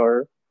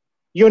failure.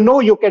 You know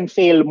you can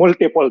fail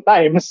multiple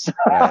times.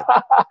 Right.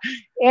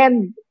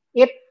 And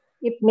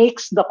it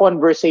makes the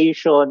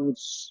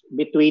conversations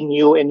between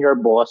you and your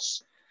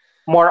boss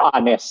more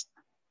honest.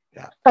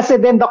 Yeah. Kasi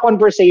then the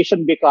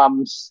conversation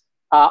becomes,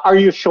 are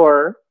you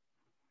sure?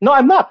 No,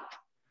 I'm not.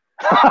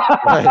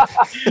 Right.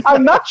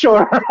 I'm not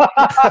sure.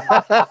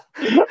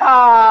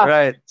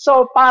 Right.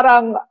 So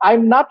parang,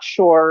 I'm not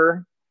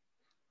sure,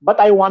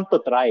 but I want to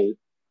try.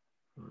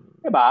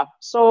 Diba?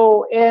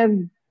 So,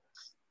 and,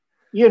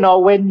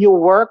 when you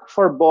work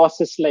for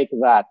bosses like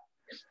that,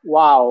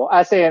 wow,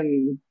 as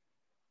in,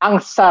 ang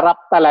sarap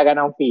talaga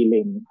ng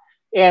feeling.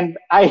 And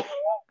I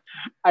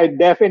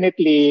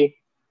definitely,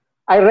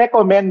 I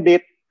recommend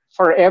it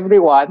for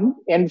everyone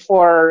and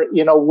for,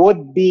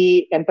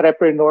 would-be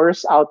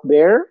entrepreneurs out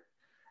there.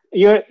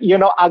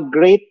 A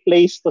great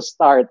place to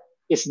start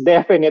is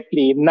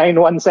definitely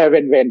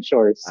 917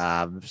 Ventures.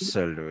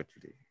 Absolutely.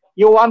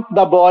 You want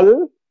the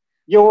ball,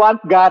 you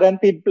want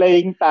guaranteed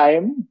playing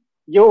time,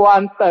 you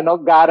want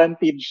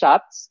guaranteed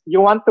shots,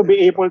 you want to be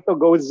able to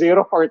go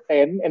 0 for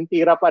 10 and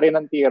tira pa rin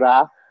ang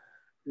tira,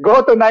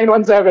 go to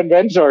 917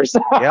 Ventures.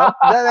 Yep.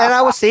 And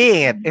I was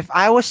saying it. If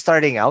I was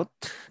starting out,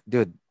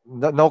 dude,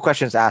 no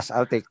questions asked.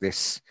 I'll take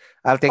this.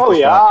 I'll take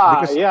this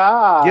route.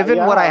 Because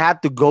given what I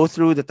had to go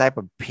through, the type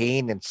of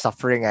pain and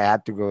suffering I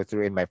had to go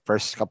through in my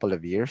first couple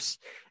of years,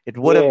 it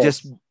would have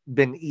just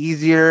been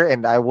easier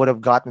and I would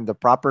have gotten the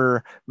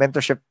proper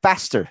mentorship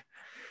faster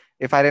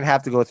if I didn't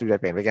have to go through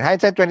that pain. Like in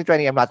hindsight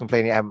 2020, I'm not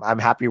complaining. I'm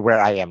happy where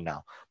I am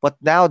now. But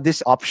now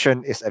this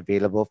option is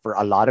available for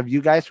a lot of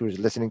you guys who is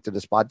listening to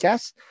this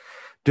podcast.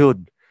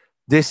 Dude,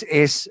 this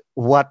is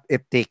what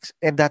it takes.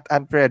 And that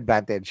unfair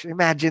advantage.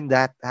 Imagine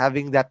that,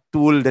 having that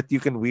tool that you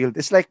can wield.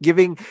 It's like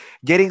getting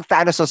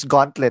Thanos'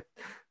 gauntlet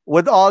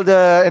with all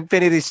the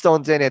Infinity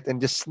Stones in it and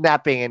just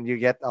snapping and you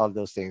get all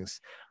those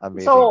things.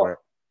 Amazing work.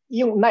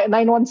 Yung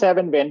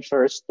 917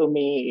 Ventures to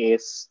me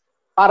is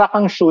para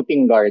kang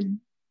shooting guard.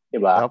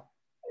 Diba? Yep.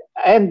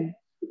 And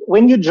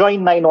when you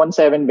join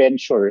 917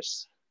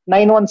 Ventures,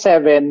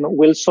 917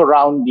 will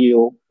surround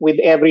you with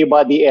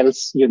everybody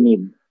else you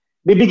need.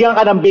 Bibigyan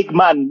ka ng big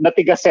man na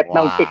tiga-set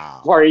ng pick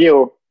for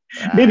you.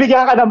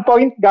 Bibigyan ka ng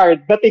point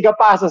guard na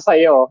tiga-pasa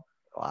sa'yo.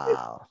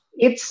 Wow.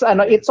 It's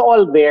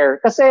all there.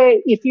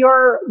 Kasi if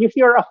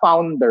you're a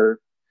founder,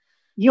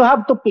 you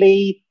have to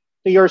play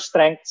to your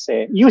strengths.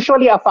 Eh.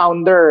 Usually a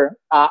founder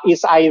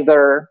is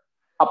either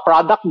a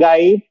product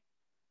guy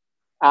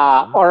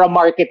or a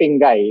marketing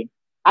guy.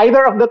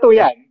 Either of the two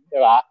yan.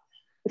 Diba?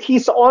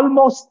 He's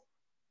almost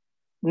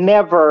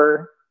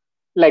never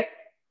like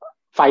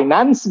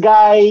finance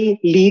guy,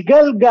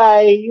 legal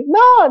guy.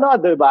 No,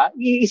 diba?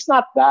 He's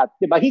not that.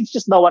 Diba? He's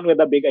just the one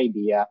with a big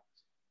idea.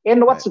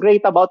 And what's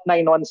great about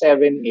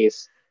 917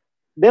 is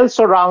they'll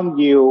surround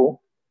you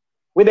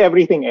with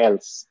everything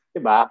else.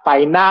 Diba?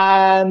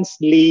 Finance,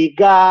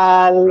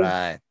 legal,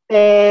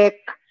 tech.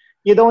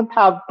 You don't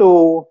have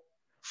to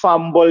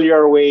fumble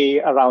your way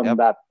around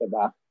that.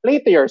 Diba? Play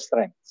to your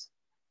strengths.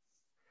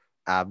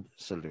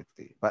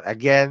 Absolutely. But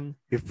again,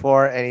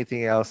 before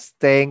anything else,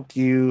 thank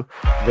you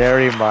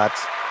very much,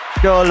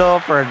 Cholo,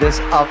 for this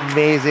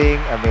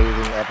amazing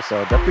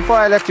episode. But before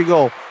I let you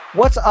go,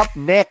 what's up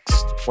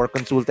next for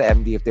Consulta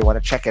MD if they want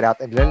to check it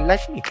out and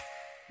like me?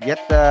 Get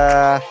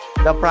the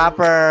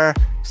proper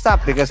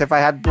stuff, because if I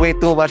had way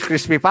too much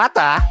crispy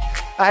pata,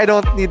 I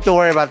don't need to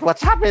worry about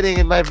what's happening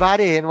in my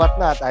body and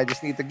whatnot. I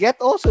just need to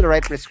get also the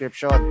right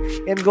prescription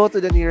and go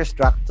to the nearest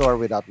drugstore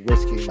without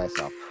risking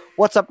myself.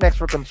 What's up next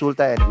for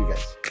Consulta and you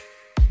guys?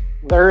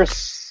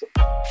 There's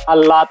a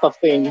lot of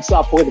things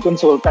up with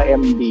Consulta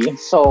MD.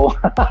 So,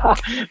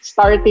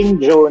 starting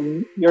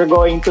June, you're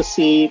going to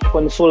see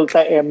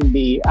Consulta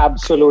MD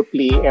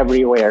absolutely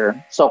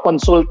everywhere. So,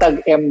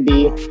 Consulta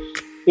MD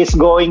is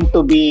going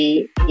to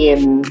be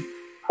in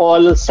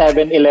all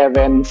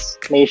 7-Elevens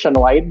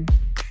nationwide.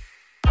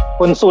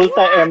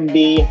 Consulta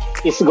MD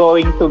is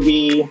going to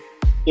be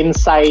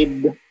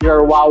inside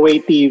your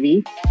Huawei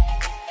TV.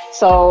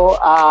 So,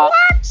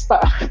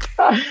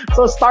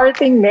 so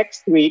starting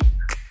next week,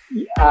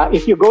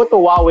 if you go to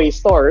Huawei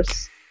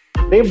stores,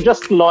 they've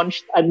just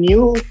launched a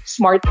new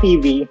smart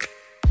TV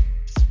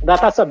that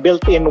has a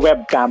built-in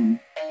webcam.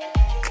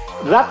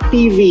 That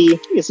TV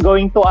is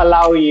going to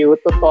allow you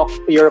to talk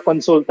to your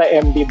Consulta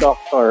MD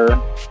doctor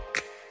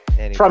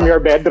from your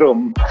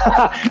bedroom.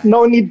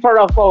 No need for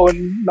a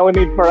phone, no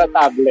need for a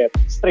tablet.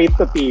 Straight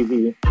to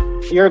TV.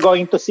 You're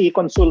going to see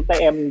Consulta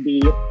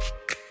MD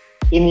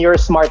in your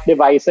smart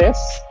devices,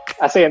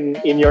 as in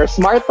your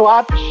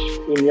smartwatch,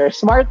 in your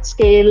smart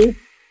scale.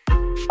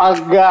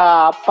 Pag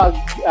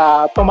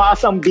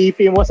tumaas ang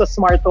BP mo sa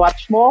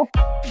smartwatch mo,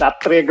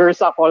 that triggers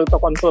a call to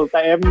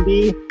Consulta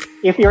MD.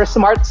 If your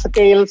smart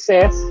scale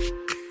says,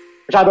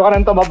 masyado ka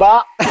nang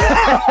tumaba.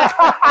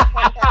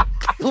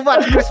 Too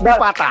much crispy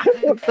pata.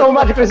 Too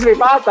much crispy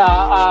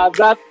pata.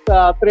 That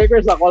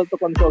triggers a call to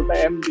Consulta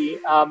MD.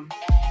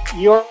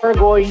 You're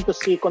going to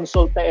see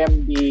Consulta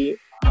MD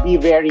be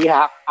very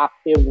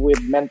active with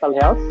mental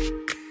health.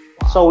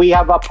 So we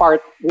have a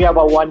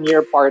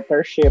 1-year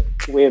partnership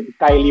with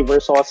Kylie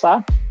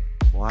Versosa.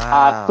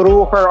 Wow.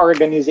 Through her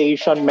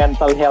organization,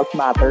 Mental Health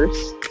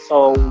Matters.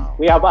 So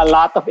we have a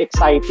lot of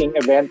exciting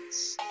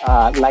events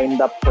lined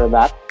up for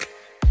that.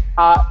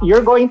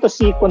 You're going to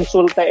see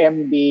Consulta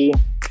MD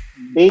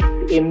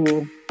baked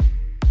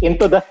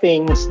into the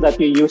things that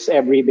you use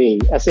every day,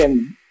 as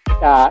in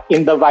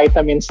the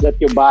vitamins that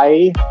you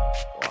buy,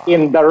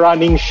 in the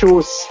running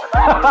shoes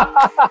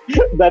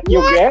that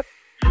you get.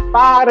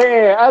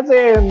 Pare, as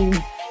in,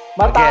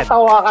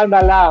 matatawa ka na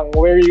lang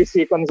where you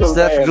see Consulta It's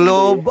that MD.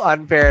 Globe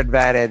unfair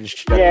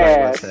advantage that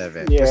Yes,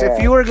 917. Because if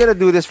you were gonna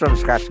do this from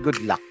scratch, good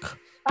luck.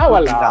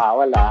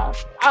 Wala.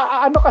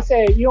 Ano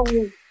kasi, if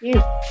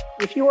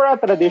you were a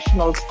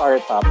traditional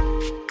startup,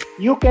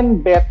 you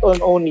can bet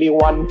on only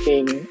one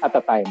thing at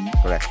a time.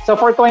 Correct. So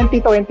for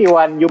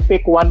 2021, you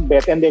pick one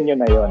bet and then yun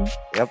na yun.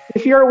 Yep.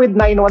 If you're with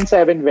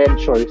 917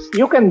 Ventures,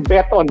 you can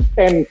bet on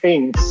 10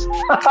 things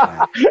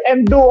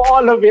and do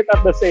all of it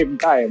at the same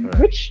time,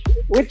 which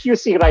you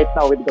see right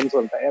now with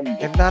Consulta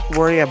MD. And not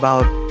worry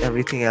about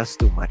everything else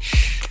too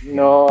much.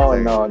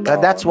 No.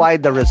 That's why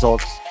the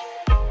results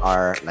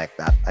are like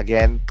that.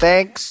 Again,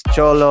 thanks,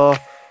 Cholo,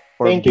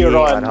 for Thank being you,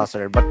 Ron. on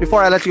Hustler. But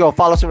before I let you go,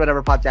 follow us on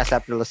whatever podcast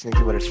app you're listening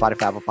to, whether it's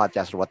Spotify, Apple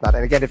Podcasts, or whatnot.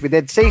 And again, if we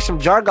did say some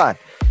jargon,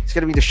 it's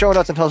going to be the show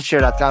notes on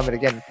hustleshare.com. And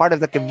again, part of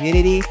the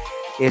community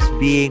is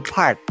being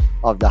part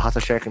of the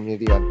Hustle Share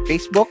community on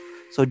Facebook.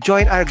 So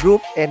join our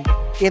group and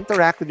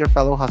interact with your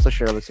fellow Hustle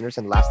Share listeners.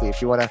 And lastly,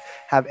 if you want to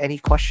have any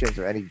questions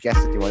or any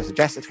guests that you want to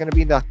suggest, it's going to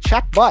be in the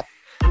chat bot.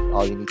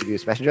 All you need to do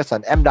is message us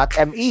on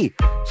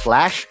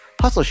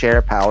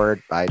m.me/HustleShare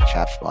powered by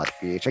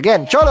ChatbotPH.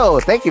 Again, Cholo,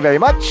 thank you very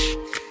much.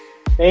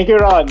 Thank you,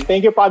 Ron.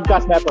 Thank you,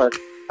 Podcast Network.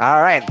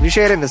 All right.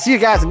 Appreciate it. And see you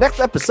guys in the next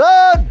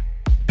episode.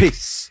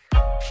 Peace.